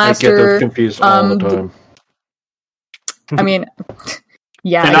 Lawgiver, Lawmaster. I get those confused all the time. I mean,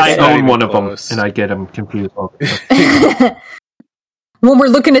 yeah. And I own one of them, and I get them confused all the time. When we're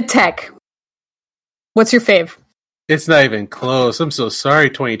looking at tech, what's your fave? It's not even close. I'm so sorry,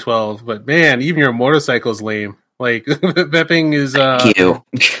 2012, but man, even your motorcycle's lame. That thing is. Thank you.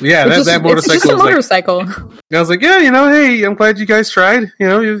 Yeah, that motorcycle. It's just a motorcycle. I was like, yeah, hey, I'm glad you guys tried.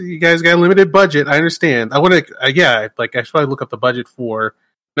 You guys got a limited budget. I understand. I want to. I should probably look up the budget for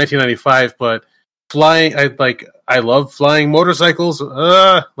 1995. But flying, I love flying motorcycles.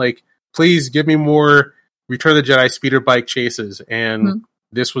 Please give me more Return of the Jedi speeder bike chases. And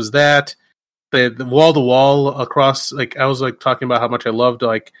this was that. The wall to wall across. I was talking about how much I loved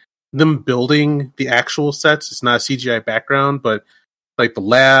them building the actual sets. It's not a CGI background, but the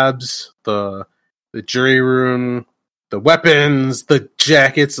labs, the jury room, the weapons, the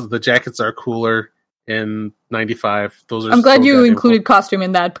jackets. The jackets are cooler in 95. Those are. I'm glad you included costume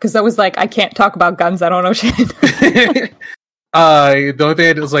in that because I was I can't talk about guns. I don't know shit. The only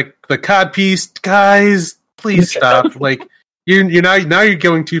thing was the codpiece guys. Please stop. You're now you're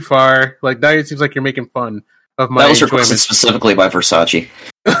going too far. Now it seems like you're making fun of my. That was requested specifically by Versace.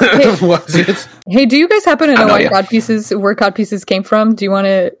 Was it? Hey, do you guys happen to know where codpieces came from? Do you want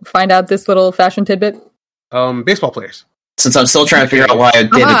to find out this little fashion tidbit? Baseball players. Since I'm still trying to figure out why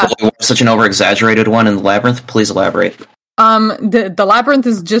David Bowie wore such an over-exaggerated one in the Labyrinth, please elaborate. The Labyrinth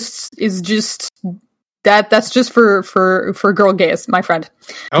is just that's just for girl gays, my friend.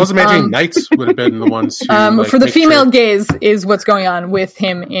 I was imagining knights would have been the ones who, for the female gays is what's going on with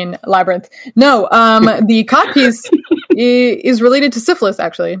him in Labyrinth. No, the codpiece is related to syphilis,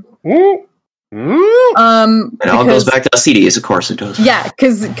 actually. It all goes back to STDs, of course it does. Yeah,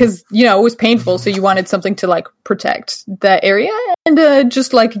 because it was painful, so you wanted something to protect that area and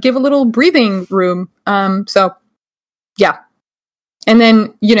just give a little breathing room. So yeah. And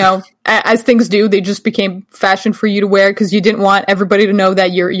then, as things do, they just became fashion for you to wear because you didn't want everybody to know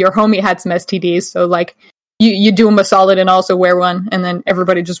that your homie had some STDs. So, you do them a solid and also wear one, and then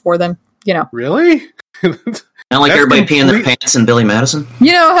everybody just wore them, Really? Not everybody peeing their pants in Billy Madison?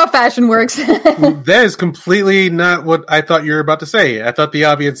 You know how fashion works. That is completely not what I thought you were about to say. I thought the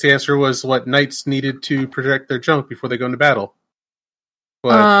obvious answer was what knights needed to protect their junk before they go into battle.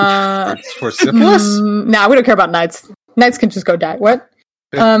 But for syphilis? No, we don't care about knights. Knights can just go die. What?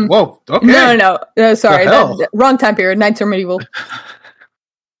 Whoa, okay. No. Sorry. Wrong time period. Knights are medieval.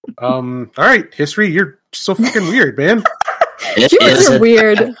 All right. History, you're so fucking weird, man. Humans are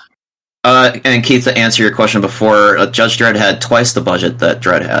weird. And Keith, to answer your question before, Judge Dredd had twice the budget that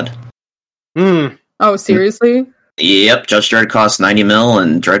Dredd had. Oh, seriously? Yep, Judge Dredd cost 90 mil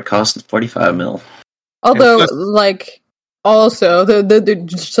and Dredd cost 45 mil. Although, also, there's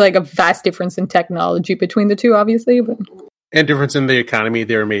just like a vast difference in technology between the two, obviously. But... And difference in the economy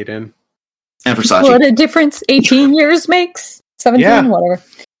they were made in. And Versace. What a difference 18 years makes? 17, whatever.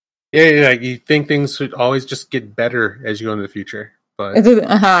 Yeah, you think things should always just get better as you go into the future. But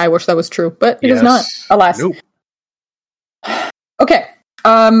I wish that was true, but it is not, alas. Nope. Okay.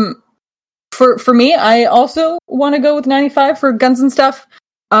 For me, I also want to go with 95 for guns and stuff.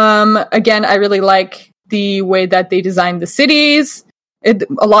 Again, I really like the way that they designed the cities.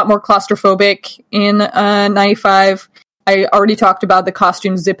 A lot more claustrophobic in 95. I already talked about the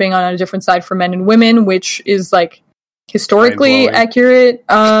costumes zipping on a different side for men and women, which is like historically accurate.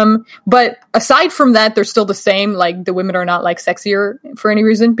 But aside from that, they're still the same. Like the women are not like sexier for any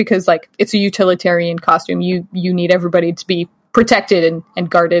reason because like it's a utilitarian costume. You need everybody to be protected and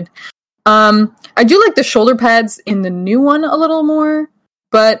guarded. I do like the shoulder pads in the new one a little more,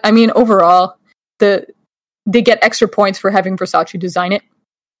 but I mean overall, they get extra points for having Versace design it.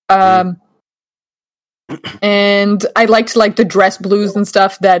 And I liked like the dress blues and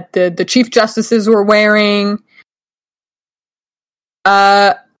stuff that the Chief Justices were wearing.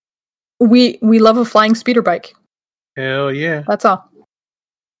 We love a flying speeder bike. Hell yeah. That's all.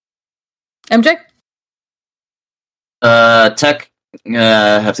 MJ? Tech, I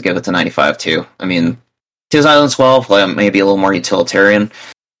have to give it to 95 too. I mean, 2012, maybe a little more utilitarian.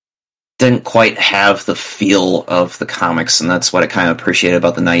 Didn't quite have the feel of the comics, and that's what I kind of appreciated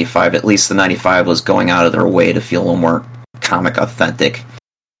about the 95. At least the 95 was going out of their way to feel a little more comic authentic.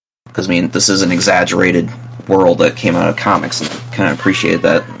 Because, I mean, this is an exaggerated world that came out of comics, and I kind of appreciated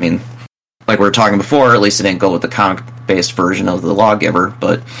that. I mean, like we were talking before, at least it didn't go with the comic-based version of the Lawgiver,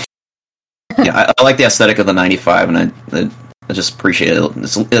 but yeah, I like the aesthetic of the 95, and I just appreciate it.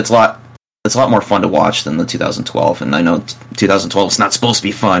 It's a lot more fun to watch than the 2012, and I know 2012 is not supposed to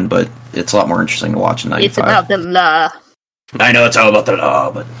be fun, but it's a lot more interesting to watch in 95. It's about the law. I know it's all about the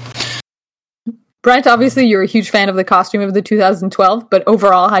law, but... Brent, obviously you're a huge fan of the costume of the 2012, but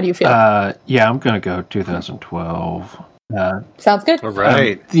overall, how do you feel? Yeah, I'm gonna go 2012. Sounds good. All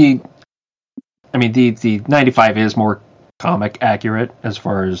right. The 95 is more comic accurate as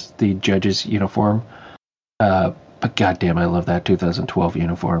far as the judge's uniform. But goddamn, I love that 2012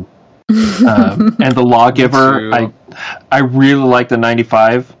 uniform. And the Lawgiver, I really like the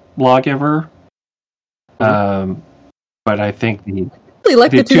 95 Lawgiver. But I think the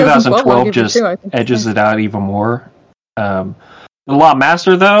 2012 just edges it out even more. The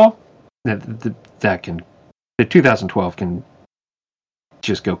Lawmaster, though, the 2012 can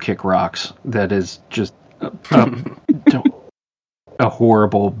just go kick rocks. That is just a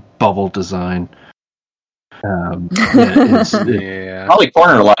horrible bubble design. Probably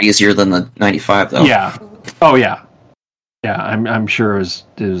cornered a lot easier than the 95, though. Yeah. Oh, yeah. Yeah, I'm sure it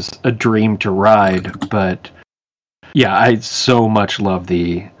was a dream to ride, but yeah, I so much love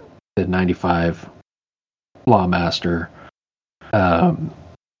the 95 Lawmaster.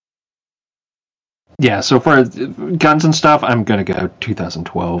 Yeah, so for guns and stuff, I'm gonna go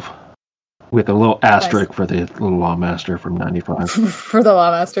 2012 with a little asterisk for the little Lawmaster from 95. For the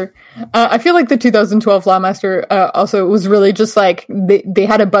Lawmaster. I feel like the 2012 Lawmaster also was really just like they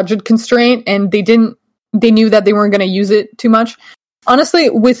had a budget constraint and they knew that they weren't going to use it too much. Honestly,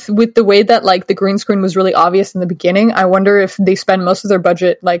 with the way that like the green screen was really obvious in the beginning, I wonder if they spend most of their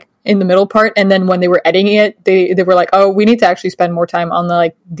budget like in the middle part, and then when they were editing it, they were like, oh, we need to actually spend more time on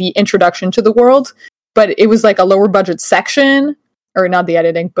the introduction to the world. But it was like a lower budget section, or not the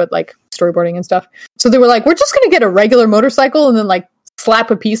editing, but like storyboarding and stuff. So they were like, we're just going to get a regular motorcycle and then like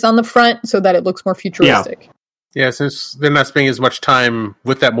slap a piece on the front so that it looks more futuristic. Yeah, since they're not spending as much time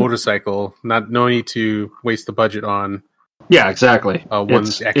with that motorcycle, no need to waste the budget on. Yeah, exactly.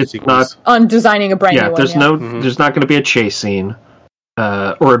 It's not on designing a brand new one. There's there's not going to be a chase scene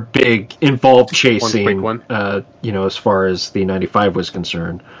or a big involved chase scene. One. As far as the 95 was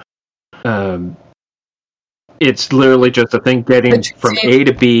concerned. It's literally just a thing getting from A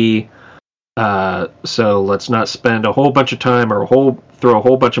to B. So let's not spend a whole bunch of time or throw a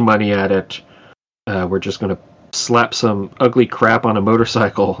whole bunch of money at it. We're just going to slap some ugly crap on a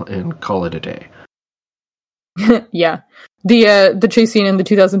motorcycle and call it a day. Yeah. The chase scene in the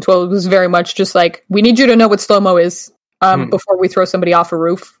 2012 was very much just like, we need you to know what slow-mo is before we throw somebody off a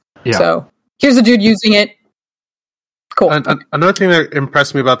roof. Yeah. So here's a dude using it. Cool. Another thing that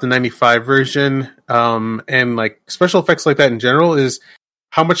impressed me about the 95 version, and like special effects like that in general, is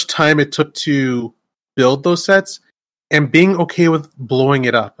how much time it took to build those sets. and being okay with blowing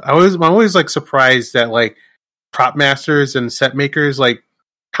it up. I'm always like surprised that like prop masters and set makers, like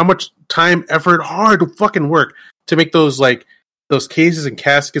how much time, effort, hard fucking work to make those cases and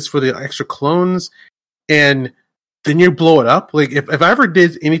caskets for the extra clones, and then you blow it up. Like if I ever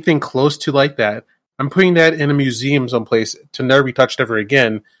did anything close to like that, I'm putting that in a museum someplace to never be touched ever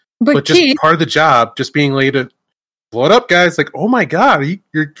again. But just part of the job, just being laid to blow it up, guys. Like, oh my god,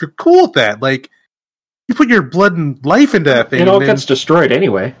 you're cool with that. Like, you put your blood and life into that thing. It all gets destroyed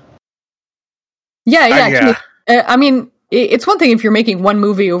anyway. Yeah. I mean, it's one thing if you're making one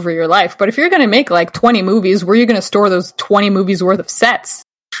movie over your life, but if you're going to make like 20 movies, where are you going to store those 20 movies worth of sets?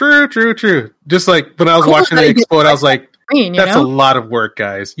 True. Just like when I was watching it explode, I was like, that's a lot of work,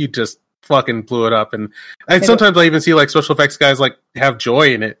 guys. You just fucking blew it up. And sometimes I even see like special effects guys like have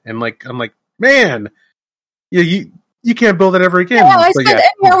joy in it, and like I'm like, man, yeah, you can't build it ever again. Yeah, I spent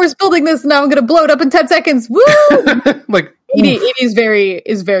 8 hours building this, and now I'm going to blow it up in 10 seconds. Woo! Like 80 is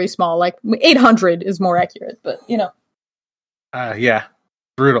very small. Like 800 is more accurate, but you know. Yeah,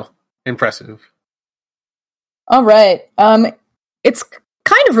 brutal, impressive. All right, it's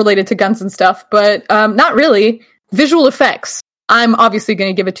kind of related to guns and stuff, but not really. Visual effects. I'm obviously going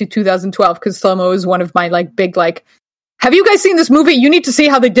to give it to 2012 because slow-mo is one of my like big like. Have you guys seen this movie? You need to see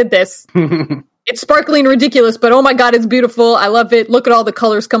how they did this. It's sparkly and ridiculous, but oh my god, it's beautiful. I love it. Look at all the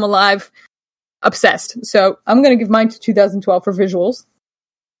colors come alive. Obsessed. So I'm going to give mine to 2012 for visuals.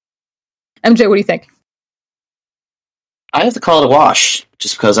 MJ, what do you think? I have to call it a wash,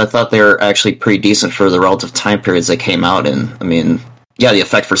 just because I thought they were actually pretty decent for the relative time periods they came out in. I mean, yeah, the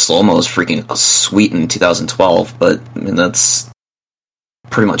effect for slow-mo is freaking sweet in 2012, but I mean, that's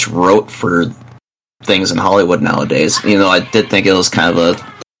pretty much rote for things in Hollywood nowadays. You know, I did think it was kind of a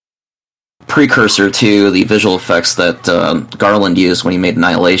precursor to the visual effects that Garland used when he made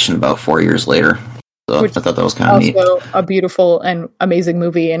Annihilation about 4 years later. So I thought that was kind of neat. Also a beautiful and amazing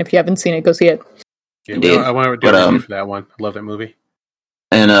movie, and if you haven't seen it, go see it. Yeah, I want to do a review for that one. I love that movie.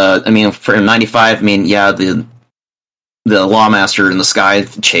 And I mean, for 95, I mean, yeah, the Lawmaster in the Sky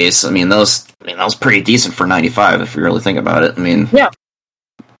chase. I mean, that was pretty decent for 95 if you really think about it. I mean, yeah,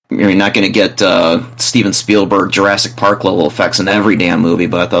 you're not going to get Steven Spielberg Jurassic Park level effects in every damn movie,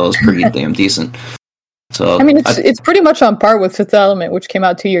 but I thought it was pretty damn decent. So I mean, it's pretty much on par with Fifth Element, which came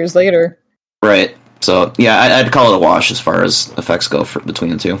out 2 years later. Right. So yeah, I'd call it a wash as far as effects go between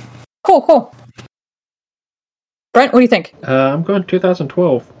the two. Cool. Brent, what do you think? I'm going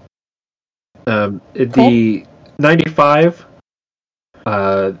 2012. Cool. The 95,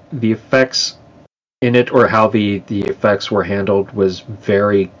 the effects in it, or how the effects were handled, was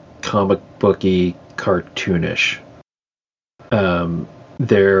very comic booky, cartoonish.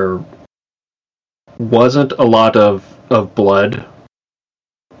 There wasn't a lot of blood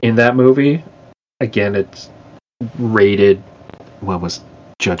in that movie. Again, it's rated. What was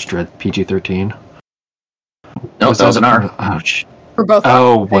Judge Dredd? PG-13. No, that was an R. Ouch. For both.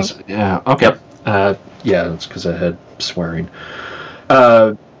 Oh, was yeah. Okay. Yep. Yeah, that's because I had swearing.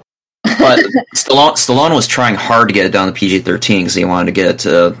 But Stallone was trying hard to get it down to PG-13 because he wanted to get it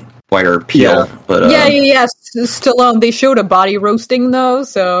to wider appeal. Yeah. But Yeah. Stallone. They showed a body roasting though,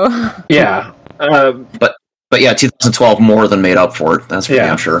 so Yeah. But yeah, 2012 more than made up for it. That's for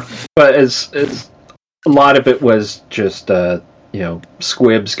damn sure. But as a lot of it was just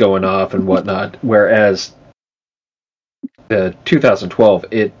squibs going off and whatnot, whereas the 2012,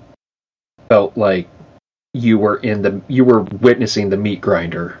 it felt like you were witnessing the meat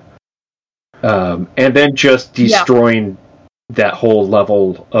grinder, and then just destroying that whole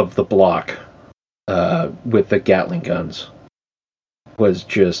level of the block with the Gatling guns was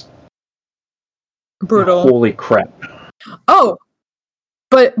just brutal. Holy crap! Oh,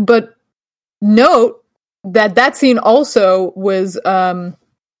 but note that scene also was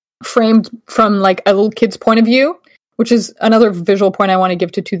framed from like a little kid's point of view, which is another visual point I want to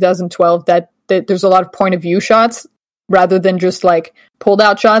give to 2012, that there's a lot of point of view shots rather than just like pulled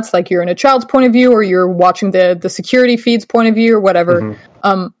out shots, like you're in a child's point of view or you're watching the security feed's point of view or whatever.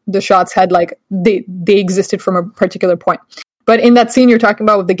 Mm-hmm. The shots had like they existed from a particular point. But in that scene you're talking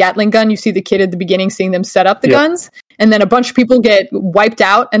about with the Gatling gun, you see the kid at the beginning seeing them set up the guns, and then a bunch of people get wiped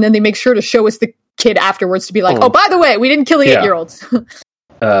out, and then they make sure to show us the kid afterwards to be like, oh, by the way, we didn't kill the 8-year-olds.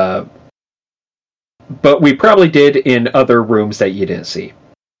 But we probably did in other rooms that you didn't see.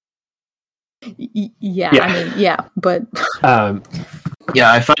 But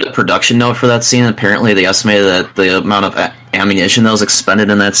yeah, I found a production note for that scene. Apparently, they estimated that the amount of ammunition that was expended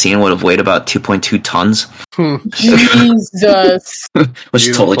in that scene would have weighed about 2.2 tons. Jesus, which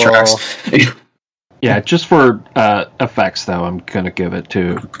totally tracks. Yeah, just for effects, though, I'm going to give it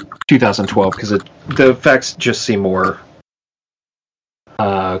to 2012 because the effects just seem more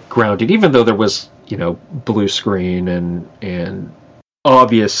grounded, even though there was, blue screen and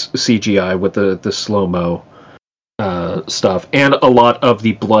obvious CGI with the slow-mo stuff, and a lot of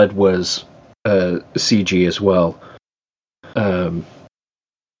the blood was CG as well. But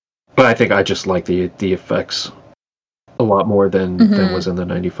I think I just like the effects a lot more than was in the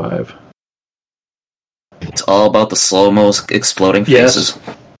 95. It's all about the slow-mo exploding faces.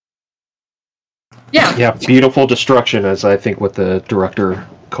 Yes. Yeah, beautiful destruction, as I think what the director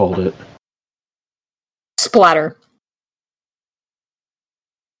called it. Splatter.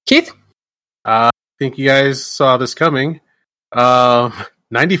 Keith? I think you guys saw this coming.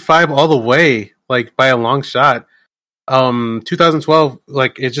 95 all the way, like by a long shot. 2012,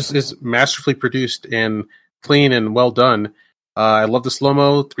 like it just is masterfully produced and clean and well done. I love the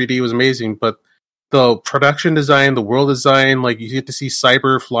slow-mo. 3D was amazing, but the production design, the world design, like you get to see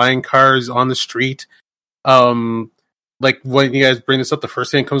cyber flying cars on the street. Like when you guys bring this up, the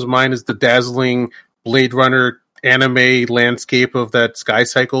first thing that comes to mind is the dazzling Blade Runner anime landscape of that Sky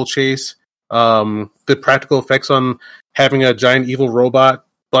Cycle chase. The practical effects on having a giant evil robot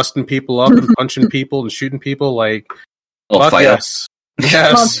busting people up and punching people and shooting people, like, fuck Fido. yes.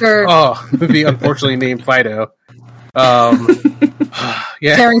 Yes. Monster. Oh, the unfortunately named Fido.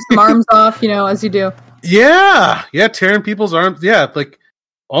 Yeah. Tearing some arms off, as you do. Yeah, tearing people's arms. Yeah, like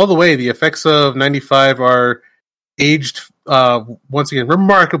all the way. The effects of 95 are aged once again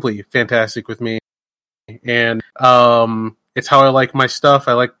remarkably fantastic with me, and it's how I like my stuff.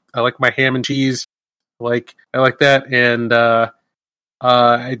 I like my ham and cheese. I like that, and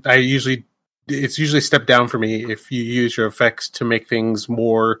I usually it's usually a step down for me if you use your effects to make things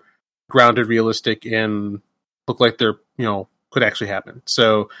more grounded, realistic, and look like they're could actually happen.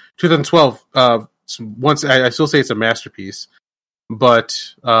 So 2012. Once I still say it's a masterpiece, but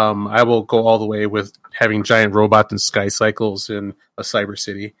I will go all the way with having giant robots and sky cycles in a cyber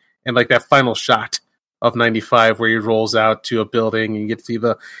city, and like that final shot of 95 where he rolls out to a building and you get to see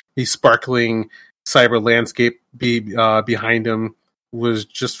the sparkling cyber landscape behind him was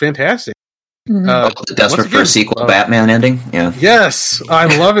just fantastic. Desperate for a sequel, Batman ending. Yeah. Yes,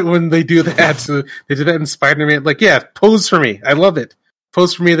 I love it when they do that. So they did that in Spider-Man. Like, yeah, pose for me. I love it.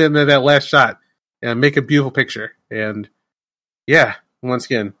 Pose for me. Then that last shot. And make a beautiful picture. And yeah, once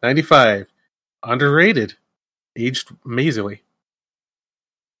again, 95, underrated, aged amazingly.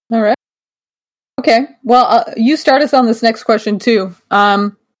 All right. Okay. Well, you start us on this next question too.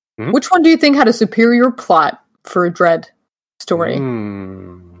 Which one do you think had a superior plot for a Dredd story?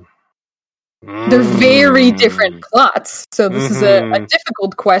 They're very different plots, so this is a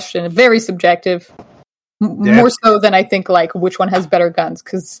difficult question, very subjective. More so than I think, like, which one has better guns,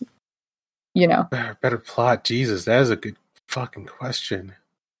 because better plot. Jesus, that is a good fucking question.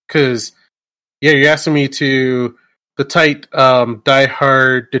 Because, yeah, you're asking me to the tight,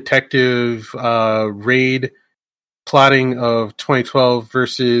 die-hard detective raid plotting of 2012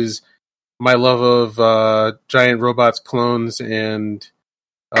 versus my love of giant robots, clones, and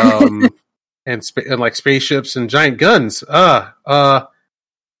like spaceships and giant guns. I'm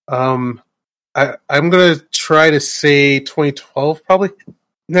gonna try to say 2012 probably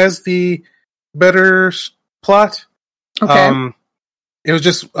has the better plot. Okay. It was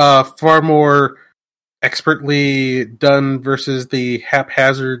just far more expertly done versus the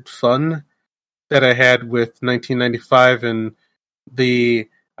haphazard fun that I had with 1995, and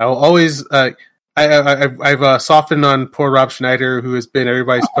I'll always I've softened on poor Rob Schneider, who has been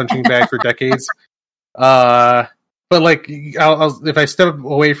everybody's punching bag for decades. But like, if I step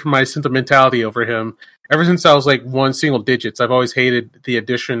away from my sentimentality over him, ever since I was like one single digits, I've always hated the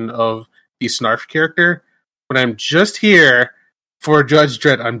addition of the Snarf character. But I'm just here for Judge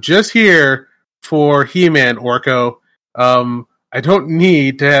Dredd. I'm just here for He-Man, Orko. I don't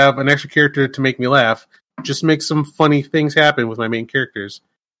need to have an extra character to make me laugh. Just make some funny things happen with my main characters.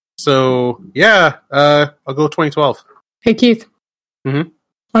 So, yeah, I'll go 2012. Hey, Keith. Mm-hmm.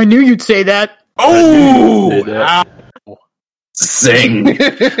 I knew you'd say that. Oh! Zing!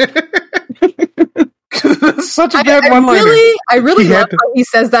 Such a bad one-liner. I really love how he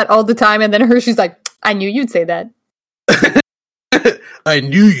says that all the time, and then Hershey's like, I knew you'd say that. I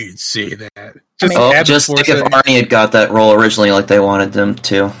knew you'd say that. Just like if Arnie had got that role originally like they wanted them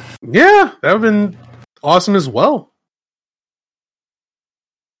to. Yeah, that would have been awesome as well.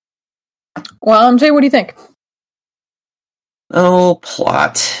 Well, MJ, what do you think? Oh,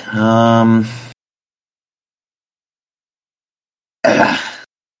 plot. Damn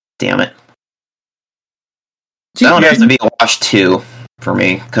it. That one has to be a wash 2 for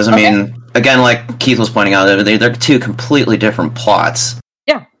me. Because, I mean, again, like Keith was pointing out, they're two completely different plots.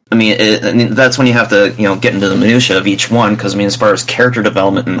 Yeah. I mean, that's when you have to, get into the minutia of each one, because, as far as character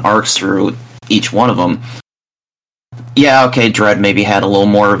development and arcs through each one of them, yeah, okay, Dredd maybe had a little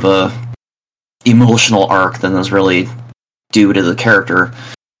more of a emotional arc than was really due to the character,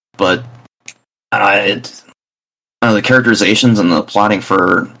 but the characterizations and the plotting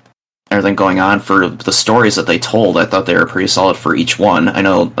for everything going on for the stories that they told, I thought they were pretty solid for each one. I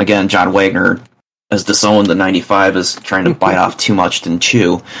know, again, John Wagner has disowned the 95 as trying to bite off too much and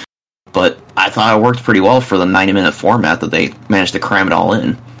chew, but I thought it worked pretty well for the 90-minute format that they managed to cram it all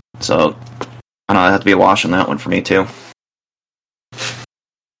in. So, I don't know, I'd have to be a wash on that one for me, too.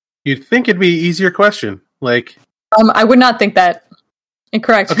 You'd think it'd be an easier question. Like, I would not think that.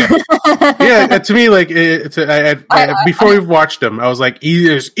 Incorrect. Okay. Yeah, to me, like, before we watched them, I was like,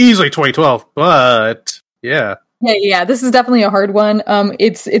 it's easily 2012, but yeah. Yeah, this is definitely a hard one.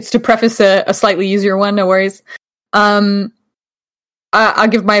 It's to preface a slightly easier one, no worries. I'll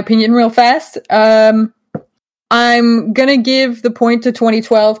give my opinion real fast. I'm gonna give the point to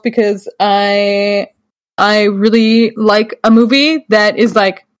 2012 because I really like a movie that is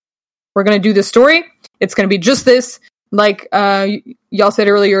like, we're gonna do this story. It's gonna be just this. Like y'all said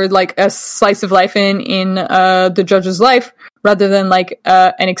earlier, like a slice of life in the judge's life, rather than like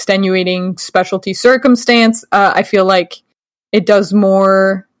an extenuating specialty circumstance. I feel like it does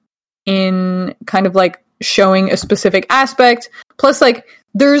more in kind of like showing a specific aspect. Plus, like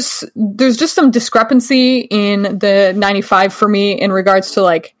there's just some discrepancy in the 95 for me in regards to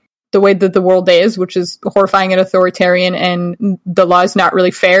like the way that the world is, which is horrifying and authoritarian, and the law is not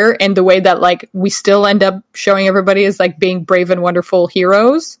really fair, and the way that like we still end up showing everybody as like being brave and wonderful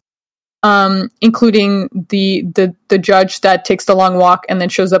heroes, including the judge that takes the long walk and then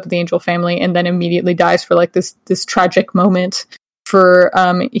shows up at the Angel family and then immediately dies for like this tragic moment for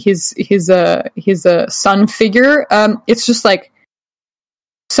his son figure. It's just like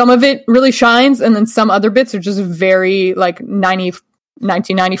some of it really shines, and then some other bits are just very like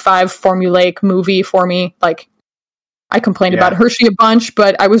 1995 formulaic movie for me. Like, I complained about Hershey a bunch,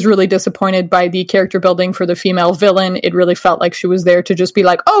 but I was really disappointed by the character building for the female villain. It really felt like she was there to just be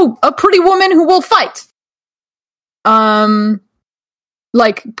like, oh, a pretty woman who will fight.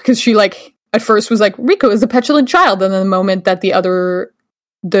 Like, because she like at first was like, Rico is a petulant child, and then the moment that the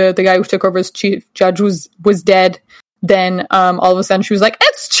guy who took over as chief judge was dead, then all of a sudden she was like,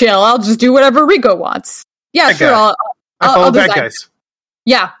 it's chill, I'll just do whatever Rico wants. Yeah, that sure, I follow bad guys.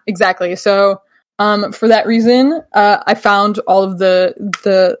 Yeah, exactly. So, for that reason, I found all of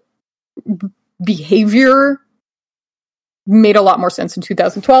the behavior made a lot more sense in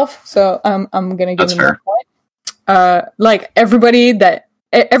 2012. So, I'm gonna give him that point. Like everything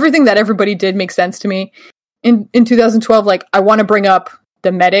that everybody did makes sense to me. In 2012, like I want to bring up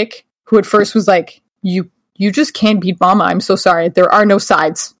the medic who at first was like, "You just can't beat Mama. I'm so sorry. There are no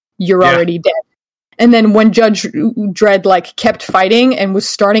sides. You're already dead." And then when Judge Dredd like kept fighting and was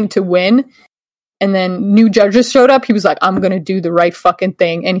starting to win, and then new judges showed up, he was like, I'm going to do the right fucking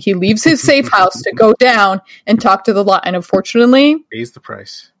thing. And he leaves his safe house to go down and talk to the law. And unfortunately, pays the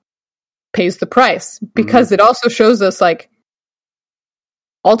price. Because it also shows us like,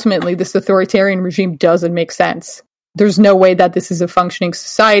 ultimately, this authoritarian regime doesn't make sense. There's no way that this is a functioning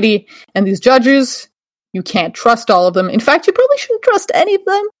society. And these judges, you can't trust all of them. In fact, you probably shouldn't trust any of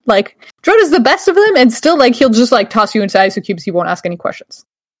them. Like, Dredd is the best of them, and still, like, he'll just, like, toss you inside so cubes, he won't ask any questions.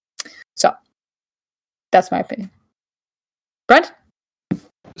 So, that's my opinion. Brent?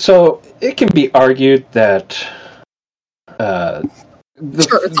 So, it can be argued that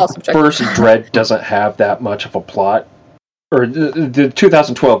it's all subjective. First Dredd doesn't have that much of a plot. Or the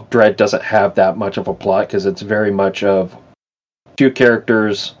 2012 Dredd doesn't have that much of a plot, because it's very much of two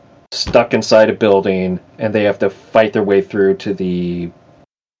characters stuck inside a building, and they have to fight their way through to the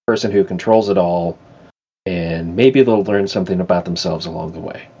person who controls it all, and maybe they'll learn something about themselves along the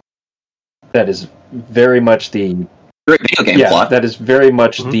way. That is very much the video game plot. That is very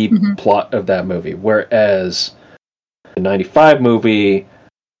much the plot of that movie. Whereas the 95 movie,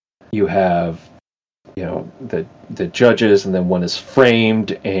 you have the judges, and then one is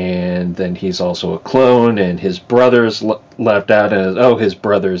framed, and then he's also a clone, and his brother's left out as, his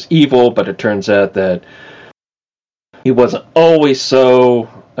brother's evil, but it turns out that he wasn't always so,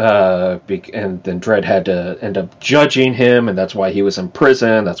 and then Dredd had to end up judging him, and that's why he was in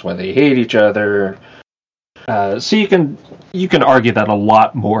prison, that's why they hate each other. So you can argue that a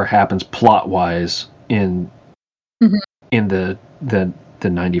lot more happens plot-wise in the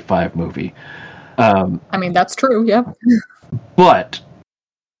 95 movie. I mean, that's true, yeah. But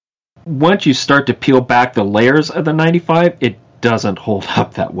once you start to peel back the layers of the 95, it doesn't hold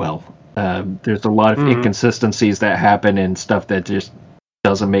up that well. There's a lot of inconsistencies that happen and stuff that just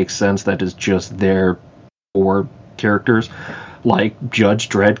doesn't make sense. That is just there for characters, like Judge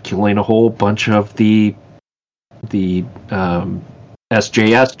Dredd killing a whole bunch of the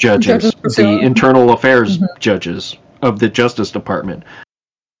SJS judges, the internal affairs judges of the Justice Department.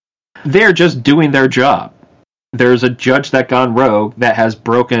 They're just doing their job. There's a judge that gone rogue that has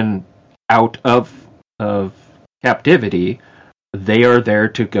broken out of captivity. They are there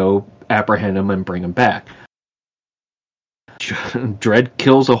to go apprehend him and bring him back. Dredd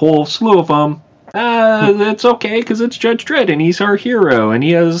kills a whole slew of them. It's okay, because it's Judge Dredd, and he's our hero, and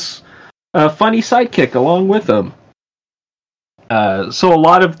he has a funny sidekick along with him. So a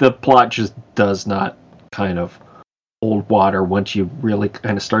lot of the plot just does not kind of hold water once you really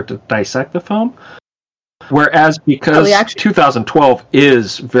kind of start to dissect the film. Whereas because 2012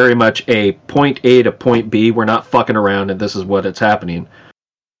 is very much a point A to point B, we're not fucking around and this is what it's happening.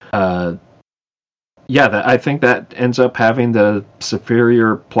 I think that ends up having the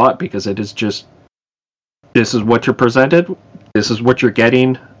superior plot because it is just, this is what you're presented, this is what you're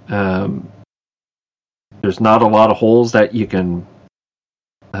getting. There's not a lot of holes that you can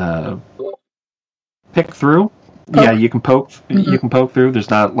pick through. Yeah, you can poke. You can poke through. There's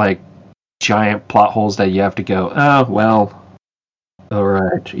not like giant plot holes that you have to go. Oh well, all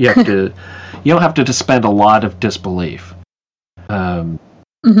right. You have to. You don't have to suspend a lot of disbelief. And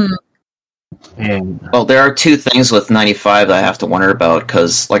well, there are two things with 95 that I have to wonder about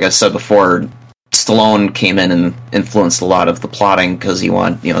because, like I said before, Stallone came in and influenced a lot of the plotting because he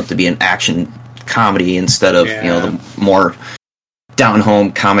wanted to be an action comedy instead of the more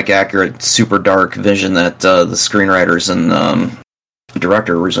down-home, comic accurate, super dark vision that the screenwriters and the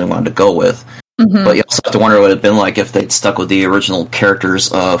director originally wanted to go with. But you also have to wonder what it'd been like if they'd stuck with the original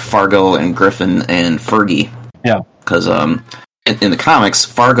characters of Fargo and Griffin and Fergie. Yeah, because in the comics,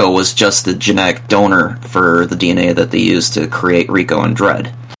 Fargo was just the genetic donor for the DNA that they used to create Rico and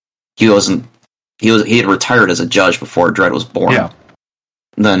Dredd. He wasn't. He had retired as a judge before Dredd was born. Yeah.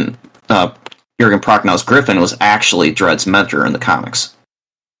 Then Jurgen Prochnow's Griffin was actually Dredd's mentor in the comics.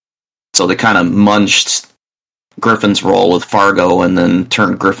 So they kind of munged Griffin's role with Fargo and then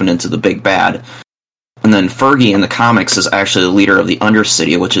turned Griffin into the big bad. And then Fergie in the comics is actually the leader of the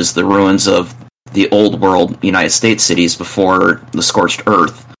Undercity, which is the ruins of the old world United States cities before the Scorched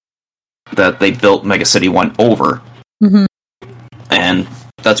Earth that they built Mega City 1 over. And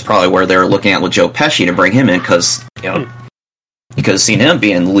that's probably where they're looking at with Joe Pesci to bring him in, because you could have seen him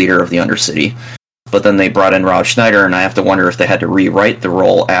being the leader of the Undercity. But then they brought in Rob Schneider, and I have to wonder if they had to rewrite the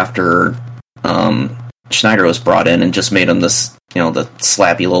role after Schneider was brought in and just made him this, the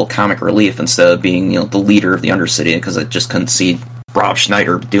slappy little comic relief instead of being, the leader of the Undercity, because I just couldn't see Rob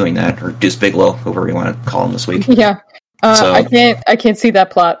Schneider doing that, or Deuce Bigalow, whoever you want to call him this week. Yeah. I can't see that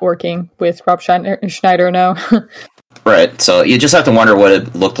plot working with Rob Schneider, no. Right, so you just have to wonder what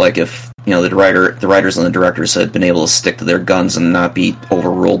it looked like if the writers and the directors had been able to stick to their guns and not be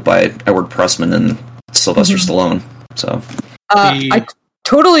overruled by Edward Pressman and Sylvester Stallone. So I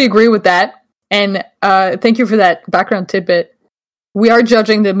totally agree with that, and thank you for that background tidbit. We are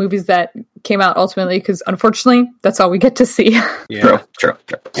judging the movies that came out ultimately because, unfortunately, that's all we get to see. Yeah, true.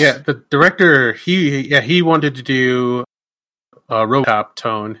 Yeah, the director he wanted to do a RoboCop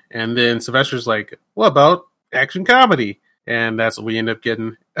tone, and then Sylvester's like, "What about action comedy?" And that's what we end up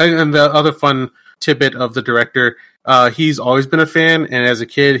getting. And the other fun tidbit of the director, he's always been a fan, and as a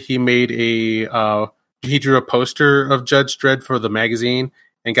kid, he made he drew a poster of Judge Dredd for the magazine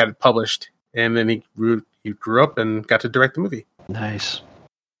and got it published. And then he grew up and got to direct the movie. Nice.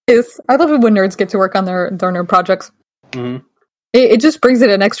 I love it when nerds get to work on their nerd projects. Mm-hmm. It just brings it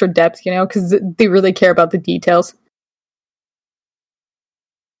an extra depth, because they really care about the details.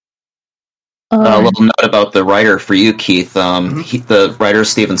 A little note about the writer for you, Keith. The writer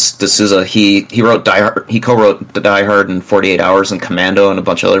Steven D'Souza, he wrote Die Hard. He co-wrote the Die Hard and 48 Hours and Commando and a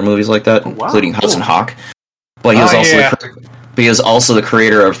bunch of other movies like that, including Hudson Hawk. But he was also the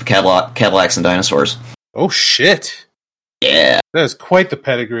creator of Cadillacs and Dinosaurs. Oh shit! Yeah, that is quite the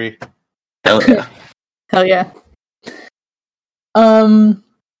pedigree. Hell yeah! Hell yeah!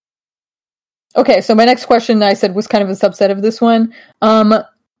 Okay, so my next question I said was kind of a subset of this one.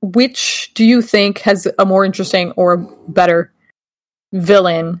 Which do you think has a more interesting or better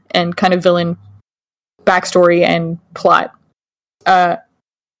villain and kind of villain backstory and plot?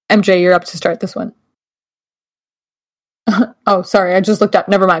 MJ, you're up to start this one. Oh, sorry, I just looked up.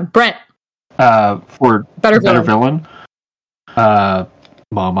 Never mind. Brent. For better villain?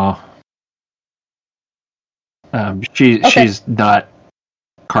 Mama. She's not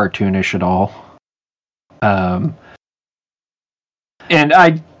cartoonish at all. And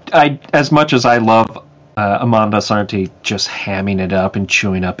I as much as I love Amanda Sarnti just hamming it up and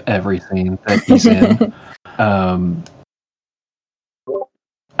chewing up everything that he's in,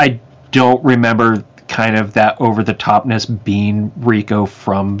 I don't remember kind of that over-the-topness being Rico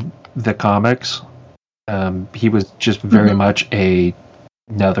from the comics. He was just very much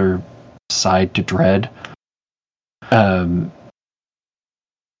another side to Dredd. And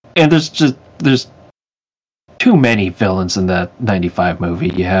there's too many villains in that 95 movie.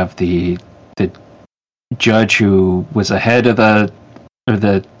 You have the judge who was ahead of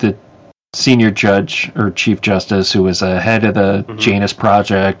the senior judge or chief justice who was ahead of the Janus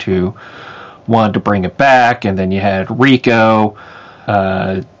Project who wanted to bring it back, and then you had Rico,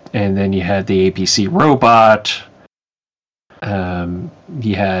 and then you had the APC robot.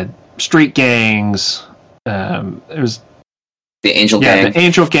 You had street gangs. It was the Angel Gang. The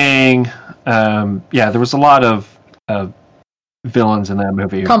Angel Gang. There was a lot of villains in that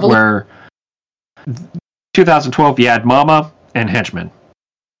movie. Where 2012, you had Mama and henchmen,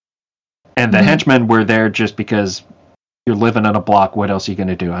 and the henchmen were there just because you're living on a block. What else are you going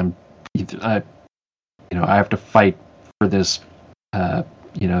to do? I have to fight for this.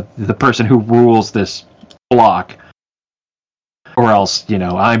 The person who rules this block, or else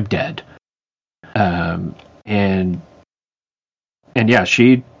I'm dead. And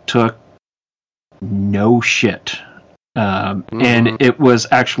she took no shit. And it was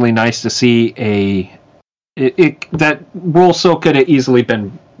actually nice to see that role so could have easily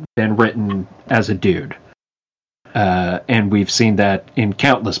been written as a dude. And we've seen that in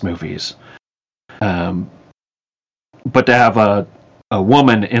countless movies. But to have a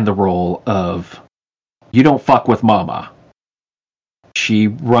woman in the role of, you don't fuck with Mama. She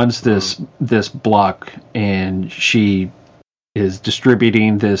runs this block, and she is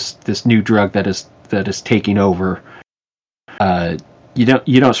distributing this new drug that is taking over. You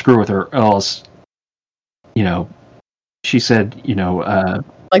don't screw with her, or else, she said,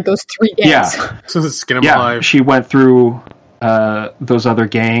 like those 3 gangs. Yeah, so skin 'em alive. She went through those other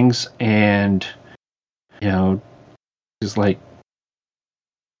gangs, and she's like,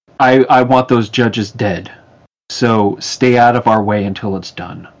 I want those judges dead. So stay out of our way until it's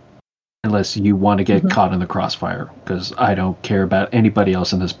done. Unless you want to get caught in the crossfire, because I don't care about anybody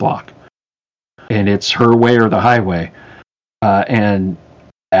else in this block. And it's her way or the highway. And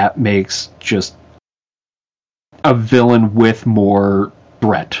that makes just a villain with more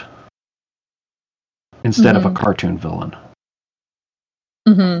threat instead of a cartoon villain.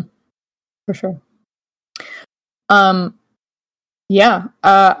 For sure. I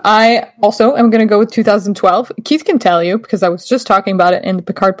also am going to go with 2012. Keith can tell you, because I was just talking about it in the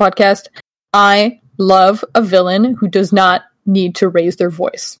Picard podcast. I love a villain who does not need to raise their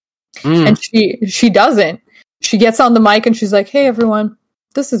voice. And she doesn't. She gets on the mic and she's like, hey, everyone,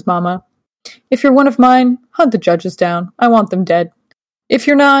 this is Mama. If you're one of mine, hunt the judges down. I want them dead. If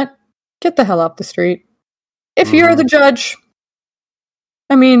you're not, get the hell off the street. If you're the judge,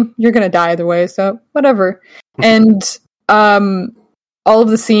 I mean, you're going to die either way, so whatever. And all of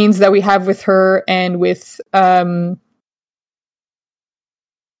the scenes that we have with her and with Bill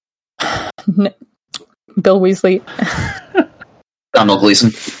Weasley. Donald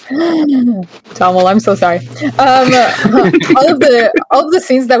Gleason. Tom, well, I'm so sorry. All of the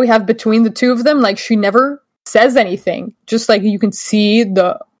scenes that we have between the two of them, like, she never says anything. Just like you can see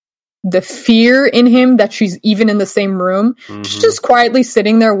the fear in him that she's even in the same room. She's just quietly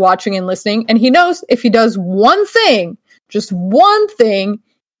sitting there watching and listening, and he knows if he does one thing, just one thing,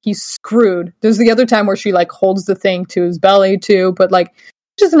 he's screwed. There's the other time where she like holds the thing to his belly too, but like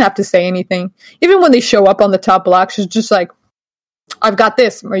she doesn't have to say anything. Even when they show up on the top block, she's just like, I've got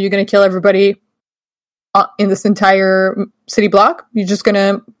this. Are you going to kill everybody in this entire city block? You're just going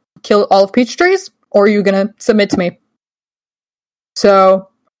to kill all of Peachtree's? Or are you going to submit to me? So,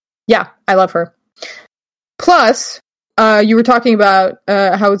 yeah, I love her. Plus, you were talking about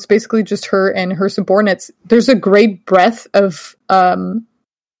how it's basically just her and her subordinates. There's a great breadth of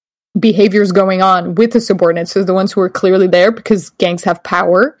behaviors going on with the subordinates. So the ones who are clearly there because gangs have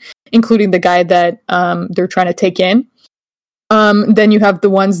power, including the guy that they're trying to take in. Then you have the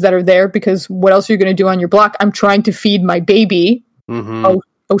ones that are there because what else are you going to do on your block? I'm trying to feed my baby.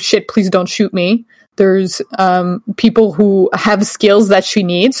 Oh shit, please don't shoot me. There's people who have skills that she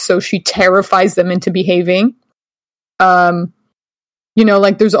needs, so she terrifies them into behaving.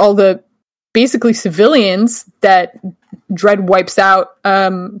 Like there's all the basically civilians that Dredd wipes out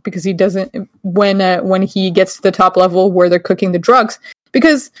because he doesn't when he gets to the top level where they're cooking the drugs.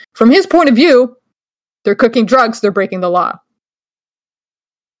 Because from his point of view, they're cooking drugs, they're breaking the law.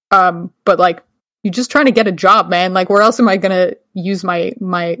 But like, you're just trying to get a job, man. Like, where else am I gonna use my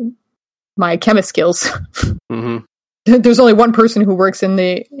chemist skills. Mm-hmm. There's only one person who works in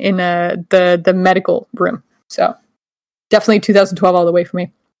the medical room, so definitely 2012 all the way for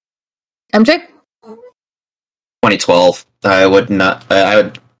me. MJ? 2012. I would not.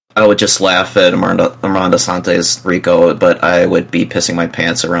 I would just laugh at Amanda Sante's Rico, but I would be pissing my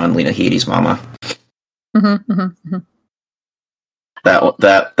pants around Lena Headey's mama. Mm-hmm, mm-hmm, mm-hmm.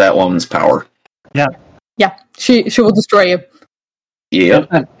 That woman's power. Yeah. Yeah. She will destroy you.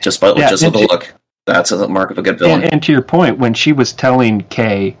 Yeah. Just with a look. That's a mark of a good villain. And to your point, when she was telling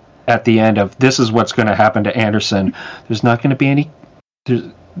Kay at the end of this is what's going to happen to Anderson, there's not going to be any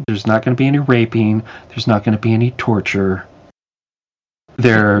there's not going to be any raping, there's not going to be any torture.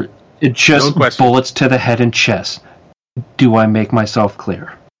 It's just bullets to the head and chest. Do I make myself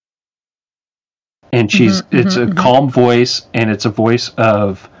clear? And it's a calm voice, and it's a voice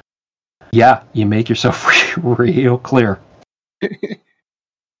of, yeah, you make yourself real clear.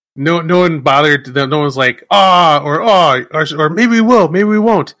 No one bothered. No one's like, or maybe we will, maybe we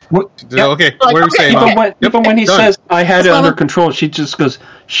won't. Okay, what are you saying? Even when he says, I had it under control, she just goes,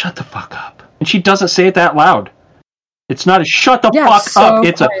 shut the fuck up. And she doesn't say it that loud. It's not a shut the fuck up.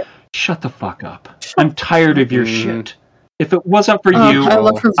 It's quiet. A shut the fuck up. I'm tired of your shit. If it wasn't for you,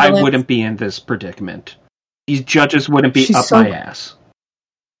 I wouldn't be in this predicament. These judges wouldn't be up my ass.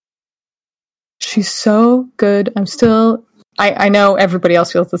 She's so good. I know everybody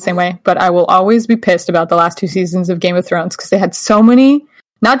else feels the same way, but I will always be pissed about the last 2 seasons of Game of Thrones because they had so many,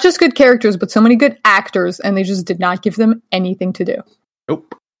 not just good characters, but so many good actors, and they just did not give them anything to do.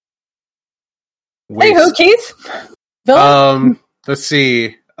 Nope. Hey, who, Keith? Villain? Let's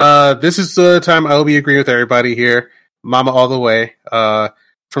see. This is the time I will be agreeing with everybody here. Mama all the way.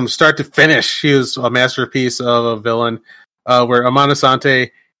 From start to finish, she was a masterpiece of a villain. Where Amanda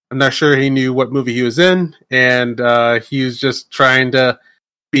Sante, I'm not sure he knew what movie he was in, and he was just trying to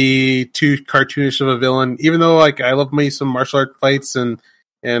be too cartoonish of a villain. Even though, like, I love me some martial art fights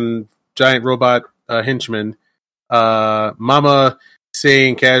and giant robot henchmen. Mama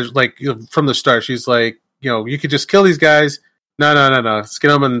saying casual, like, from the start, she's like, you could just kill these guys. No.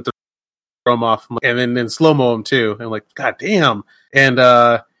 Skin them and throw them off, and then in slow-mo them too. And like, god damn. And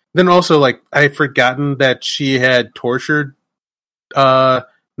then also, like, I had forgotten that she had tortured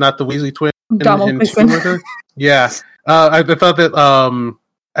not the Weasley twin with her. Yeah. I thought that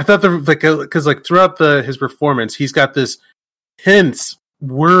because like throughout his performance, he's got this tense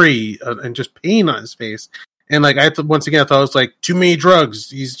worry and just pain on his face. And like, once again, I thought it was like too many drugs.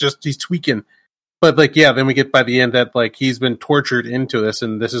 He's tweaking. But like, yeah, then we get by the end that like he's been tortured into this,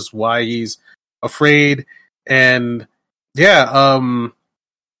 and this is why he's afraid. And yeah,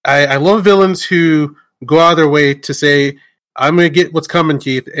 I love villains who go out of their way to say, I'm going to get what's coming,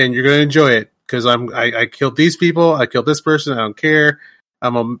 Keith, and you're going to enjoy it because I killed these people, I killed this person, I don't care,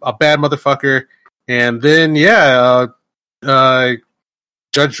 I'm a bad motherfucker. And then Judge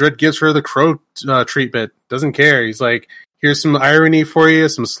Dredd gives her the crow treatment. Doesn't care. He's like, here's some irony for you,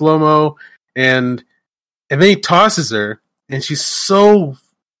 some slow mo. And then he tosses her, and she's so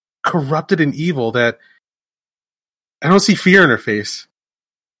corrupted and evil that I don't see fear in her face.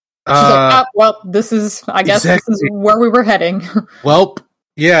 She's like, well, this is where we were heading. Well,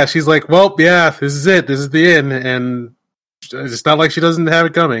 yeah, she's like, well, yeah, this is it. This is the end. And it's not like she doesn't have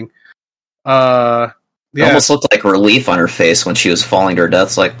it coming. Yeah. It almost looked like relief on her face when she was falling to her death.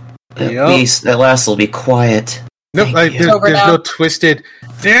 It's like, at last will be quiet. Nope, there's no twisted,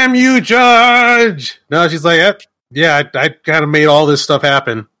 damn you, Judge! No, she's like, yeah, I kind of made all this stuff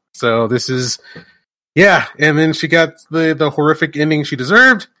happen. So this is, yeah. And then she got the horrific ending she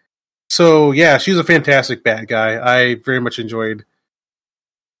deserved. So yeah, she's a fantastic bad guy. I very much enjoyed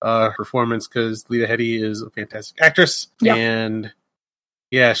her performance because Lena Headey is a fantastic actress. Yep. And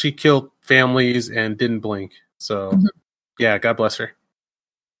yeah, she killed families and didn't blink. So yeah, God bless her.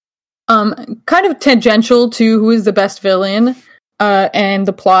 Kind of tangential to who is the best villain and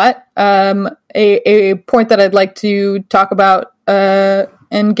the plot. A point that I'd like to talk about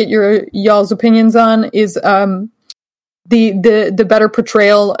and get y'all's opinions on is the better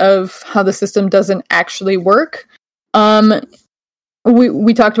portrayal of how the system doesn't actually work.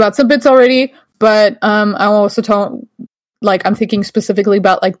 We talked about some bits already, but I also I'm thinking specifically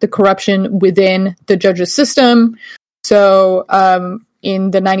about like the corruption within the judge's system. So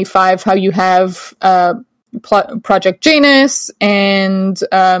in the 95, how you have Project Janus and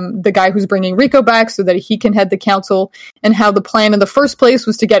the guy who's bringing Rico back so that he can head the council, and how the plan in the first place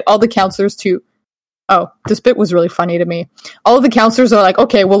was to get all the counselors to... Oh, this bit was really funny to me. All of the counselors are like,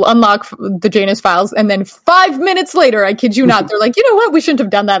 okay, we'll unlock the Janus files, and then 5 minutes later, I kid you not, they're like, you know what, we shouldn't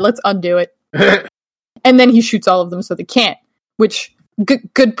have done that, let's undo it. And then he shoots all of them so they can't. which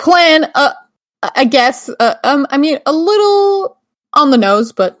good plan, I guess. I mean, a little on the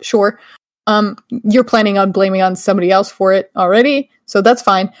nose, but sure. You're planning on blaming on somebody else for it already, so that's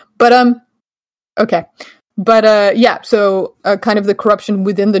fine. But okay. But yeah, so kind of the corruption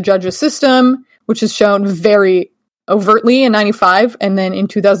within the judge's system, which is shown very overtly in 95, and then in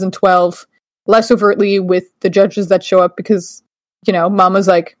 2012, less overtly with the judges that show up because, you know, Mama's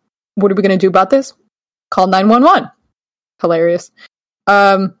like, what are we going to do about this? Call 911. Hilarious.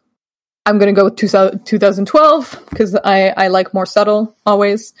 I'm going to go with 2012 because I like more subtle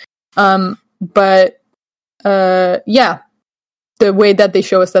always. But yeah, the way that they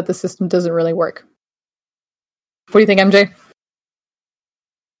show us that the system doesn't really work. What do you think, MJ?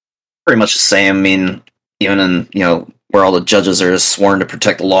 Pretty much the same. I mean, even in, you know, where all the judges are sworn to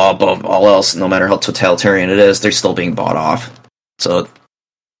protect the law above all else, no matter how totalitarian it is, they're still being bought off. So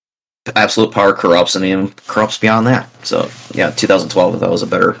absolute power corrupts, and even corrupts beyond that. So yeah, 2012, that was a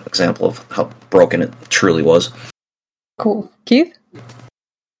better example of how broken it truly was. Cool. Keith?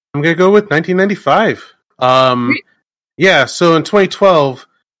 I'm going to go with 1995. Yeah, so in 2012,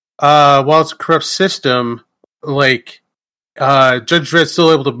 while it's a corrupt system, like, Judge Dredd's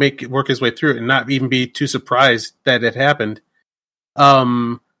still able to work his way through it and not even be too surprised that it happened.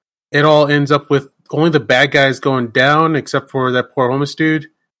 It all ends up with only the bad guys going down, except for that poor homeless dude.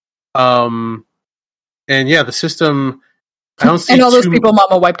 And yeah, the system, I don't see. And all those people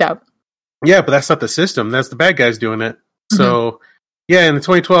Mama wiped out. Yeah, but that's not the system. That's the bad guys doing it. Mm-hmm. So yeah, in the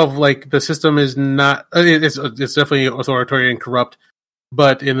 2012, like, the system is not. It's definitely authoritarian and corrupt.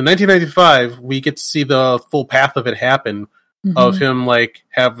 But in the 1995, we get to see the full path of it happen. Mm-hmm. Of him, like,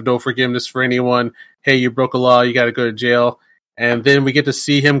 have no forgiveness for anyone. Hey, you broke a law, you got to go to jail. And then we get to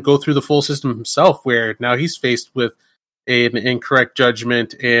see him go through the full system himself, where now he's faced with an incorrect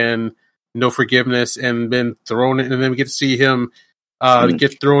judgment and no forgiveness, and been thrown in. And then we get to see him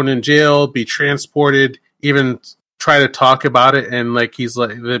get thrown in jail, be transported, even try to talk about it. And, like, he's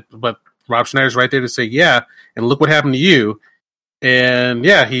like, but Rob Schneider's right there to say, yeah, and look what happened to you. And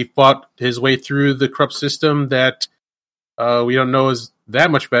yeah, he fought his way through the corrupt system that we don't know is that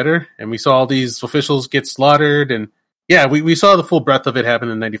much better. And we saw all these officials get slaughtered. And yeah, we saw the full breadth of it happen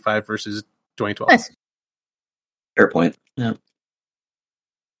in 95 versus 2012. Nice. Fair point. Yeah.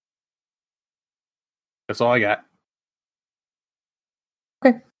 That's all I got.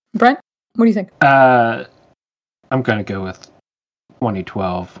 Okay. Brent, what do you think? I'm going to go with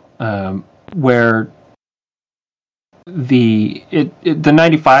 2012, where the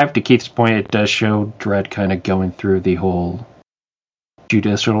 95, to Keith's point, it does show Dredd kind of going through the whole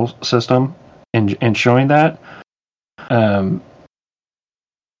judicial system and showing that.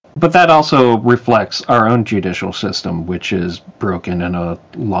 But that also reflects our own judicial system, which is broken in a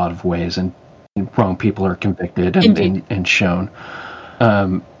lot of ways, and wrong people are convicted and shown.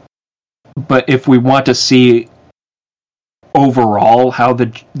 But if we want to see overall how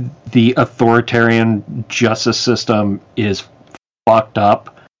the authoritarian justice system is fucked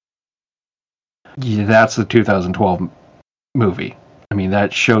up, yeah, that's the 2012 movie. I mean,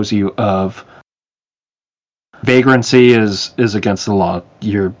 that shows you of vagrancy is against the law.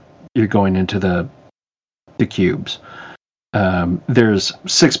 You're going into the cubes. There's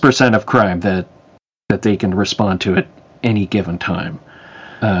 6% of crime that they can respond to at any given time.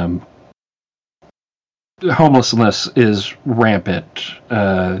 Homelessness is rampant.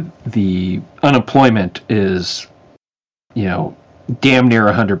 The unemployment is, damn near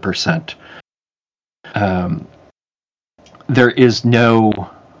 100%. There is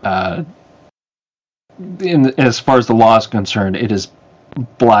no, as far as the law is concerned, it is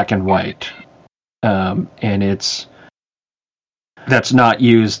black and white, and that's not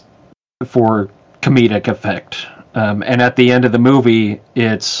used for comedic effect. And at the end of the movie,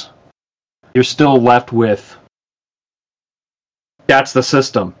 you're still left with, that's the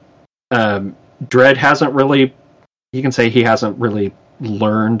system. Dredd hasn't really, you can say he hasn't really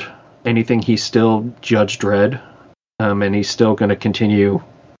learned anything. He's still Judge Dredd, and he's still going to continue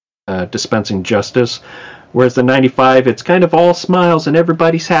dispensing justice. Whereas the 95, it's kind of all smiles and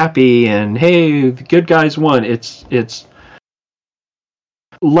everybody's happy, and hey, the good guys won. It's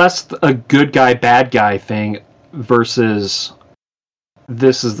less a good guy, bad guy thing versus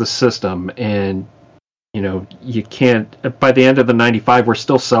this is the system, and you can't. By the end of the 95, we're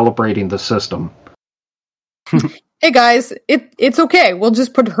still celebrating the system. Hey guys, it's okay. We'll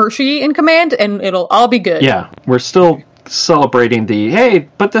just put Hershey in command, and it'll all be good. Yeah, we're still celebrating the hey,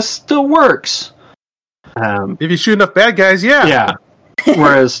 but this still works. If you shoot enough bad guys, yeah. Yeah.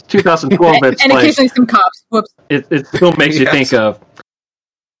 Whereas 2012, it's and occasionally some cops. Whoops. It still makes you think of.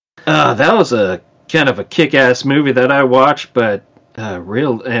 That was a kind of a kick-ass movie that I watch, but I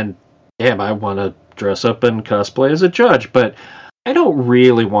want to dress up and cosplay as a judge, but I don't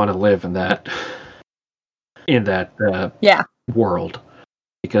really want to live in that world,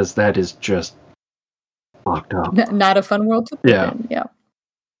 because that is just fucked up. Not a fun world to live in. Yeah.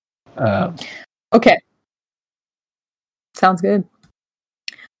 Okay. Sounds good.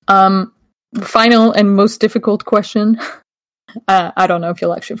 Final and most difficult question. I don't know if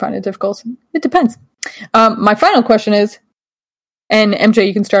you'll actually find it difficult. It depends. My final question is, and MJ,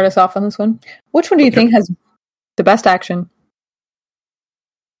 you can start us off on this one. Which one do you think has the best action?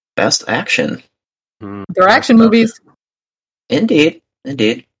 Best action? They're action movies. Indeed.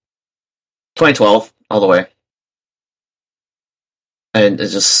 2012, all the way. And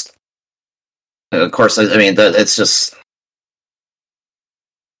it's just... Of course, I mean, it's just...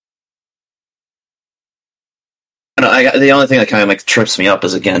 the only thing that kind of trips me up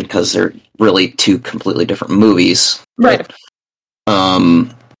is, again, because they're really two completely different movies. Right.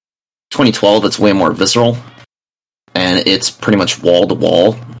 2012, it's way more visceral, and it's pretty much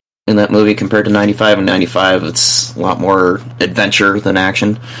wall-to-wall in that movie compared to 95. And 95, it's a lot more adventure than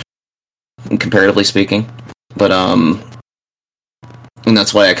action, comparatively speaking. But, and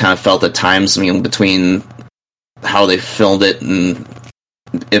that's why I kind of felt at times, between how they filmed it and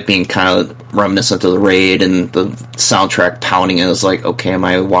it being kind of reminiscent of the Raid and the soundtrack pounding, it was like, okay, am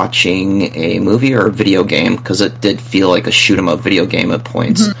I watching a movie or a video game? Because it did feel like a shoot 'em up video game at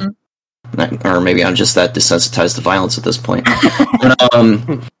points. Mm-hmm. Or maybe I'm just that desensitized to violence at this point.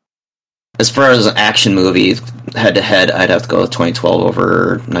 But, as far as an action movie, head to head, I'd have to go with 2012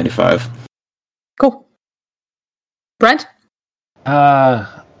 over 95. Cool. Brent?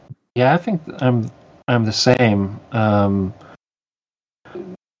 Yeah, I think I'm the same.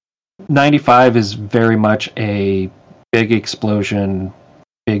 95 is very much a big explosion,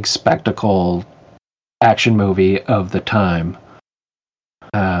 big spectacle action movie of the time.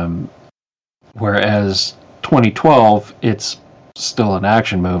 Whereas 2012, it's still an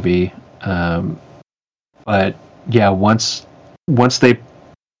action movie. But yeah, once they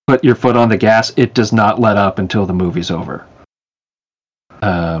put your foot on the gas, it does not let up until the movie's over.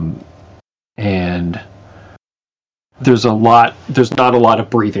 And there's not a lot of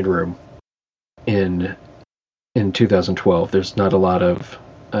breathing room in 2012. There's not a lot of,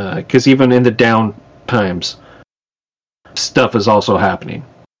 because even in the down times, stuff is also happening.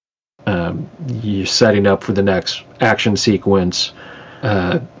 You're setting up for the next action sequence.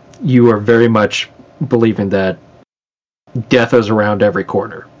 You are very much believing that death is around every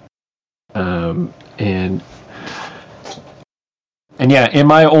corner. And yeah, in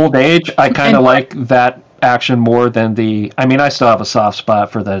my old age, I kind of like that action more than I still have a soft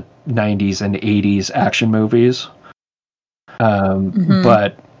spot for the 90s and 80s action movies.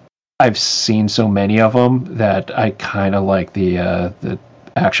 But I've seen so many of them that I kind of like the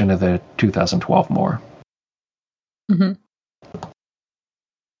action of the 2012 more. Mm-hmm.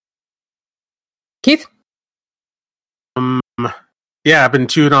 Keith? Yeah, I've been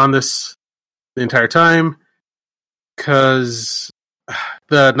chewing on this the entire time because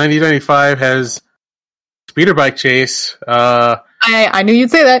the 1995 has speeder bike chase. I knew you'd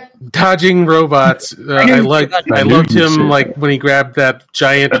say that. Dodging robots. I loved him when he grabbed that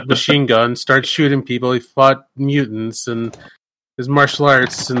giant machine gun, started shooting people. He fought mutants and his martial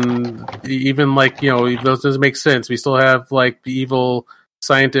arts, and even those doesn't make sense. We still have the evil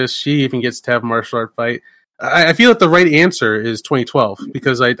scientist. She even gets to have a martial art fight. I feel that the right answer is 2012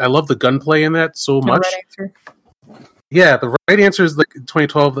 because I love the gunplay in that so much. Right answer. Yeah, the right answer is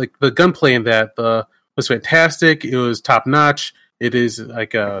 2012. The gunplay in that was fantastic. It was top notch. It is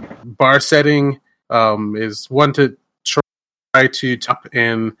a bar setting. Is one to try to top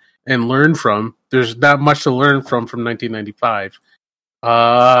and learn from. There's not much to learn from 1995.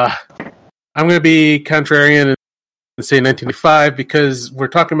 I'm going to be contrarian and say 1995 because we're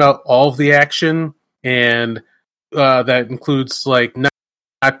talking about all of the action, and that includes not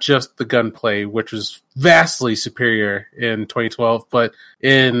just the gunplay, which was vastly superior in 2012, but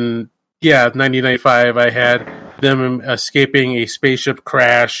in 1995 I had them escaping a spaceship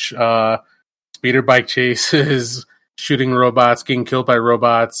crash, speeder bike chases, shooting robots, getting killed by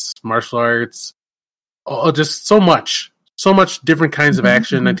robots, martial arts, just so much different kinds of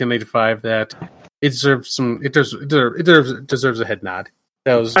action in 1985 that it deserves a head nod.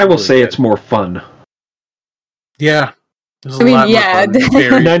 That was I will say good. It's more fun. Yeah. 95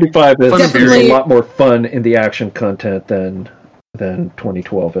 is a lot more fun in the action content than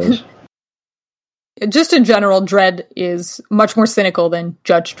 2012 is. Just in general, Dredd is much more cynical than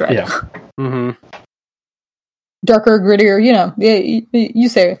Judge Dredd. Yeah. Mm-hmm. Darker, grittier, you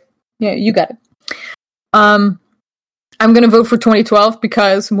say, yeah, you got it. I'm going to vote for 2012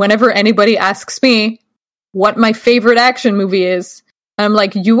 because whenever anybody asks me what my favorite action movie is, I'm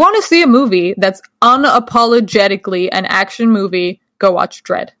like, you want to see a movie that's unapologetically an action movie, go watch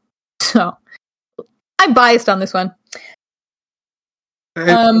Dredd. So, I'm biased on this one.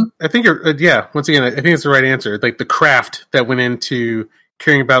 I think you're, once again, I think it's the right answer. Like, the craft that went into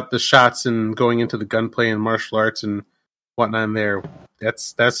caring about the shots and going into the gunplay and martial arts and whatnot in there,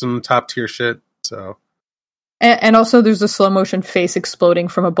 that's some top tier shit, so. And also, there's a slow motion face exploding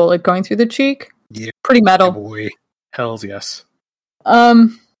from a bullet going through the cheek. Yeah. Pretty metal. Yeah, boy. Hells yes. Oh,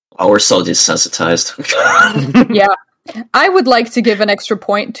 we're so desensitized. Yeah. I would like to give an extra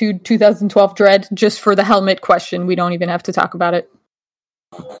point to 2012 Dredd just for the helmet question. We don't even have to talk about it.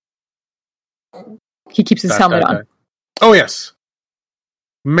 He keeps his helmet on. Oh, yes.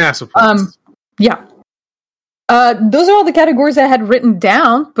 Massive points. Yeah. Those are all the categories I had written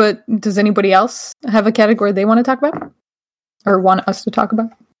down, but does anybody else have a category they want to talk about? Or want us to talk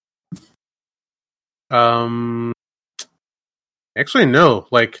about? Actually, no.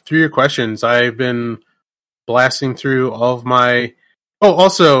 Like, through your questions, I've been blasting through all of my... Oh,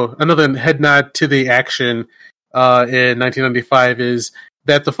 also, another head nod to the action in 1995 is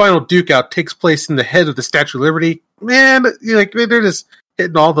that the final Duke Out takes place in the head of the Statue of Liberty. Man, like, they're just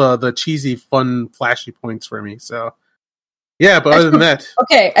hitting all the cheesy, fun, flashy points for me. So, yeah, but other than that...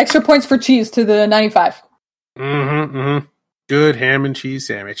 Okay, extra points for cheese to the 95. Good ham and cheese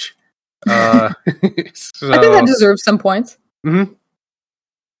sandwich. So, I think that deserves some points. Mm-hmm.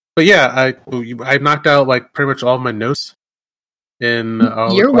 But yeah, I knocked out like pretty much all of my notes in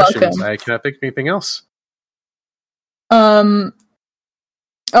all You're the questions. welcome. I cannot think of anything else. Oh,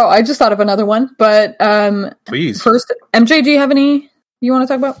 I just thought of another one, but please. First, MJ, do you have any you want to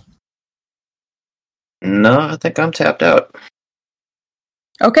talk about? No, I think I'm tapped out.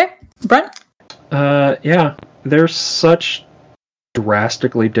 Okay, Brent? Yeah, they're such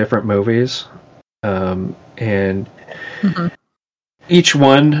drastically different movies, and each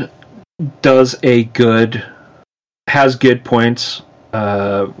one has good points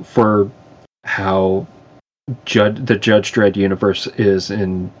for how the Judge Dredd universe is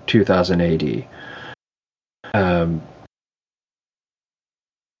in 2000 AD.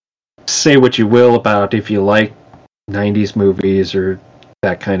 Say what you will about if you like 90s movies or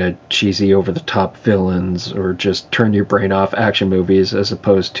that kind of cheesy over-the-top villains, or just turn your brain off action movies as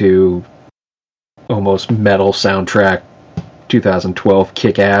opposed to almost metal soundtrack 2012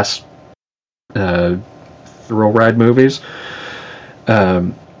 kick-ass thrill ride movies.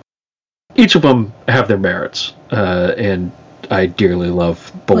 Each of them have their merits, and I dearly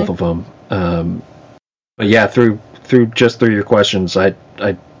love both of them. But yeah, through your questions, I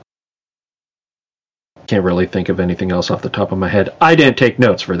can't really think of anything else off the top of my head. I didn't take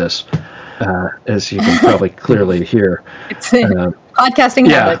notes for this, as you can probably clearly hear. It's podcasting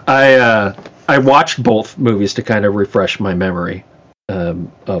habit. Yeah, I watched both movies to kind of refresh my memory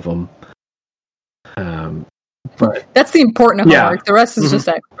of them. But that's the important homework. The rest is just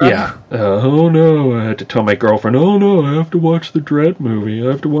extra. Yeah. Oh no! I had to tell my girlfriend. Oh no! I have to watch the Dredd movie.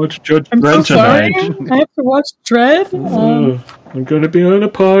 I have to watch Judge Dredd tonight. I have to watch Dredd. I'm going to be on a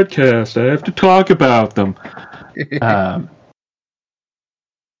podcast. I have to talk about them.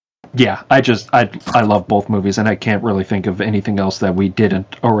 Yeah, I love both movies, and I can't really think of anything else that we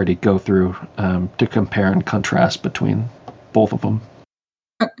didn't already go through to compare and contrast between both of them.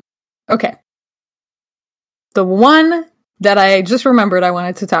 Okay. The one that I just remembered I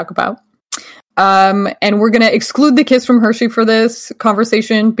wanted to talk about, and we're going to exclude the Kiss from Hershey for this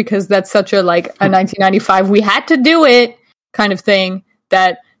conversation because that's such a 1995 we had to do it kind of thing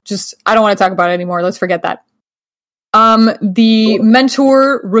that just I don't want to talk about it anymore. Let's forget that. The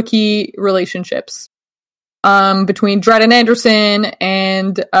mentor-rookie relationships between Dredd and Anderson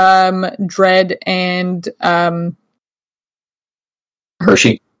and Dredd and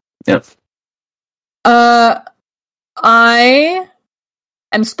Hershey. Yep. I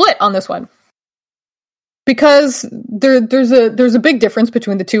am split on this one because there's a big difference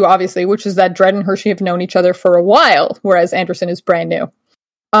between the two, obviously, which is that Dredd and Hershey have known each other for a while, whereas Anderson is brand new.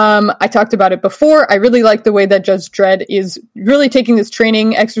 I talked about it before. I really like the way that Judge Dredd is really taking this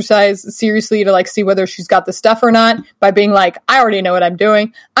training exercise seriously to see whether she's got the stuff or not by being like, I already know what I'm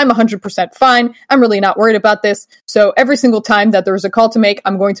doing. I'm 100% fine. I'm really not worried about this. So every single time that there's a call to make,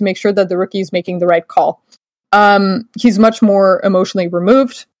 I'm going to make sure that the rookie is making the right call. He's much more emotionally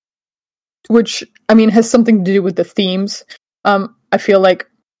removed, which, has something to do with the themes. I feel like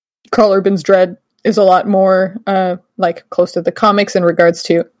Carl Urban's Dredd is a lot more, close to the comics in regards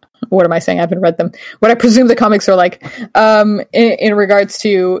to what am I saying? I haven't read them. What I presume the comics are like, in regards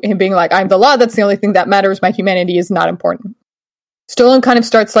to him being like, I'm the law, that's the only thing that matters, my humanity is not important. Stallone kind of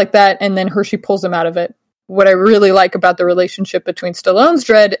starts like that, and then Hershey pulls him out of it. What I really like about the relationship between Stallone's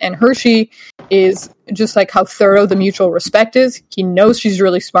Dredd and Hershey is just like how thorough the mutual respect is. He knows she's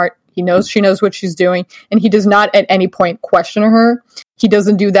really smart. He knows she knows what she's doing, and he does not at any point question her. He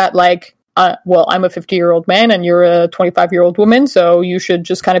doesn't do that like, well, I'm a 50-year-old man and you're a 25-year-old woman, so you should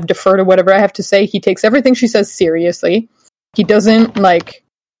just kind of defer to whatever I have to say. He takes everything she says seriously. He doesn't like,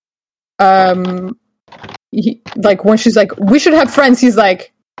 when she's like, we should have friends, he's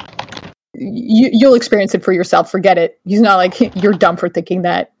like, you'll experience it for yourself, forget it. He's not like, you're dumb for thinking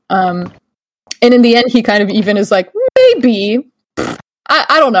that. And in the end, he kind of even is like, maybe,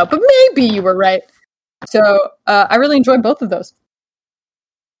 I don't know, but maybe you were right. So I really enjoyed both of those.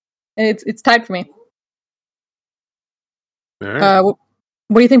 It's tied for me. All right. What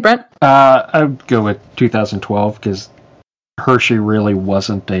do you think, Brent? I would go with 2012 because Hershey really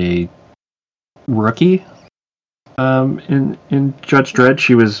wasn't a rookie in Judge Dredd.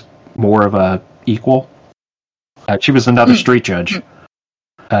 She was more of a equal. She was another street judge,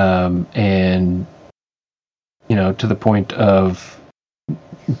 and to the point of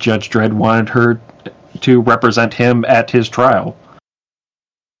Judge Dredd wanted her to represent him at his trial.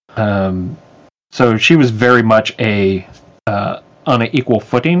 So she was very much on an equal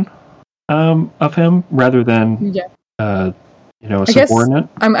footing of him rather than a subordinate.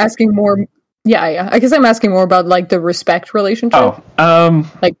 I'm asking more. Yeah. I guess I'm asking more about like the respect relationship.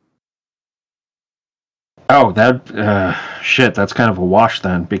 Shit, that's kind of a wash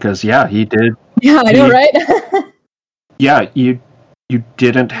then, because he did. Yeah, I know, right? Yeah, you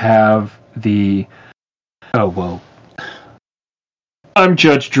didn't have the. Oh well. I'm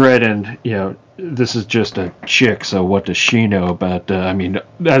Judge Dredd, and this is just a chick. So what does she know about?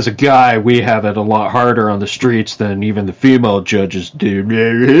 As a guy, we have it a lot harder on the streets than even the female judges do.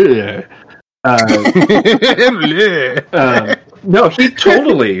 No, he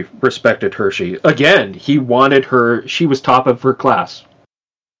totally respected Hershey. Again, he wanted her. She was top of her class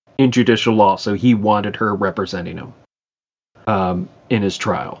in judicial law, so he wanted her representing him in his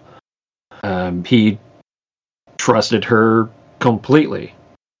trial. He trusted her completely,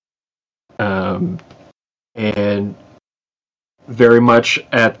 and very much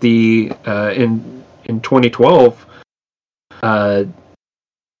at the in 2012,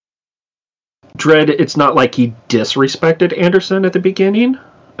 Dredd. It's not like he disrespected Anderson at the beginning,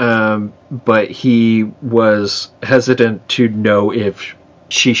 but he was hesitant to know if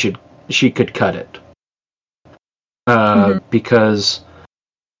she could cut it, because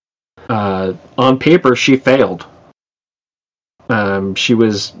on paper she failed. She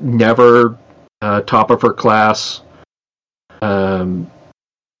was never top of her class.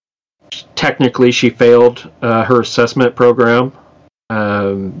 Technically, she failed her assessment program,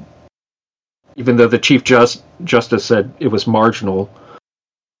 even though the Chief Justice said it was marginal.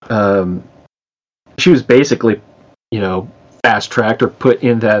 She was basically, fast-tracked or put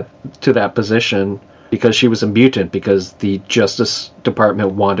in to that position because she was a mutant, because the Justice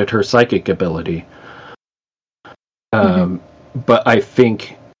Department wanted her psychic ability. But I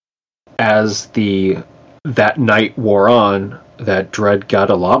think as that night wore on, that Dredd got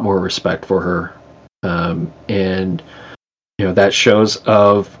a lot more respect for her, and that shows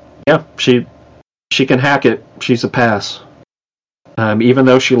of she can hack it. She's a pass, even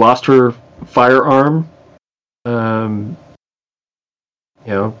though she lost her firearm,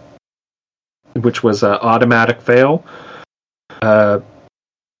 which was an automatic fail.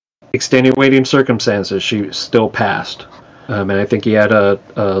 Extenuating circumstances, she still passed. And I think he had a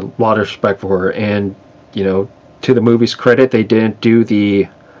lot of respect for her. And, to the movie's credit, they didn't do the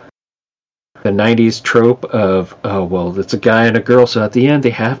 90s trope of, oh, well, it's a guy and a girl, so at the end they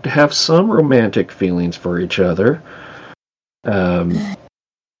have to have some romantic feelings for each other. So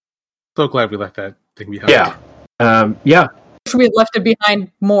glad we left that thing behind. Yeah. We had left it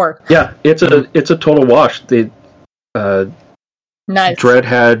behind more. Yeah, it's a total wash. Nice. Dredd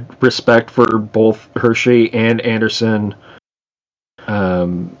had respect for both Hershey and Anderson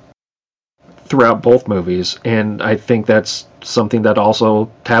throughout both movies, and I think that's something that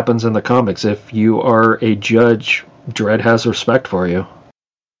also happens in the comics. If you are a judge, Dredd has respect for you,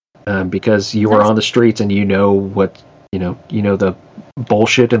 because you are on the streets and you know what the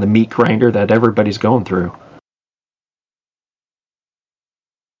bullshit and the meat grinder that everybody's going through.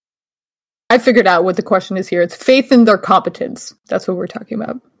 I figured out what the question is here. It's faith in their competence. That's what we're talking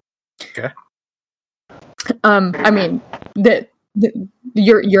about. Okay.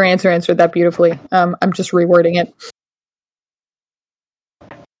 Your answer answered that beautifully. I'm just rewording it.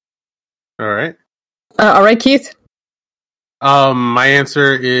 All right. All right, Keith. My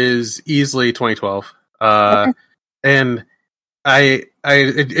answer is easily 2012. Okay. And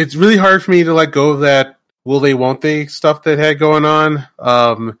it's really hard for me to let go of that will they, won't they stuff that had going on.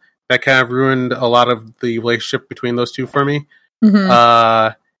 That kind of ruined a lot of the relationship between those two for me.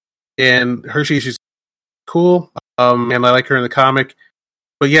 Mm-hmm. And Hershey, she's cool. And I like her in the comic.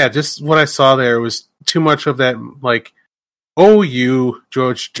 But yeah, just what I saw there was too much of that, like, oh, you,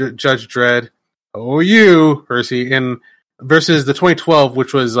 Judge Dredd. Oh, you, Hershey. And versus the 2012,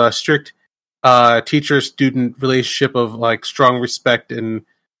 which was a strict teacher-student relationship of, like, strong respect and,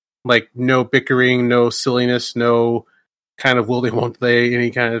 like, no bickering, no silliness, no kind of will they, won't they,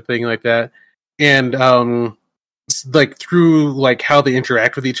 any kind of thing like that. And, like, through, like, how they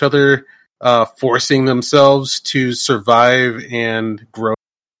interact with each other, forcing themselves to survive and grow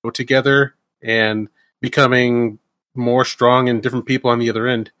together and becoming more strong and different people on the other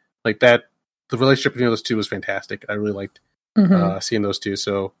end. Like that, the relationship between those two was fantastic. I really liked seeing those two.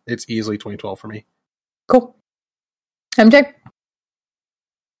 So it's easily 2012 for me. Cool. MJ?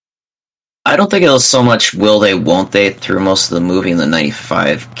 I don't think it was so much will they, won't they through most of the movie in the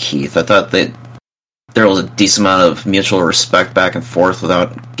 95, Keith. I thought that there was a decent amount of mutual respect back and forth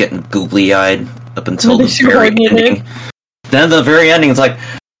without getting googly-eyed up until the very ending. Then at the very ending, it's like,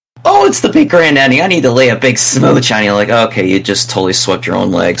 oh, it's the big grand ending. I need to lay a big smooch on you. Like, okay, you just totally swept your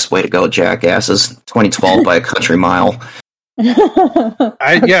own legs. Way to go, jackasses. 2012 by a country mile.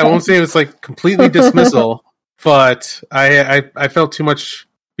 I won't say it was like completely dismissal, but I felt too much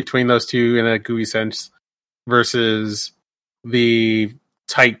between those two in a gooey sense versus the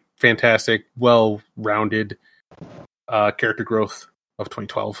tight, fantastic, well-rounded character growth of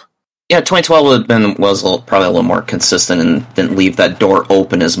 2012. Yeah, 2012 was probably a little more consistent and didn't leave that door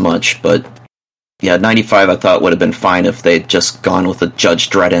open as much, but yeah, 95 I thought would have been fine if they'd just gone with the Judge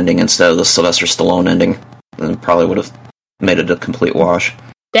Dredd ending instead of the Sylvester Stallone ending. Then probably would have made it a complete wash.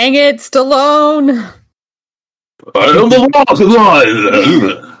 Dang it, Stallone! I am the law, come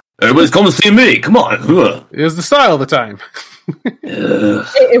on! Everybody's coming to see me, come on! It was the style of the time.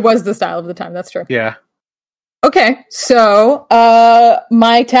 It was the style of the time, that's true. Yeah. Okay, so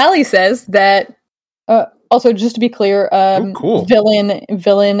my tally says that. Also, just to be clear, cool.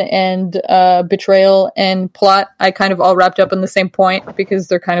 villain, and betrayal and plot, I kind of all wrapped up in the same point because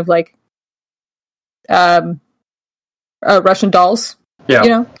they're kind of like Russian dolls. Yeah, you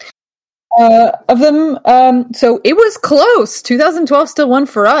know, of them. So it was close. 2012 still won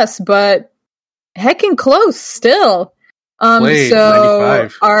for us, but heckin' close still. So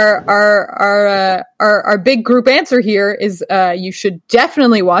 95. our big group answer here is you should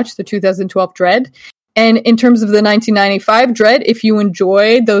definitely watch the 2012 Dredd. And in terms of the 1995 Dredd, if you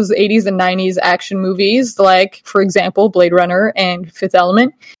enjoy those 80s and 90s action movies, like, for example, Blade Runner and Fifth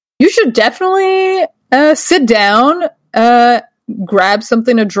Element, you should definitely sit down, grab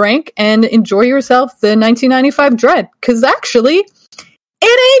something to drink, and enjoy yourself the 1995 Dredd. Because actually,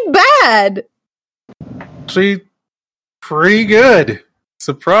 it ain't bad! Actually, pretty good.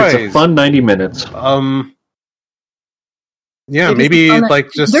 Surprise. It's a fun 90 minutes. Yeah, maybe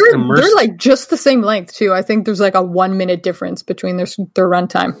like just they're like just the same length too. I think there's like a 1 minute difference between their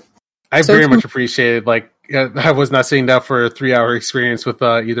runtime. I very much appreciated. Like, I was not sitting down for a 3-hour experience with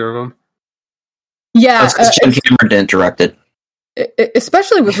either of them. Yeah, that's because Jim Cameron didn't direct it.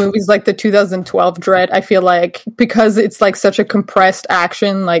 Especially with movies like the 2012 Dredd, I feel like because it's like such a compressed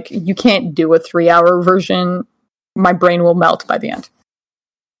action, like you can't do a 3-hour version. My brain will melt by the end.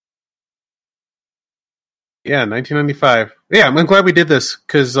 Yeah, 1995. Yeah, I'm glad we did this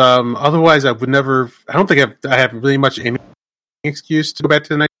because otherwise I would never. I don't think I have really much any excuse to go back to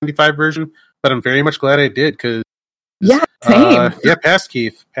the 1995 version, but I'm very much glad I did because same. Past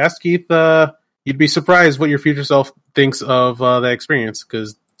Keith, you'd be surprised what your future self thinks of that experience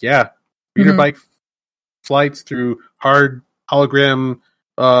because reader bike flights through hard hologram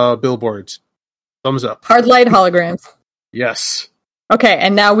billboards. Thumbs up. Hard light holograms. Yes. Okay,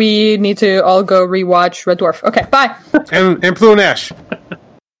 and now we need to all go rewatch Red Dwarf. Okay, bye. and Pluto and Nash.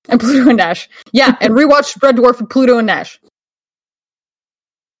 And Pluto and Nash. Yeah, and rewatch Red Dwarf with Pluto and Nash.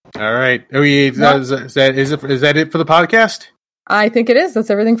 All right. Is that it for the podcast? I think it is. That's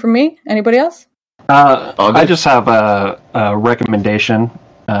everything from me. Anybody else? I just have a recommendation,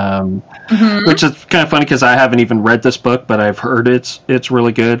 which is kind of funny because I haven't even read this book, but I've heard it's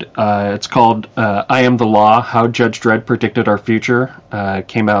really good. It's called I Am the Law, How Judge Dredd Predicted Our Future.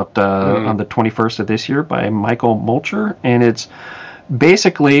 Came out on the 21st of this year by Michael Mulcher, and it's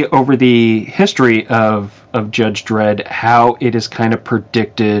basically over the history of Judge Dredd, how it has kind of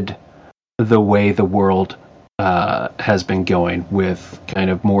predicted the way the world has been going with kind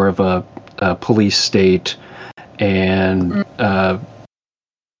of more of a police state and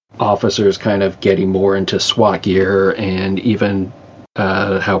officers kind of getting more into SWAT gear, and even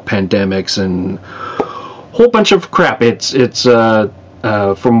how pandemics and a whole bunch of crap. It's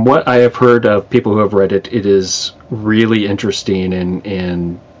from what I have heard of people who have read it, it is really interesting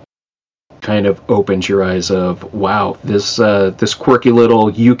and kind of opens your eyes of, wow, this quirky little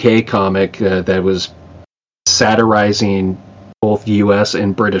UK comic that was satirizing both US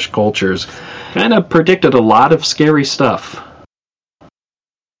and British cultures kind of predicted a lot of scary stuff.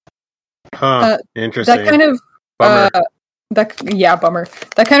 Interesting. That kind of Bummer. Bummer.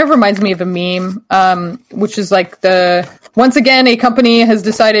 That kind of reminds me of a meme, which is like once again a company has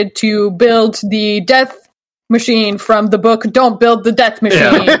decided to build the death machine from the book Don't Build the Death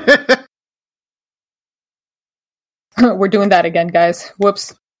Machine. Yeah. We're doing that again, guys.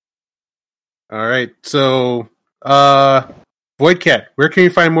 Whoops. All right. So, Voidcat, where can you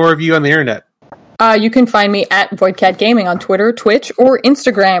find more of you on the internet? You can find me at Voidcat Gaming on Twitter, Twitch, or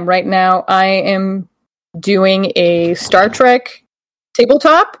Instagram. Right now, I am doing a Star Trek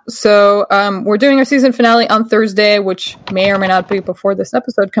tabletop. So we're doing our season finale on Thursday, which may or may not be before this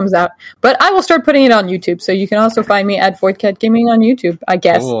episode comes out. But I will start putting it on YouTube. So you can also find me at Voidcat Gaming on YouTube, I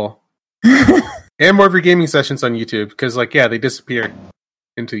guess. Cool. And more of your gaming sessions on YouTube, because, they disappear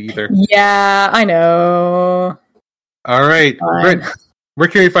into ether. Yeah, I know. All right. Brent, where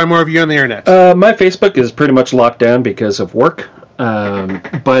can we find more of you on the internet? My Facebook is pretty much locked down because of work.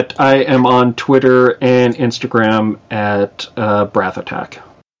 But I am on Twitter and Instagram at Brath Attack.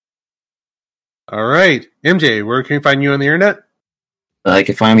 All right. MJ, where can we find you on the internet? You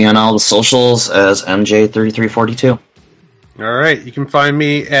can find me on all the socials as MJ3342. All right. You can find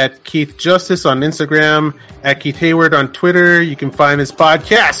me at Keith Justice on Instagram, at Keith Hayward on Twitter. You can find this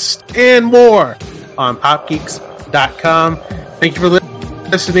podcast and more on popgeeks.com. Thank you for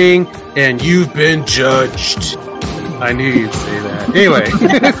listening, and you've been judged. I knew you'd say that. Anyway,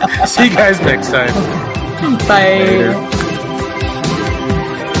 see you guys next time. Bye. Later.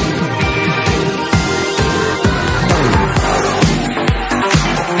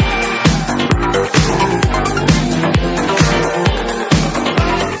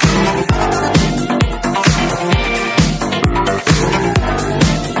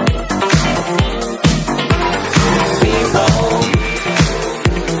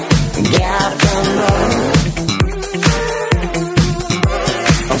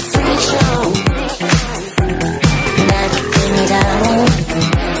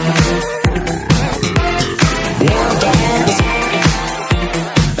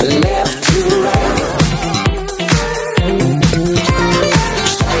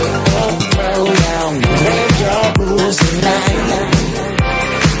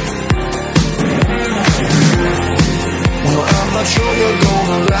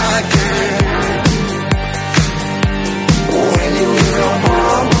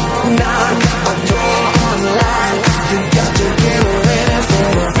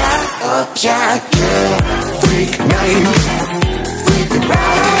 Freak night, freak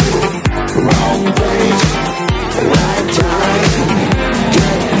ride, wrong place, right time.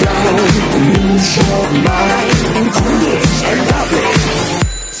 Get down, lose your mind, cool and lovely.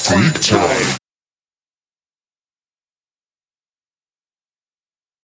 Freak time.